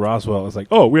after Roswell it was like,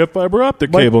 oh, we have fiber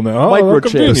optic cable now. Oh, how microchip. The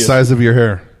convenient. size of your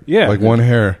hair. Yeah. Like one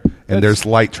hair. And That's- there's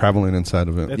light traveling inside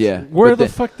of it. That's- Yeah, Where but the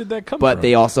the- fuck did that come But from?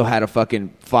 they also had a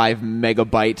fucking 5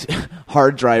 megabyte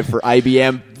hard drive for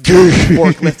IBM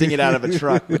forklifting it out of a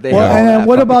truck. But they Well, had all and that then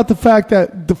what fucking- about the fact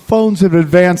that the phones have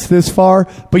advanced this far,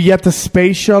 but yet the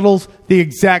space shuttle's the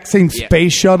exact same Yeah.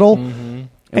 space shuttle? Mm-hmm.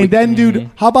 And then, dude,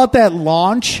 how about that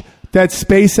launch that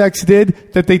SpaceX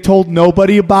did that they told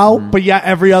nobody about, Mm-hmm. but yet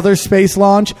every other space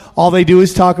launch, all they do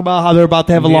is talk about how they're about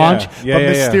to have a Yeah. launch, Yeah, but yeah, yeah.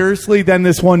 mysteriously then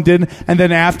this one didn't. And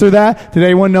then after that, did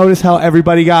anyone notice how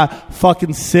everybody got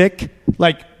fucking sick?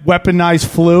 Like weaponized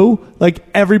flu? Like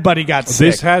everybody got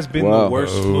sick. This has been Whoa. the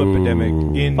worst flu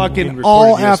epidemic in Fucking recorded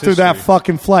all US after that history.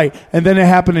 fucking flight. And then it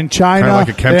happened in China. Kinda like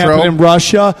a then it chemtrail? happened in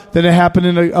Russia. Then it happened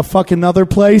in a fucking other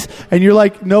place. And you're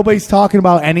like, nobody's talking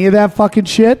about any of that fucking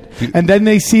shit. And then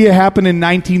they see it happen in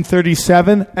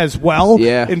 1937 as well.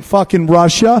 Yeah. In fucking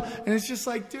Russia. And it's just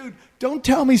like, dude, don't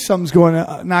tell me something's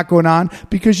not going on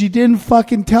because you didn't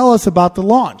fucking tell us about the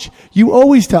launch. You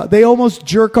always tell. They almost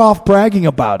jerk off bragging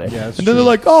about it. Yeah, and that's then true. they're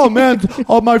like, oh man,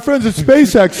 all my friends at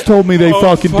SpaceX told me they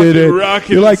fucking did it.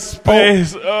 You're like,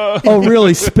 space. oh,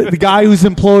 really? The guy who's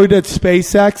employed at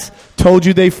SpaceX told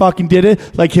you they fucking did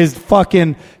it? Like his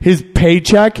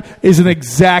paycheck isn't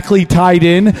exactly tied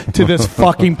in to this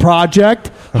fucking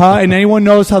project? Huh? And anyone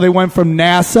knows how they went from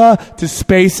NASA to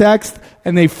SpaceX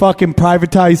and they fucking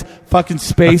privatized fucking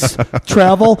space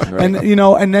travel? And, you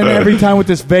know, and then every time with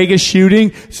this Vegas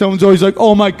shooting, someone's always like,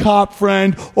 oh, my cop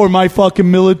friend or my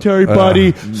fucking military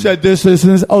buddy said this, and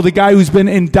this. Oh, the guy who's been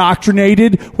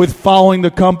indoctrinated with following the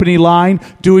company line,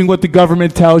 doing what the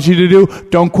government tells you to do,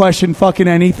 don't question fucking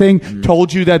anything,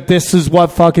 told you that this is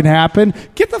what fucking happened.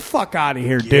 Get the fuck out of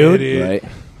here, dude. Right.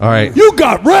 All right. You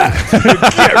got wrecked.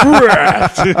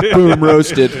 Boom,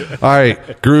 roasted. All right.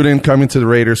 Gruden coming to the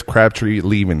Raiders. Crabtree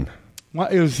leaving.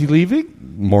 What, is he leaving?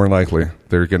 More than likely.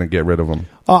 They're going to get rid of him. He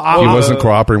I- wasn't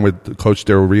cooperating with Coach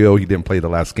Del Rio. He didn't play the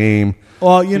last game.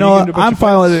 Well, you know, get a bunch I'm of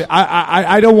fine with it.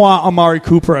 I don't want Amari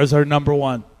Cooper as our number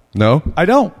one. No? I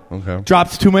don't. Okay.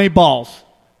 Drops too many balls.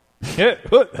 Hey,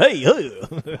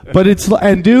 But it's,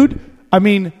 and dude, I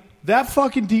mean, that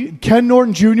fucking Ken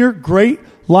Norton Jr., great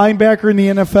linebacker in the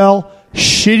NFL,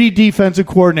 shitty defensive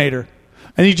coordinator.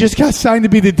 And he just got signed to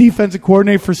be the defensive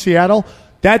coordinator for Seattle.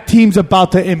 That team's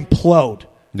about to implode.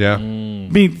 Yeah. I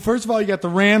mean, first of all, you got the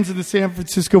Rams and the San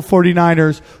Francisco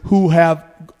 49ers who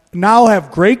now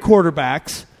have great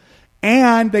quarterbacks,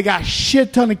 and they got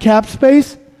shit ton of cap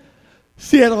space.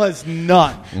 Seattle has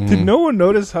none. Did no one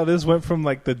notice how this went from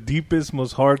like the deepest,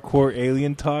 most hardcore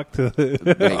alien talk to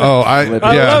Oh, I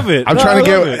love it. I'm No, trying to I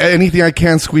get love it. anything I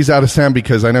can squeeze out of Sam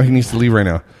because I know he needs to leave right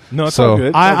now. No, it's So- all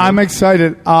good. I'm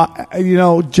excited. You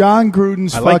know, John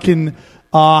Gruden's like fucking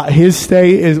his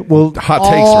stay will Hot takes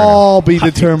right now. all be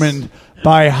determined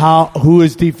by who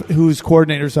his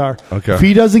coordinators are. Okay. If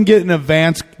he doesn't get an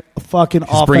advanced fucking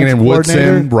He's bringing in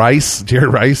coordinator, Woodson, Rice,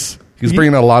 Jared Rice. He's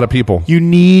bringing in a lot of people. you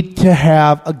need to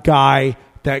have a guy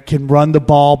that can run the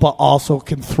ball but also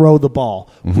can throw the ball.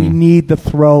 We need to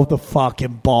throw the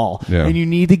fucking ball. Yeah. And you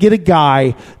need to get a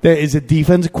guy that is a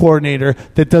defensive coordinator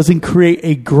that doesn't create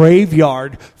a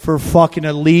graveyard for fucking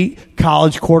elite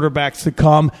college quarterbacks to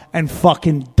come and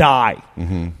fucking die.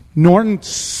 Norton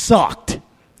sucked.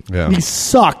 Yeah. He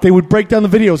sucked. They would break down the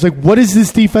videos. Like, what is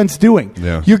this defense doing?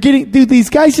 Yeah. You're getting, dude,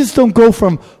 these guys just don't go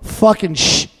from fucking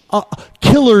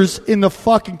killers in the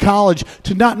fucking college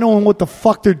to not knowing what the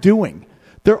fuck they're doing.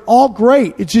 They're all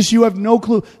great. It's just you have no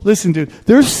clue. Listen, dude,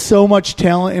 there's so much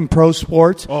talent in pro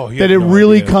sports Oh, you that have it no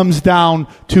really idea. comes down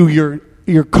to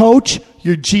your coach,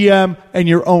 your GM, and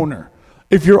your owner.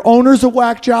 If your owner's a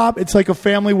whack job, it's like a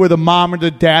family where the mom or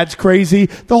the dad's crazy.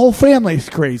 The whole family's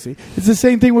crazy. It's the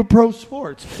same thing with pro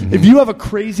sports. If you have a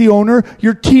crazy owner,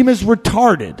 your team is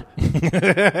retarded.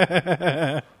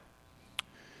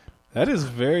 That is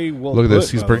very well. Look at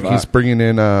this. put, by the way. He's bringing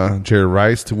in Jerry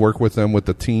Rice to work with them with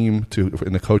the team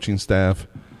in the coaching staff.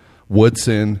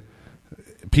 Woodson.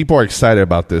 People are excited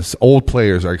about this. Old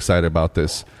players are excited about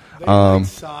this. They might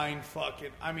sign fucking.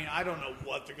 I mean, I don't know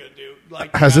what they're gonna do.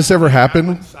 Like, Has this ever happened?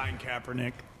 I would sign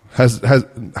Kaepernick.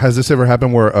 Has this ever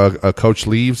happened where a coach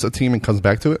leaves a team and comes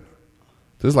back to it?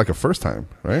 This is like a first time,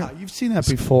 right? Yeah, you've seen that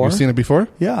before. You've seen it before?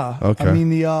 Yeah. Okay. I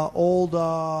mean, the old,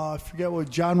 I forget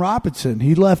what, John Robinson,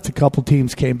 he left a couple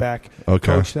teams, came back,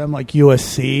 Okay. coached them, like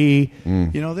USC.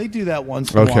 You know, they do that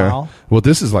once in a Okay. while. Well,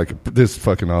 this is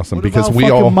fucking awesome What because about we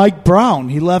fucking all. Mike Brown?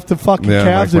 He left the fucking Yeah,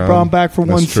 Cavs, Mike they brought Brown. him back for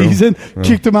That's one true. season, Yeah.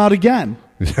 kicked him out again.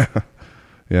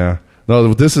 Yeah.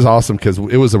 No, this is awesome because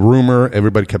it was a rumor.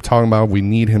 Everybody kept talking about. We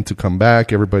need him to come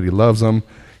back. Everybody loves him.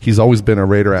 He's always been a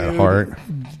Raider at heart.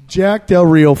 Jack Del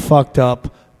Rio fucked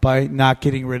up by not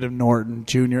getting rid of Norton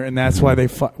Jr., and that's why they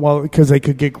because they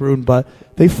could get Gruden, but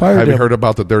they fired Have him. you heard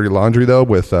about the dirty laundry though,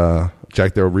 with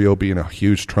Jack Del Rio being a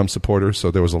huge Trump supporter? So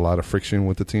there was a lot of friction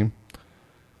with the team.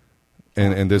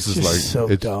 And this is Just like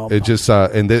so dumb. It just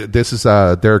this is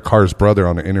Derek Carr's brother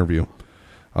on the interview.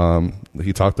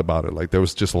 He talked about it. Like there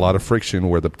was just a lot of friction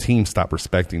where the team stopped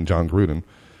respecting John Gruden,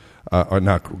 or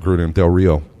not Gruden, Del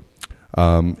Rio.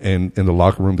 And in the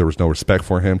locker room, there was no respect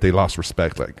for him. They lost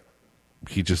respect. Like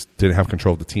he just didn't have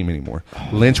control of the team anymore.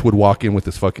 Lynch would walk in with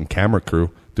his fucking camera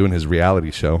crew doing his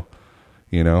reality show,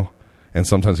 and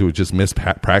sometimes he would just miss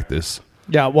practice.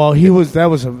 Yeah, well, that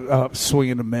was a swing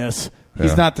and a miss.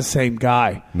 He's Yeah. not the same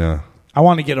guy. No. I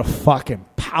want to get a fucking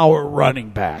power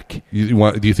running back. Do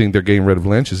you think they're getting rid of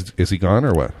Lynch? Is he gone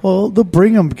or what? Well, they'll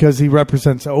bring him because he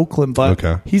represents Oakland, but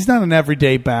Okay. he's not an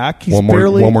everyday back. He's One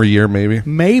barely more year, maybe.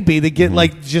 Maybe they get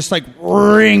just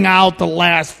wring out the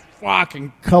last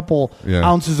fucking couple Yeah.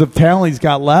 ounces of talent he's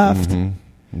got left.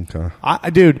 Okay.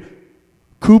 Dude,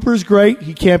 Cooper's great.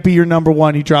 He can't be your number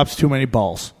one. He drops too many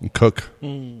balls. Cook.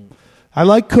 I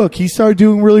like Cook. He started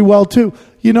doing really well too.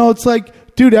 It's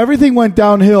like, dude, everything went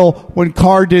downhill when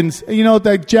Carr didn't.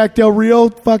 That Jack Del Rio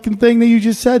fucking thing that you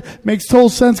just said makes total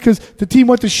sense because the team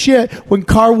went to shit when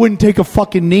Carr wouldn't take a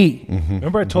fucking knee.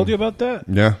 Remember I told you about that?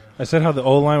 Yeah. I said how the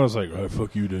O line was like, "All right,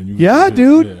 fuck you, then." Yeah,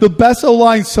 dude. The best O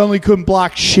line suddenly couldn't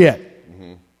block shit.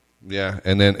 Yeah.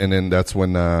 And then that's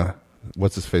when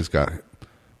what's his face got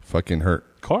fucking hurt.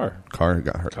 Carr Carr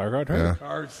got hurt. got hurt.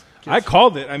 Yeah. I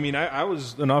called it. I mean, I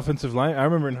was an offensive line. I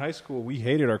remember in high school we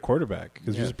hated our quarterback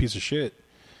because he was a piece of shit.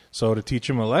 So to teach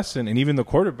him a lesson, and even the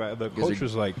coach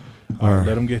was like, "All right,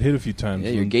 let him get hit a few times."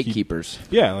 Yeah, you're And gatekeepers.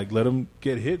 let him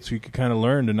get hit so you could kind of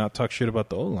learn to not talk shit about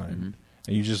the O line.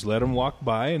 And you just let him walk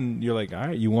by, and you're like, "All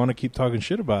right, you want to keep talking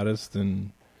shit about us,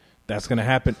 then that's going to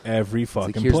happen every It's like,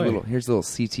 fucking here's, play." here's a little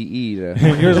CTE. To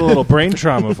Here's a little brain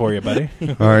trauma for you, buddy.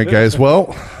 All right, guys.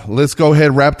 Well, let's go ahead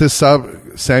and wrap this up.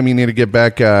 Sam, you need to get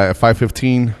back at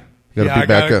 5:15. You gotta I be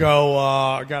back gotta up. go.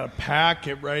 I gotta pack,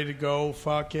 get ready to go.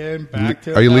 Fucking back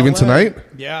to. Are you leaving LA. tonight?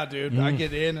 Yeah, dude. I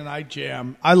get in and I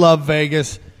jam. I love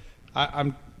Vegas.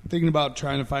 I'm thinking about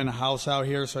trying to find a house out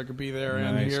here so I could be there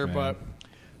and Nice, here, man. but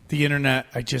the internet,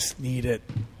 I just need it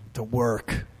to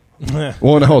work.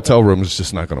 Well, in a hotel room, it's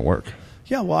just not going to work.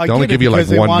 Yeah, well, I They only get it give you, like, because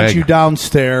they 1 want meg. you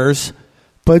downstairs,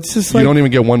 but it's just You like don't even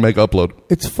get 1 meg upload.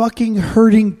 it's fucking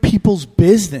hurting people's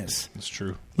business. It's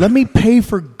true. Let me pay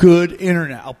for good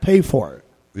internet. I'll pay for it.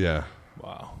 Yeah.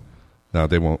 Wow. No,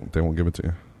 they won't. They won't give it to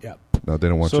you. Yep. No, they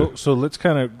don't want you. So let's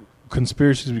kind of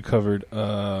conspiracies we covered.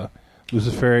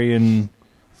 Luciferian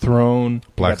throne, we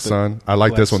Black got the Sun. I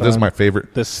like Black this one. This is Sun. my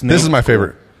favorite. The snake. This is my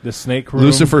favorite. The snake room.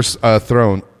 Lucifer's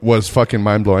throne was fucking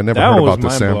mind blowing. I never That heard one was about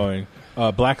this, mind Sam.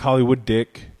 blowing. Black Hollywood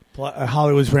Dick.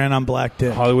 Hollywood's ran on Black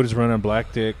Dick. Hollywood is run on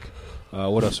Black Dick.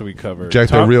 What else do we cover? Jack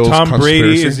Del Rio's Tom Brady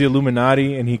conspiracy. is the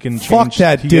Illuminati, and he can change. Fuck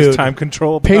that he dude. Has time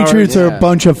control. Patriots power. are a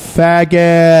bunch of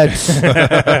faggots.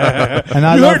 And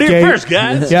I You love heard it gay. first,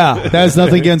 guys. Yeah, that has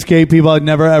nothing against gay people. I'd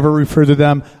never ever refer to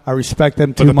them. I respect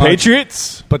them But too the much.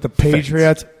 Patriots. But the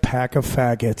Patriots, pack of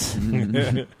faggots.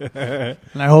 And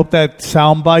I hope that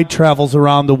soundbite travels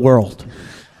around the world.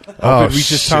 Oh, It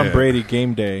reaches shit. Tom Brady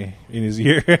game day in his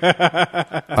ear. All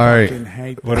right. Fucking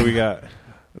hate What do we got?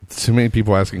 Too many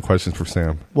people asking questions for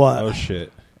Sam. what? Oh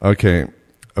shit. Okay.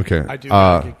 I do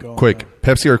gotta get going, quick.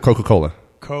 Pepsi or Coca-Cola?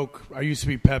 Coke. I used to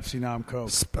be Pepsi. Now I'm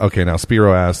Coke. Okay, now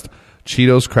Spiro asked,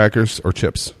 Cheetos, crackers, or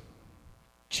chips?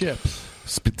 Chips.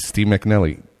 Steve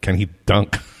McNally, can he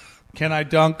dunk? Can I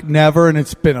dunk? Never. And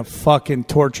it's been a fucking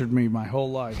tortured me my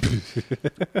whole life.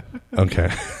 Okay.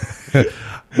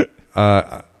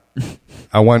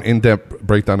 I want in-depth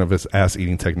breakdown of his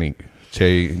ass-eating technique.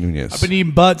 Che Nunez. I've been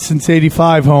eating butt since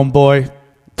 '85, homeboy.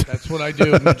 That's what I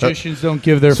do. Magicians don't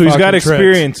give their So he's got fucking tricks.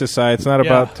 experience aside. It's not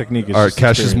Yeah. about technique. It's All right, just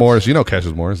Cassius experience. Morris. You know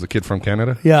Cassius Morris, the kid from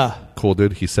Canada? Yeah. Cool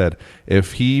dude. He said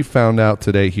if he found out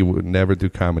today he would never do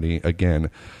comedy again,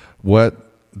 what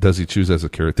does he choose as a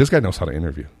career? This guy knows how to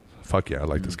interview. Fuck yeah, I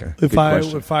like this guy.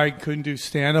 If I couldn't do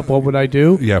stand-up, what would I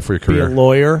do? Yeah, for your Be career. a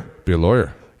lawyer. Be a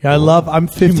lawyer. Yeah, I'm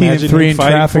 15 and imagine 3 him in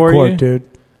fighting traffic for court, you? dude.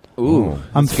 Ooh,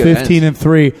 I'm that's good 15 ends. and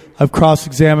 3. I've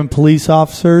cross-examined police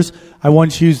officers. I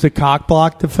once used the cock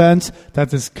block defense that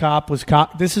this cop was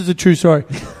This is a true story.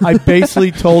 I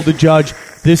basically told the judge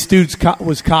this dude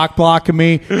was cock blocking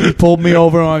me. He pulled me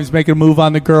over when I was making a move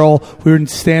on the girl. We were in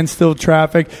standstill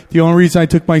traffic. The only reason I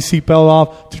took my seatbelt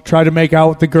off to try to make out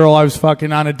with the girl I was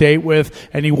fucking on a date with.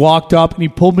 And he walked up and he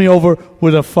pulled me over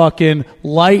with a fucking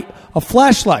light. A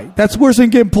flashlight. That's worse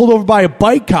than getting pulled over by a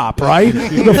bike cop, right?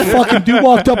 The fucking dude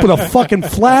walked up with a fucking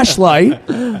flashlight.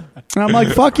 And I'm like,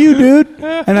 fuck you, dude.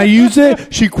 And I used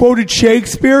it. She quoted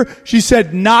Shakespeare. She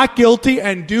said, not guilty.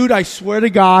 And, dude, I swear to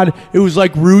God, it was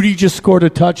like Rudy just scored a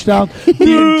touchdown.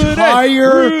 The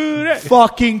entire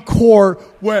fucking court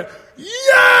went,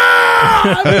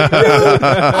 yeah! Dude,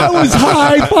 I was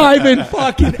high-fiving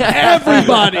fucking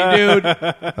everybody, dude.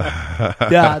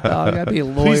 Yeah, dog, I'd be a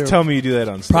lawyer. Please tell me you do that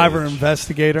on stage. Private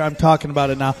investigator. I'm talking about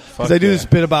it now because Fuck I do yeah. this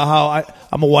bit about how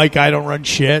I'm a white guy, I don't run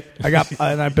shit.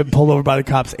 And I've been pulled over by the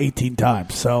cops 18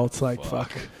 times. So it's like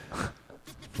fuck.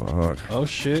 Fuck. Oh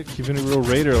shit, keeping it real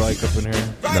Raider-like up in here.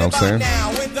 You know what I'm saying?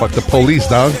 Fuck the police,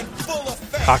 dog.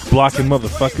 Cock blocking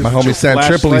motherfuckers. My with homie your Sam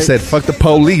Tripoli flashlight. said, fuck the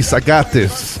police. I got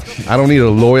this. I don't need a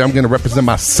lawyer. I'm going to represent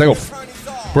myself.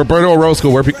 Roberto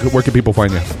Orozco, where can people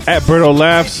find you? At Berto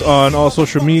Laughs on all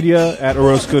social media. At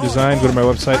Orozco Design. Go to my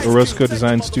website,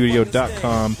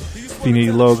 orozcodesignstudio.com. If you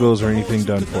need logos or anything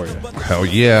done for you. Hell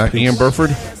yeah. Ian Burford,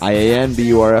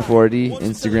 IANBURFORD,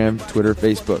 Instagram, Twitter,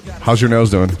 Facebook. how's your nose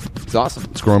doing? It's awesome.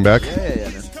 It's growing back? Yeah.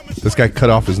 This guy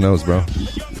cut off his nose, bro.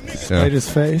 Yeah. Right his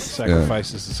face.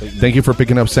 Sacrifices to Satan. Thank you for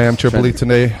picking up Sam Tripoli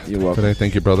today. You're welcome. Today.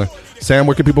 Thank you, brother. Sam,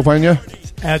 where can people find you?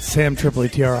 At Sam Tripoli,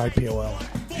 TRIPOL.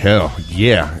 Hell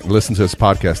yeah. Listen to his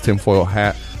podcast, Tinfoil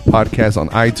Hat Podcast on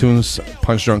iTunes,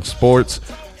 Punch Drunk Sports.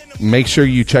 Make sure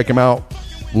you check him out.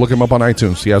 Look him up on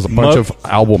iTunes. He has a bunch of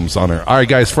albums on there. All right,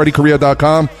 guys,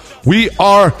 FreddyKorea.com. We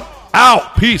are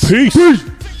out. Peace. Peace.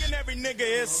 Every nigga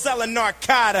is selling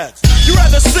narcotics. You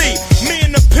rather see me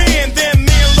in the pen than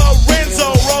me and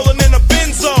Lorenzo rolling in a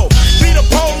benzo. Be the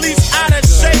police out of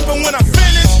shape, and when I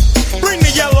finish, bring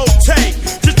the yellow tape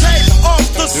to tape off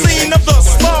the scene of the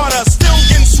slaughter. Still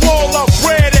getting swole up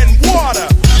bread and water.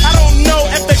 I don't know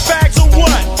if they bags or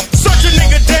what. Search a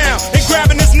nigga down and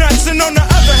grabbing his nuts, and on the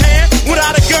other hand,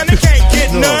 without a gun, they can't get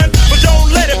none. But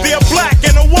don't let it be a black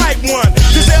and a white one,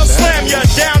 'cause they'll slam you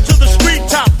down to the street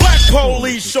top. Black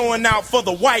police showing out for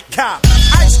the white cop.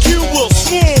 Ice Cube will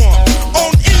swarm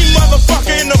on any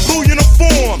motherfucker in a blue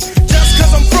uniform. Just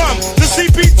 'cause I'm from the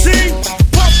CPT,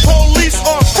 puff police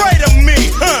are afraid of me,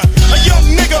 huh? A young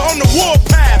nigga on the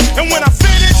warpath, and when I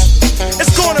finish,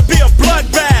 it's gonna be a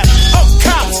bloodbath of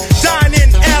cops dying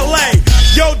in LA.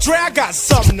 Yo, Dre, I got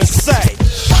something to say.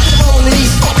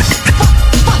 Police. Fuck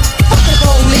the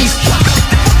police.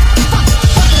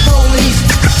 Fuck the police.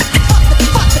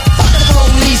 Fuck the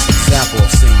police. Sample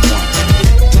of scene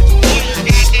 1.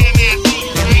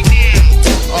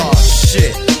 Oh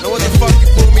shit. Now what the fuck you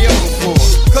pull me over for?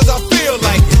 'Cause I feel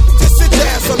like it. Just sit your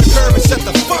ass on the curb and shut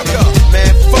the fuck up.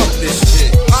 Man, fuck this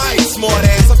shit. Alright, smart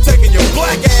ass, I'm taking your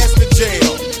black ass to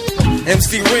jail.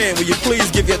 MC Ren, will you please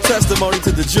give your testimony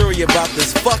to the jury about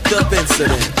this fucked up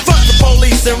incident? Fuck the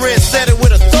police, and Ren said it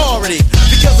with authority.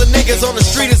 Because the niggas on the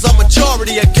street is a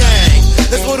majority of gang.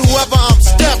 That's with whoever I'm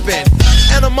stepping.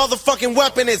 And a motherfucking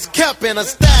weapon is kept in a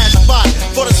stash spot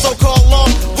for the so-called law.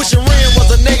 Wishing Ren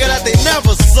was a nigga that they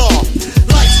never saw.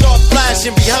 Lights start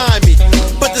flashing behind me,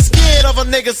 but they're scared of a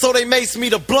nigga, so they mace me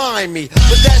to blind me.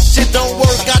 But that shit don't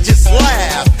work, I just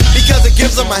laugh, because it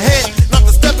gives them a hint not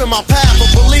to step in my path. For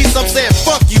police, I'm saying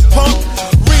fuck you, punk.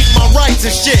 Read my rights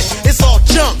and shit, it's all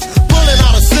junk. Pulling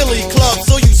out a silly club,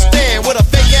 so you stand with a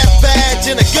fake ass badge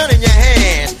and a gun in your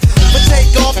hand. But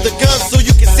take off the gun so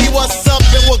you can see what's up,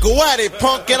 and we'll go at it,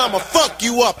 punk, and I'ma fuck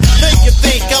you up. Make you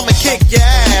think I'ma kick your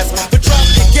ass, but drop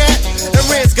your gat, and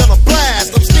Red's gonna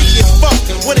blast. I'm sneaky as fuck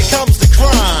when it comes to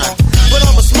crime, but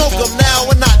I'ma smoke them now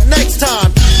and not next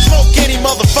time. Smoke any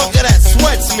motherfucker that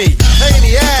sweats me,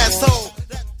 any ass